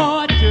more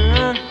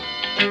water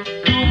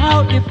to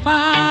out the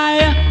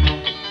fire.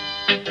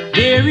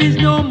 There is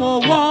no more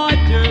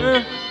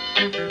water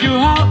to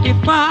out the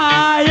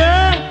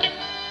fire.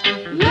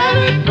 Let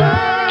it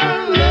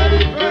burn, let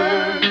it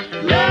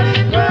burn, let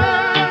it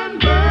burn,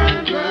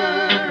 burn,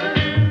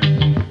 burn.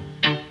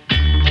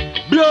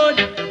 Blood,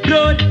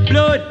 blood,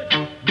 blood,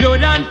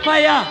 blood and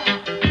fire.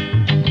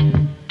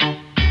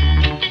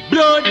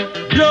 Blood,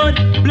 blood,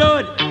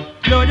 blood,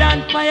 blood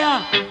and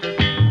fire.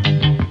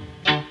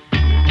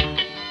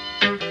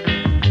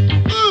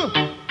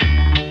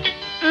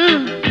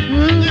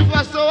 If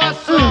I saw.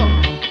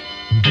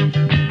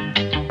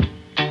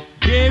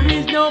 There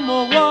is no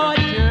more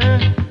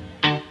water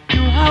to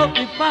out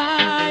the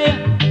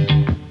fire.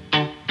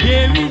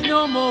 There is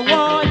no more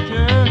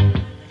water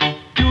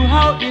to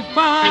out the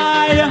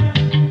fire.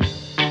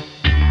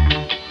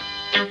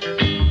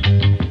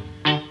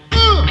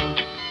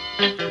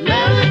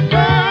 Let it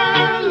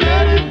burn,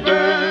 let it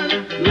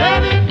burn,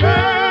 let it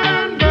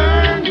burn,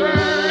 burn,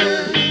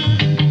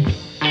 burn.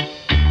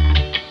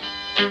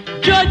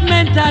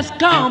 Judgment has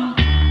come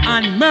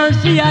and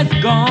mercy has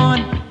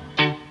gone.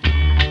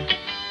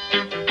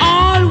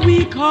 All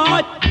weak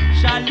heart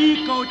shall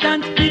leak out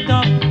and split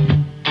up.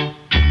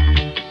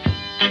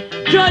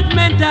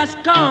 Judgment has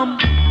come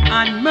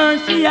and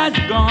mercy has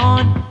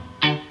gone.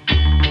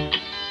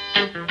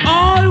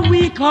 All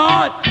weak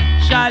heart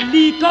shall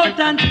leak out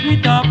and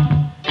split up.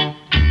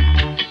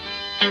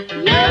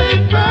 Let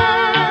it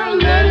burn,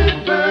 let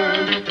it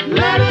burn,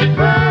 let it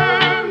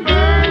burn,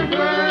 burn,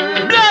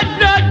 burn. Blood,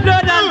 blood,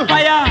 blood and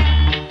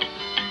fire.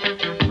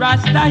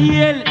 Rasta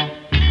heal.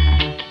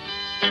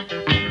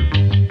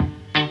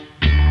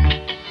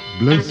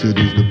 Blessed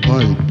is the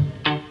pipe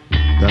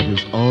that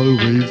is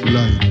always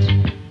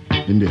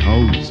light in the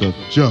house of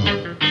Jah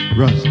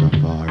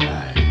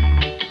Rastafari.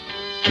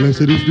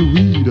 Blessed is the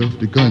weed of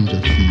the ganja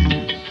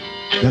seed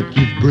that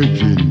give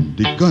brethren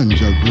the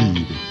ganja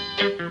breed.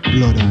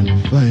 Blood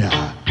and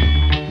fire,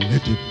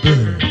 let it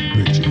burn,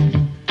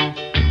 brethren.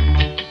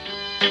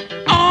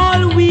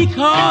 All weak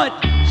heart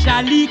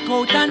shall leak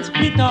out and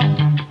split up,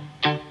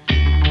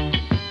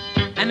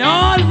 and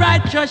all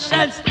righteous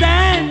shall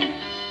stand.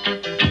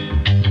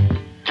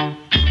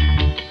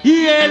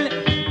 Heal,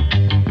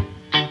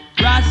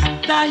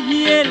 Rasta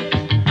heal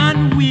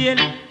and wail.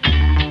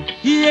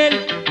 Heal,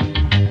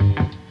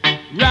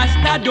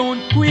 Rasta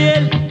don't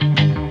quail.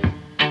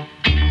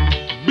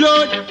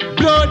 Blood,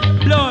 blood,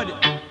 blood,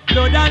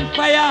 blood and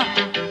fire.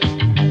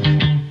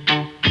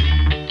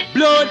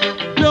 Blood,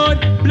 blood,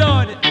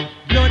 blood,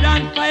 blood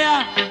and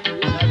fire.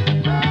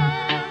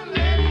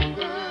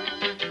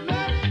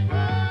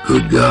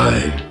 Good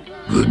guy,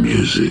 good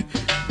music.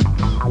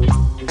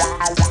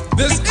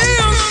 This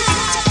is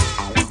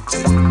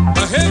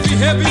a heavy,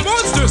 heavy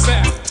monster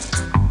sound.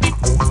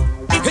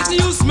 Hitting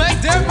you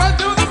smack dab right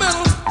through the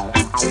middle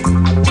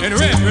and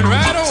ripping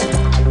right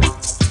on.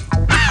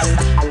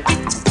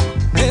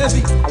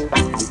 Heavy,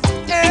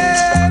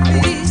 heavy,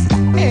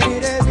 heavy,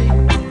 heavy,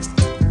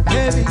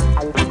 heavy,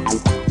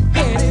 heavy,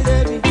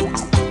 heavy,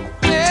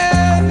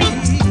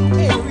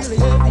 heavy, really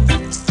heavy.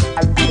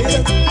 Get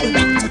up,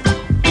 baby.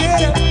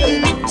 Get up,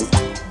 baby.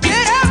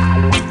 Get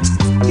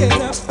up,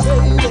 get up,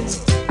 baby.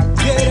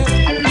 Get up,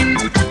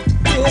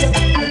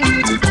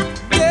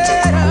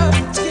 get up, get up,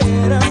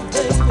 get up,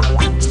 baby.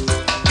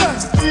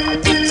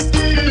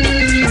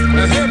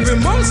 A heavy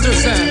monster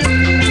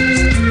sound.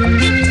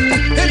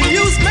 Hitting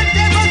you smack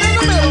dab right in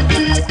the middle.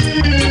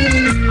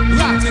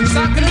 Rockin',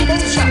 sockin' and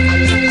both shot.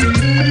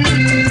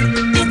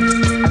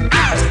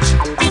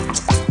 Ouch!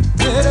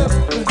 Get up,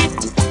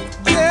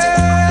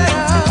 baby.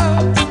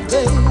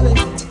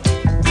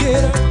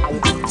 Get up,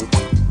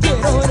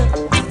 get on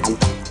up.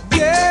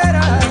 Get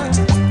up,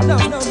 no,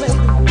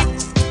 baby.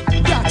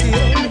 Rock it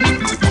on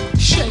me,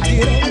 shake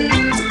it on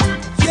me.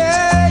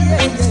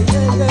 Yeah,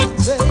 baby.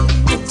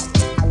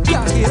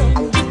 Rock it on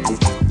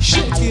me,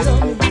 shake it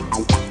on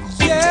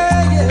me.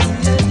 Yeah,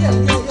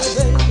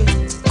 baby.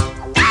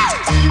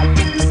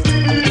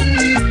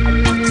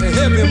 A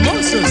heavy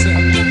monster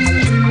sound.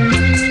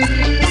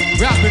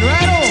 Rapping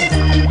right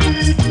on.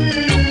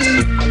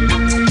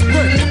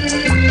 Work it.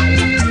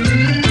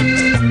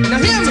 Now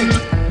hear me.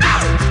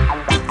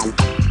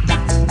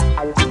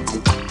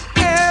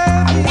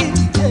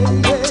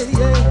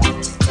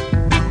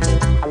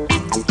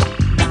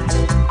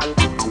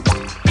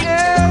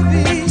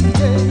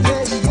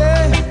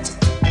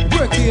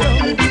 Work it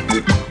on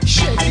me,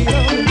 shake it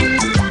on me,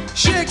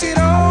 shake it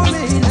on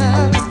me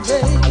now,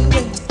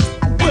 baby.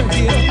 Work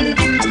it on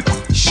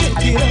me,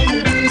 shake it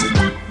on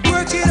me,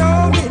 work it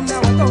on me now.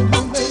 I don't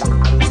know, baby.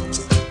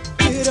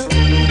 Get up,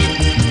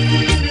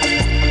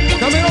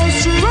 Coming on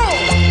strong.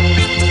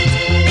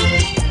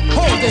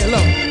 Hold that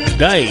low.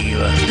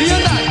 Dave Do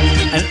you like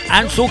it? and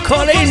Ansel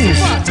Collins.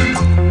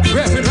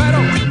 Rapping right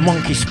on.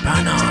 Monkey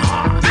Spanner.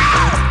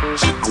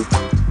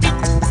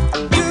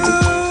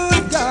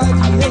 good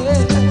God,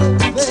 yeah,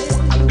 baby.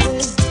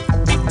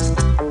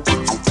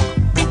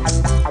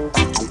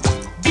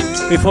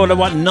 Before the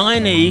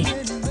 190,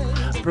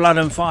 Blood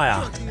and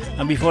Fire.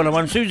 And before that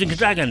one, Susan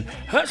Cadogan.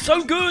 That's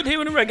so good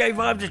here in the Reggae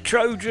Vibes, the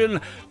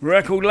Trojan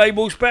record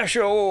label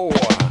special.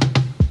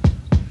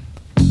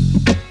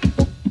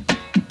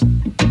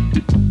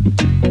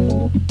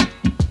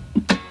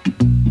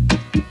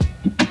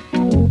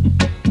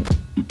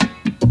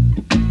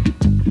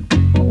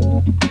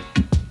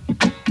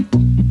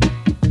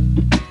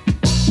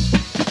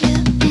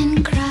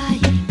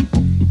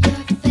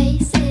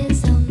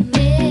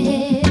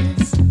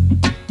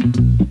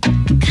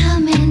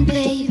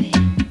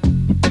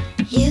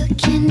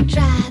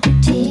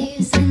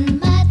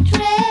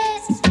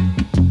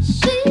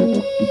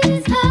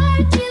 She's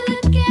hard to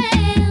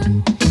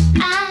again.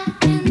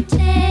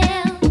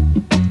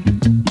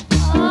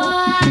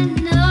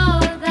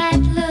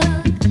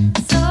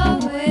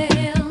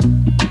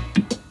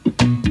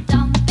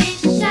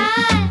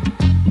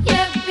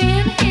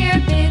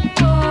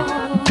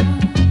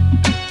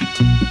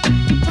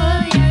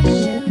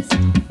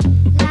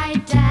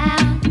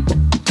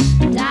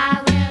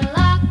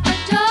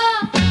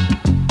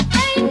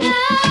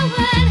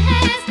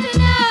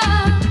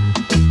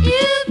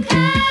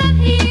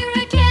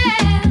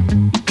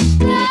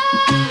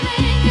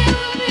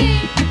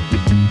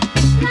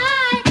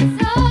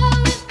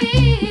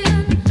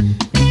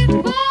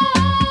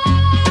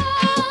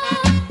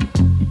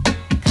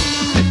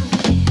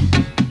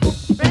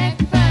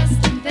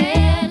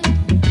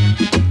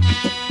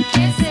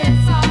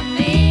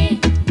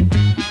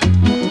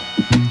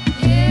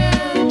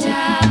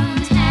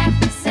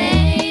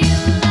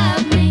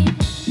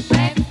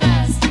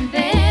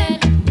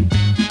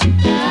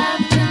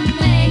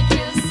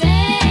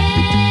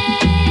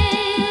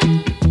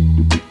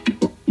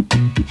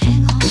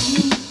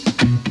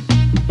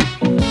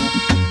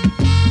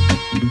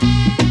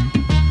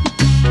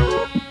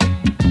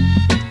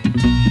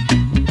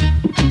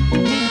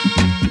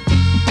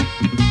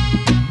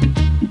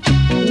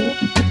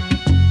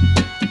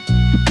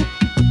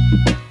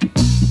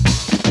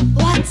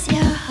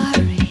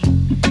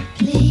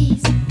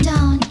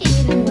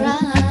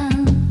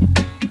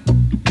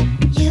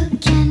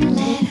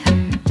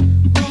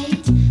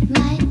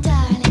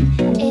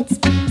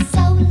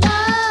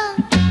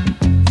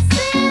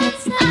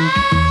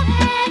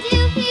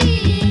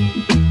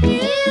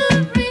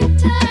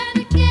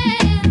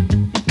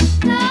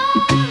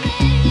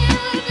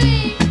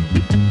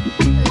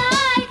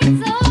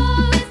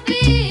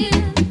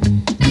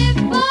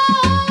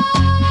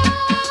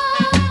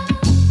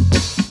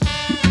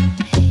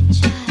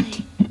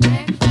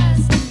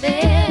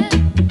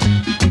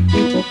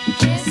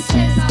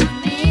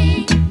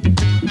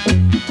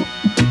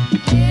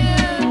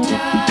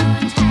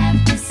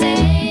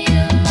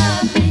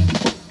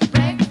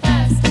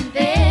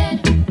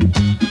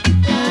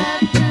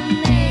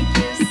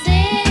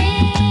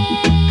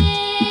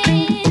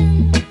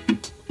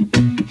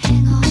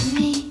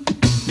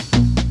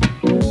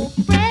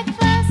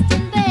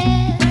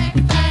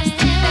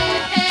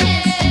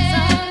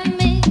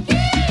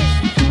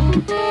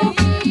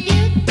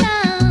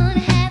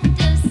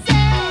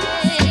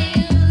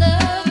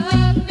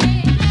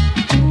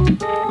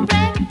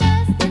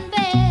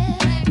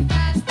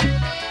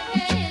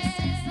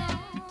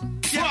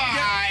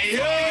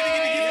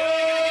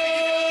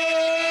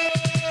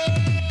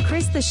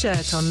 The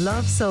Shirt on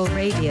Love Soul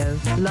Radio,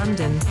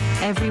 London,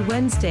 every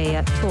Wednesday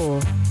at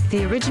 4.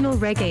 The original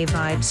Reggae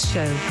Vibes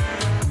show.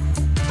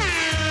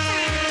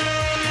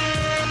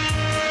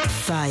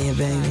 Fire,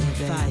 baby.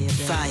 Fire,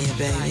 fire,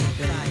 baby.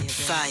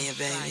 Fire,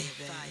 baby.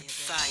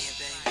 Fire,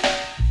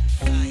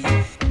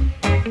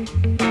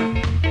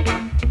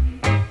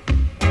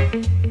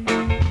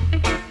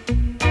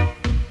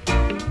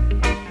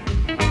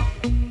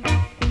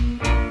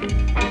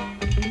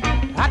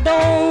 I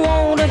don't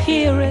wanna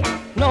hear it.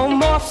 No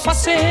more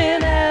fussing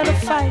and a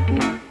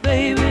fighting,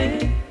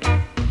 baby.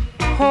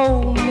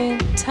 Hold me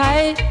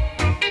tight.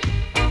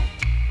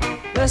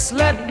 Let's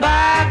let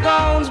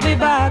bygones be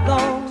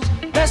bygones.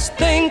 Let's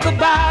think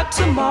about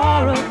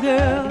tomorrow,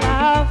 girl.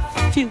 Our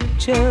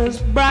future's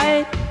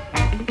bright.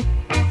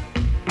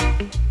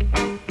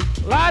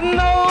 Well, I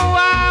know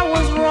I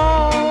was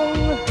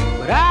wrong,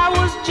 but I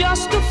was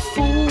just a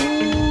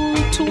fool,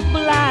 too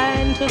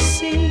blind to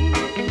see.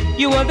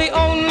 You were the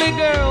only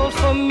girl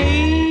for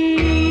me.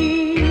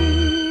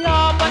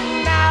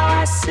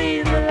 I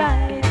see the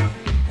light,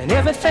 and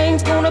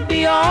everything's gonna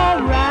be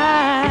alright,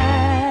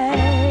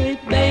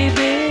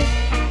 baby.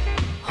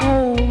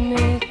 Hold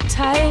me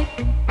tight.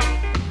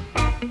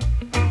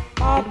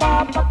 Ba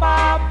ba ba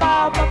ba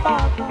ba ba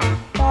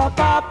ba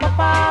ba ba ba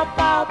ba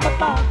ba ba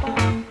ba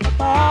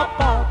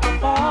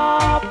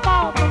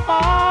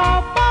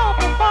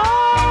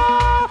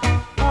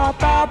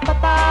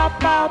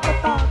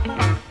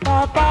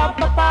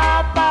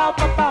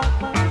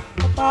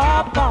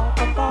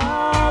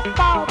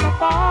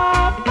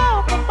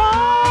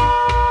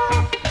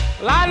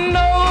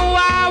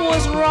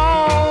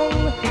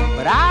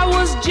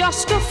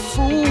just a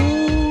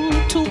fool,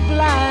 too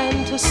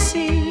blind to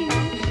see.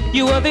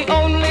 You were the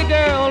only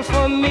girl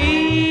for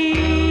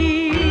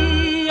me.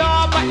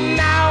 Oh, but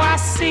now I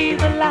see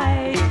the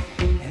light,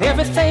 and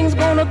everything's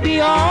gonna be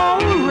alright,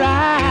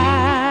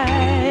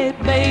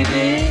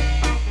 baby.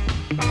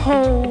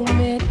 Hold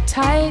me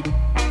tight,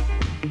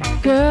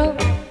 girl,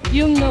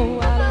 you know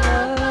I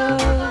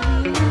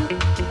love you.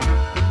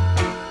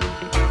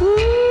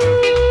 Ooh,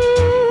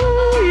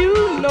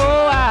 you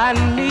know I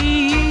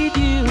need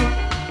you.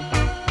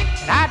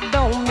 I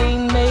don't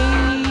mean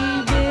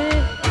maybe.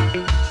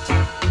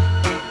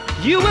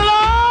 You will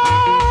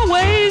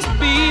always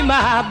be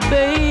my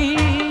baby.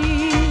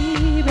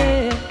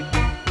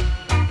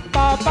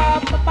 Ba ba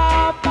ba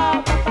ba ba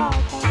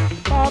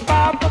ba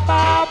ba ba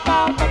ba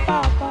ba ba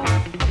ba.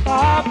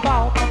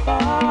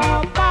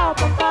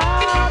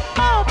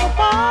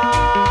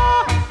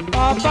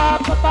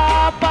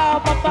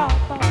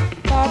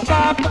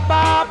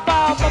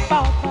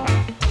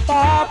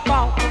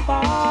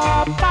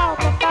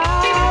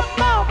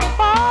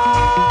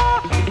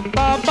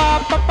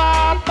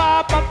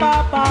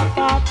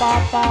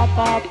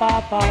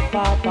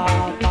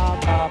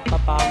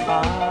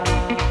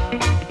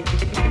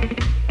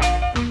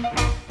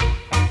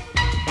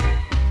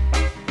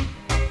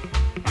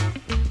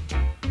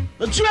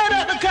 The dread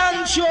of the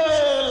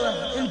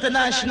control,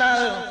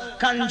 international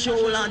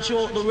control and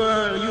throughout the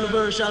world,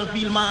 universal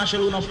field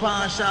marshal, who no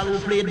partial, who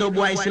play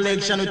dubwise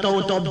selection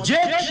without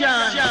objection.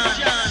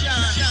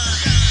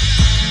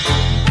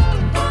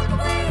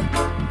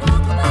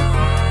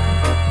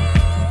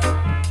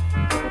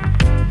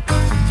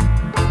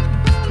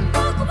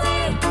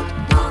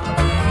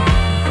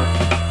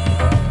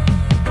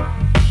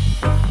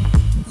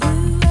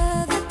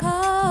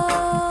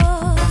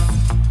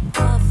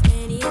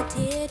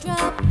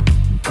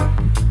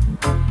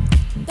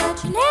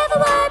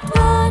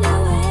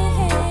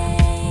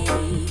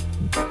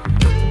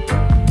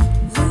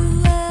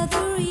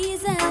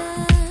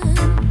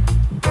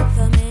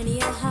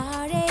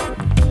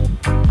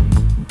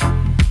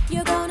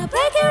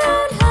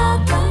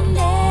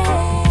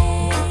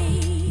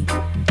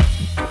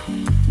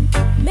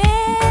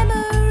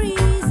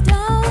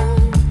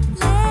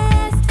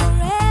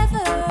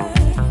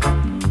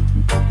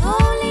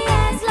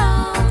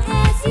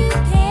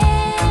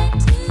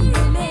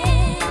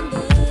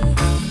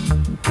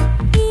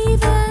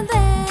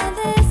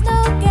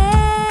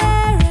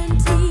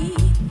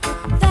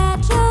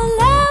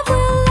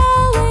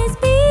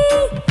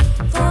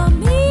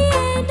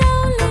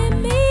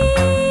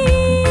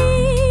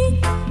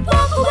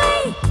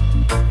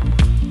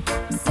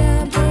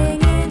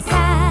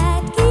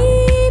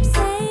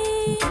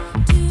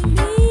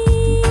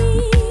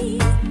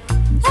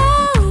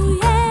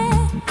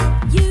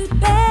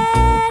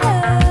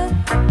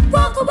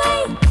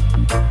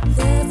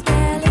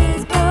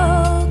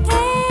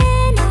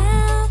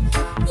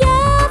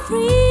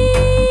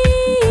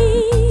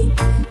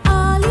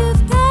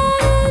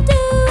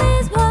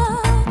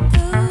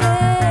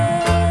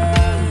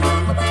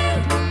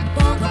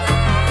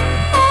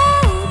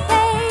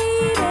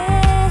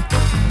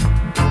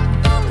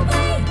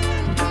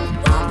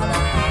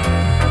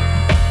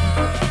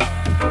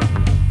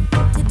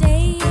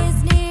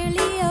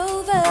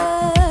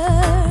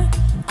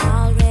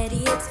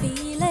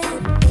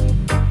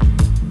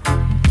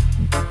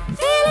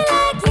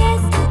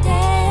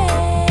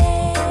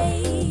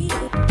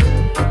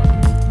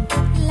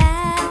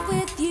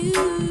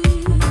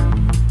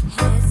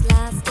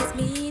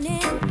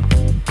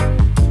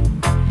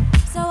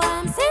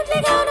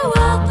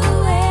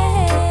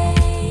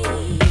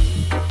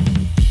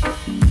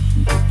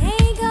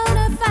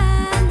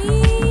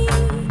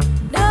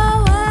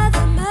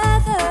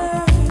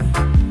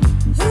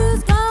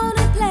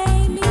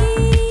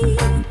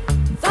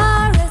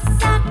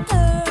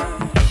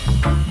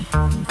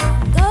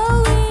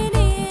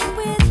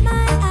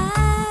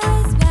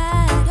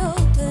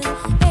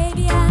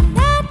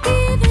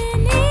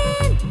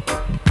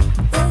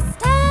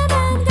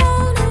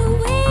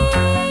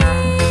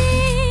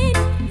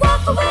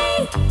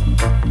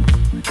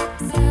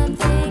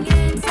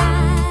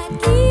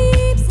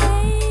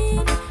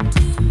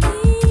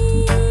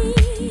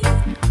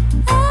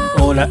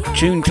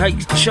 Tune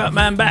takes the shirt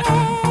man back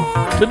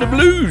to the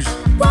blues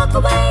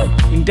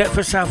in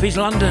Deptford, South East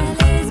London.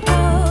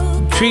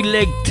 Tree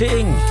leg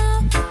ting,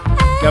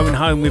 going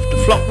home with the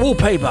flock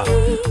wallpaper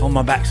on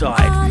my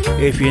backside.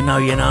 If you know,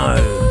 you know.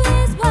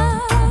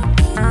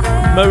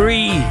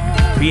 Marie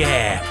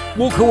Pierre,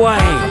 walk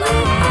away.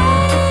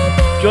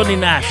 Johnny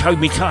Nash, hold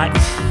me tight.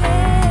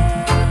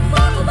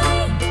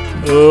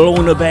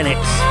 Lorna Bennett,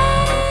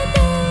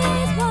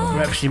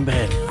 wraps in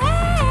bed.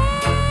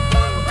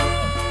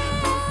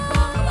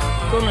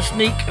 Gonna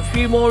sneak a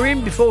few more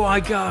in before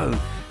I go.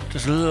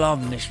 Just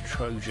love this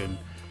Trojan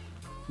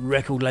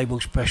record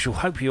label special.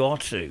 Hope you are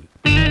too.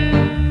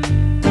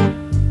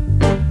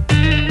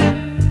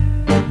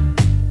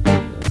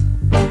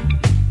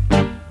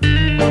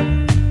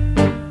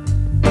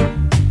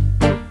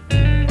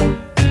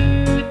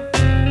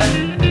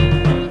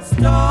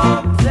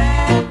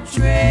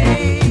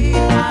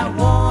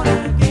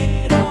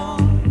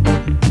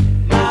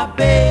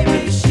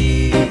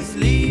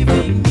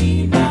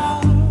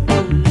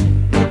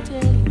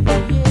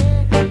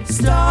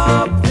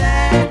 Stop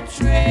that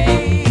train.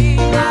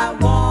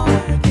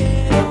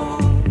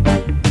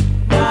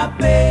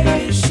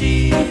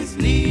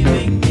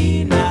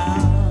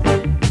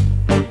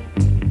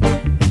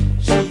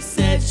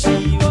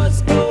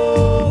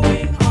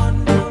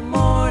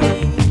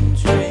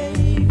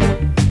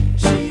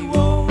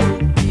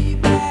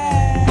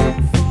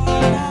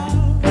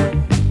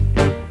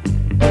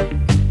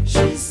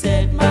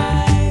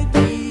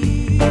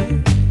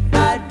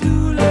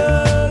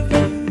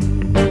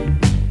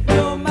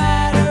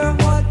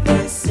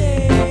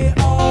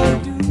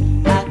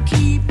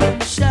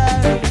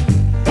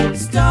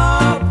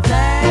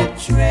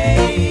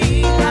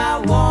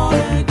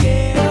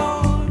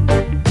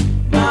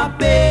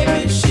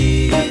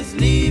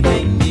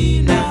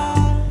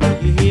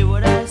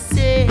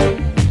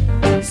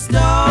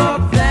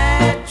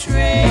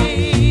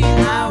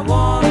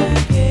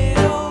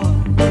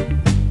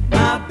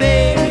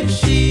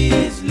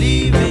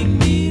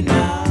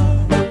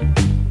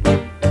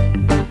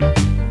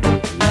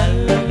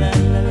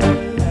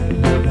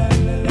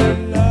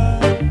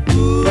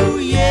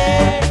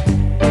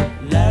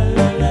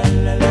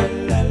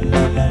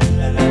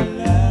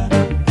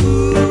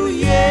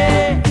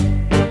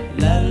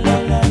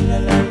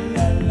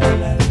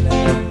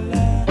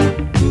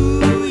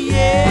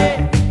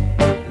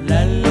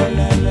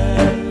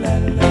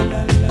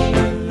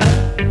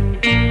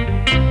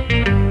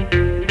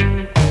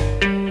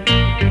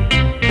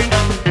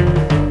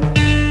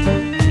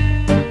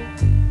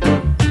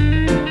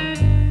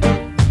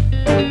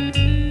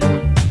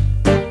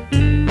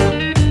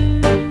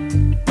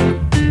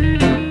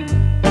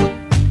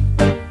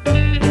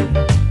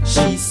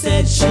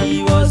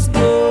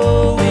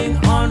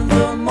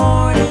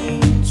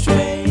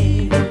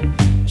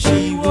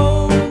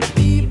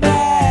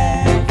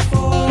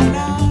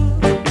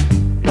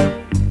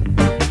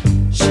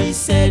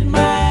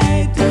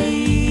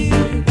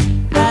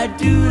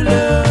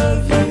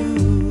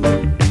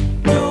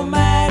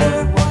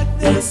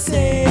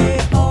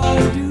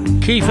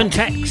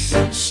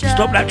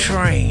 Stop that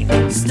train.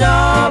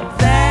 Stop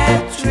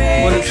that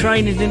train. Well, the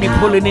train is nearly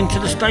pulling into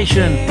the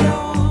station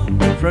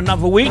for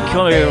another week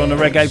here on the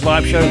Reggae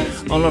Vibe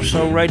Show on Love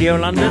Soul Radio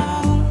London.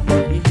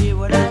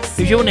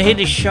 If you want to hear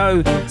this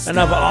show and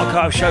other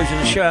archive shows of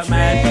the Shirt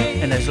Man,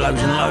 and there's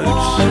loads and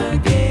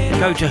loads,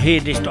 go to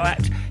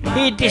hearthis.at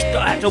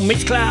on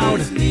Mixcloud.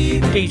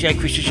 DJ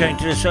Christian Shane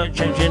to the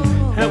search engine.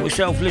 Help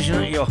yourself, listen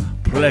at your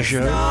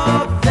pleasure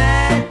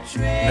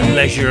and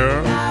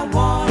leisure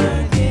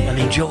and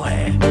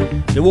enjoy.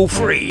 They're all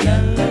free.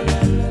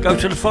 Go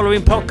to the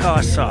following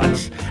podcast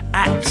sites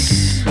at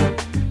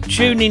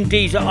TuneIn,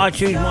 Deezer,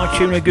 iTunes,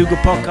 MyTuner, Google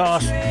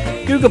Podcasts,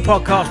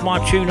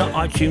 MyTuner,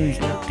 iTunes,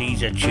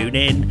 Deezer,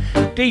 TuneIn,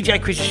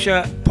 DJ Chris's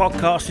Shirt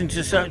podcast into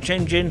the search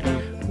engine.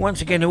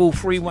 Once again, they're all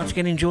free. Once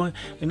again, enjoy.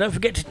 And don't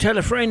forget to tell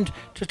a friend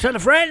to tell a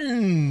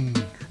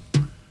friend.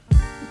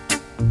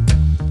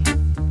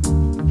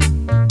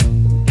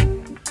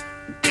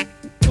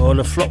 Oh,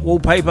 the flop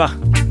wallpaper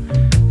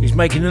is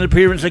making an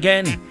appearance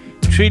again.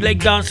 Tree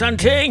leg dance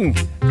hunting.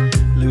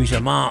 Louisa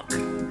Mark.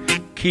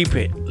 Keep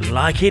it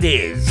like it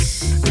is.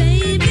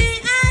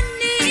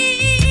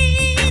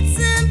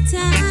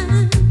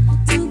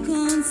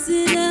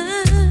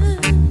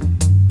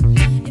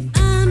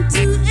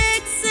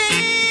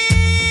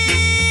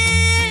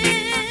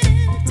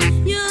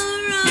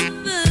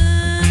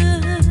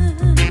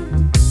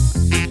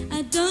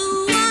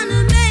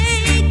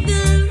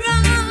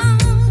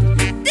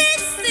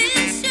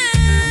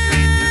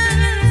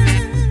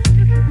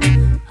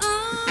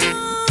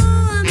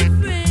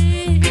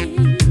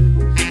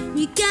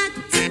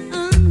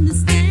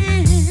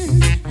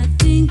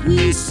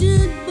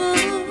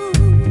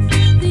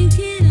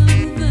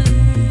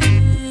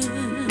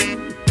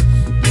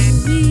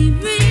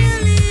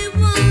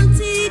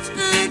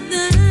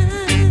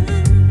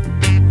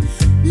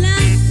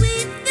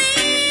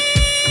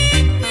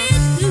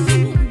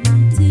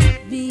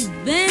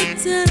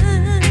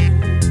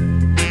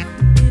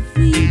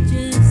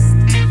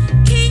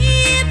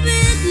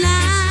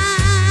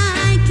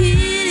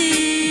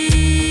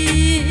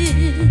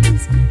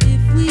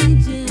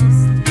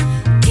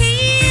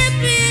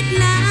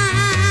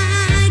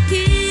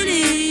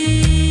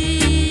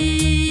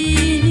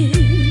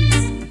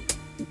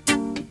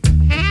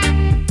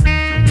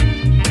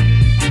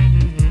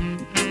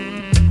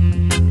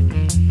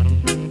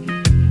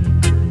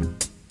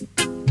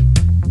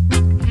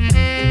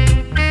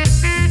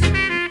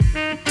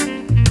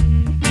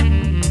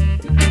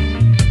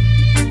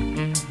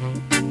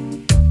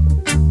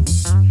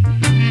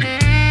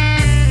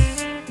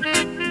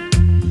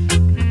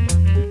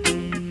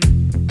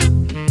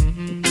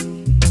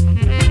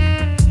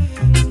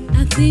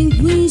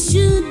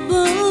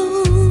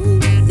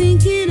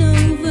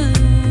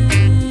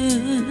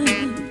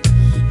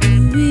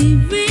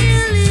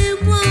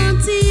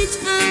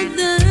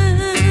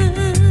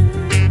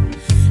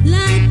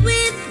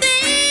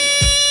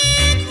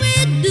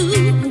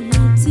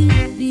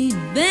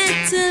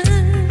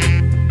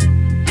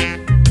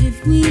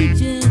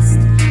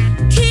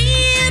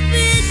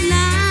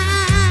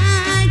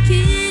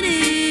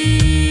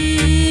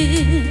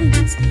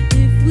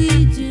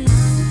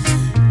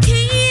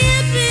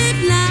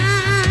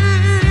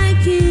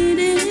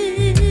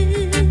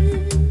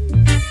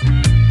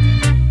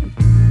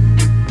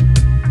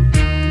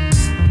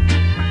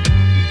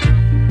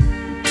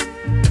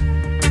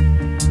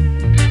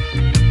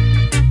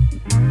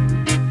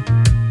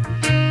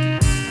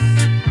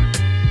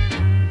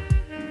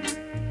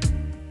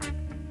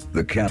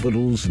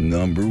 Capital's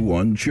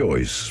 #1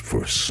 choice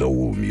for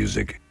soul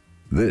music.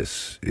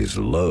 This is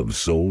Love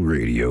Soul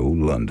Radio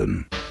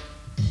London.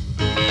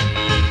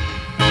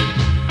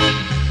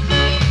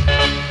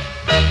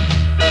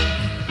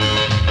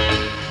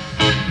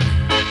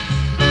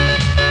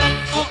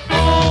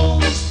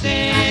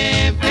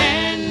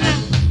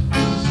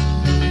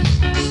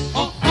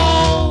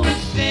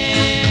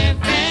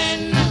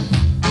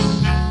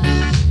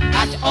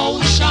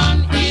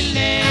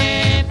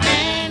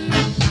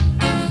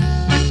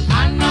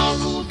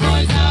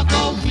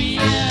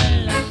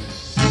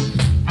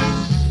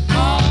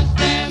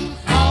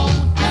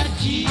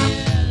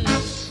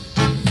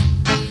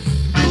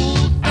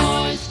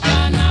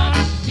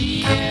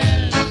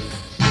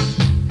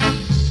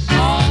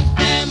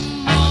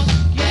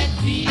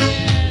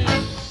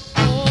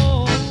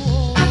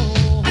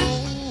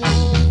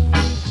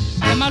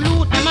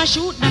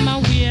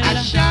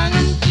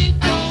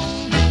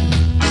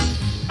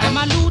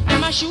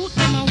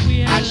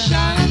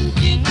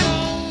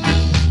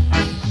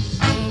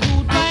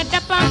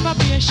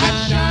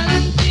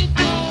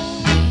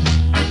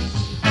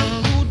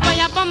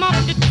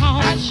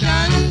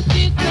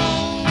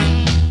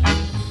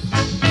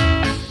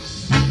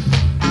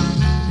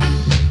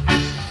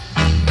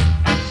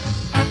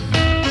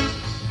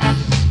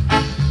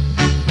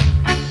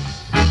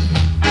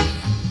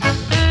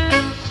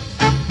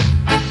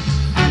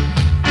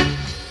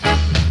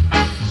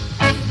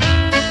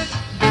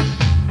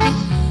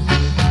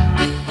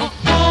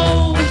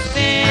 Oh,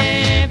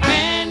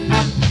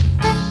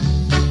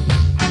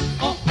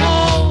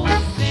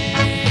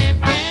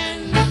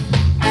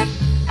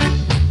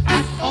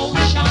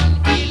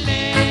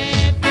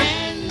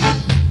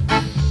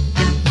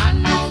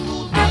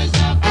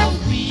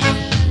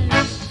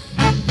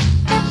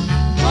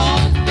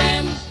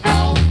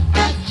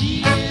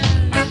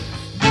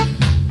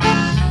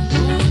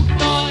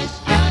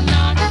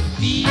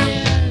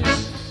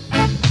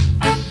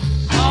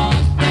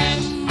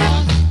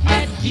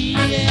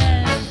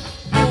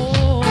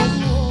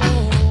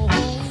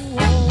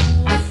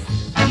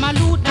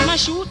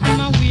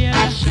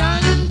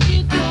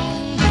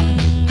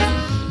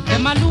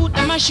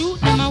 shoot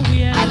them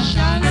away.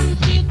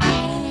 Ashanti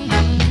town.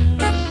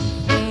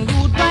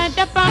 Good by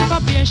the pump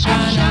probation.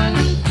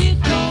 Ashanti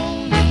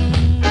town.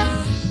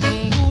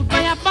 Good by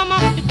a bomb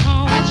up the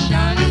town.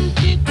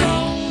 Ashanti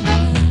town.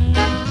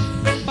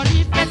 But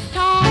if the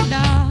town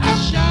down.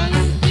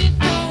 Ashanti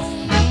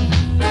town.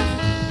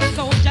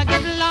 Soldier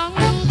get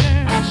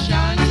longer.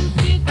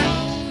 Ashanti town.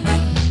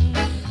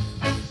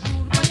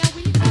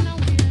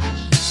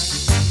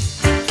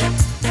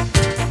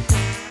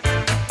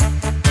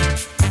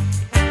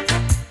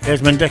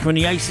 Desmond Decker and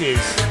the Aces.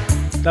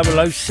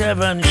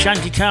 007,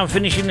 Shantytown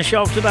finishing the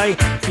show today.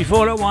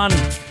 Before that one,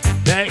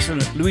 the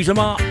excellent Louisa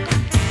Mark.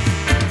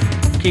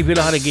 Keep it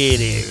hard again,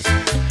 it is.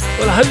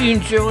 Well, I hope you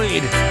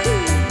enjoyed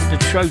the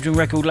Trojan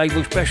Record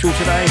Label special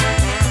today.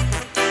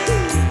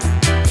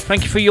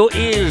 Thank you for your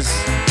ears.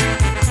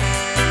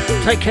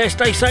 Take care,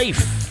 stay safe.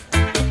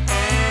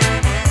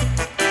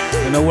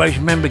 And always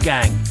remember,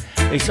 gang,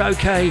 it's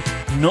okay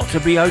not to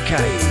be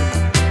okay.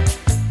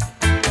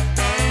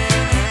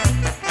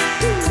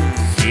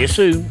 See you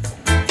soon.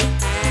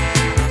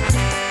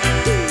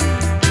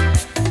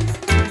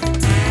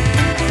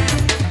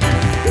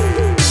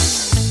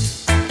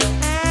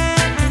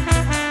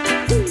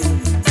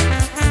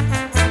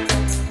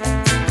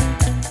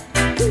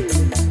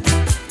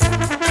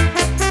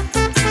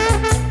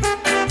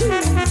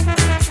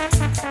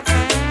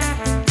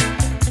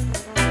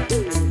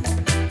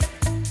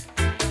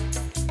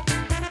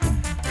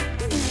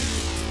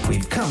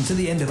 We've come to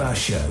the end of our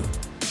show.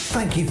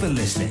 Thank you for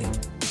listening,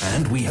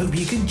 and we hope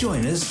you can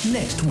join us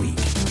next week.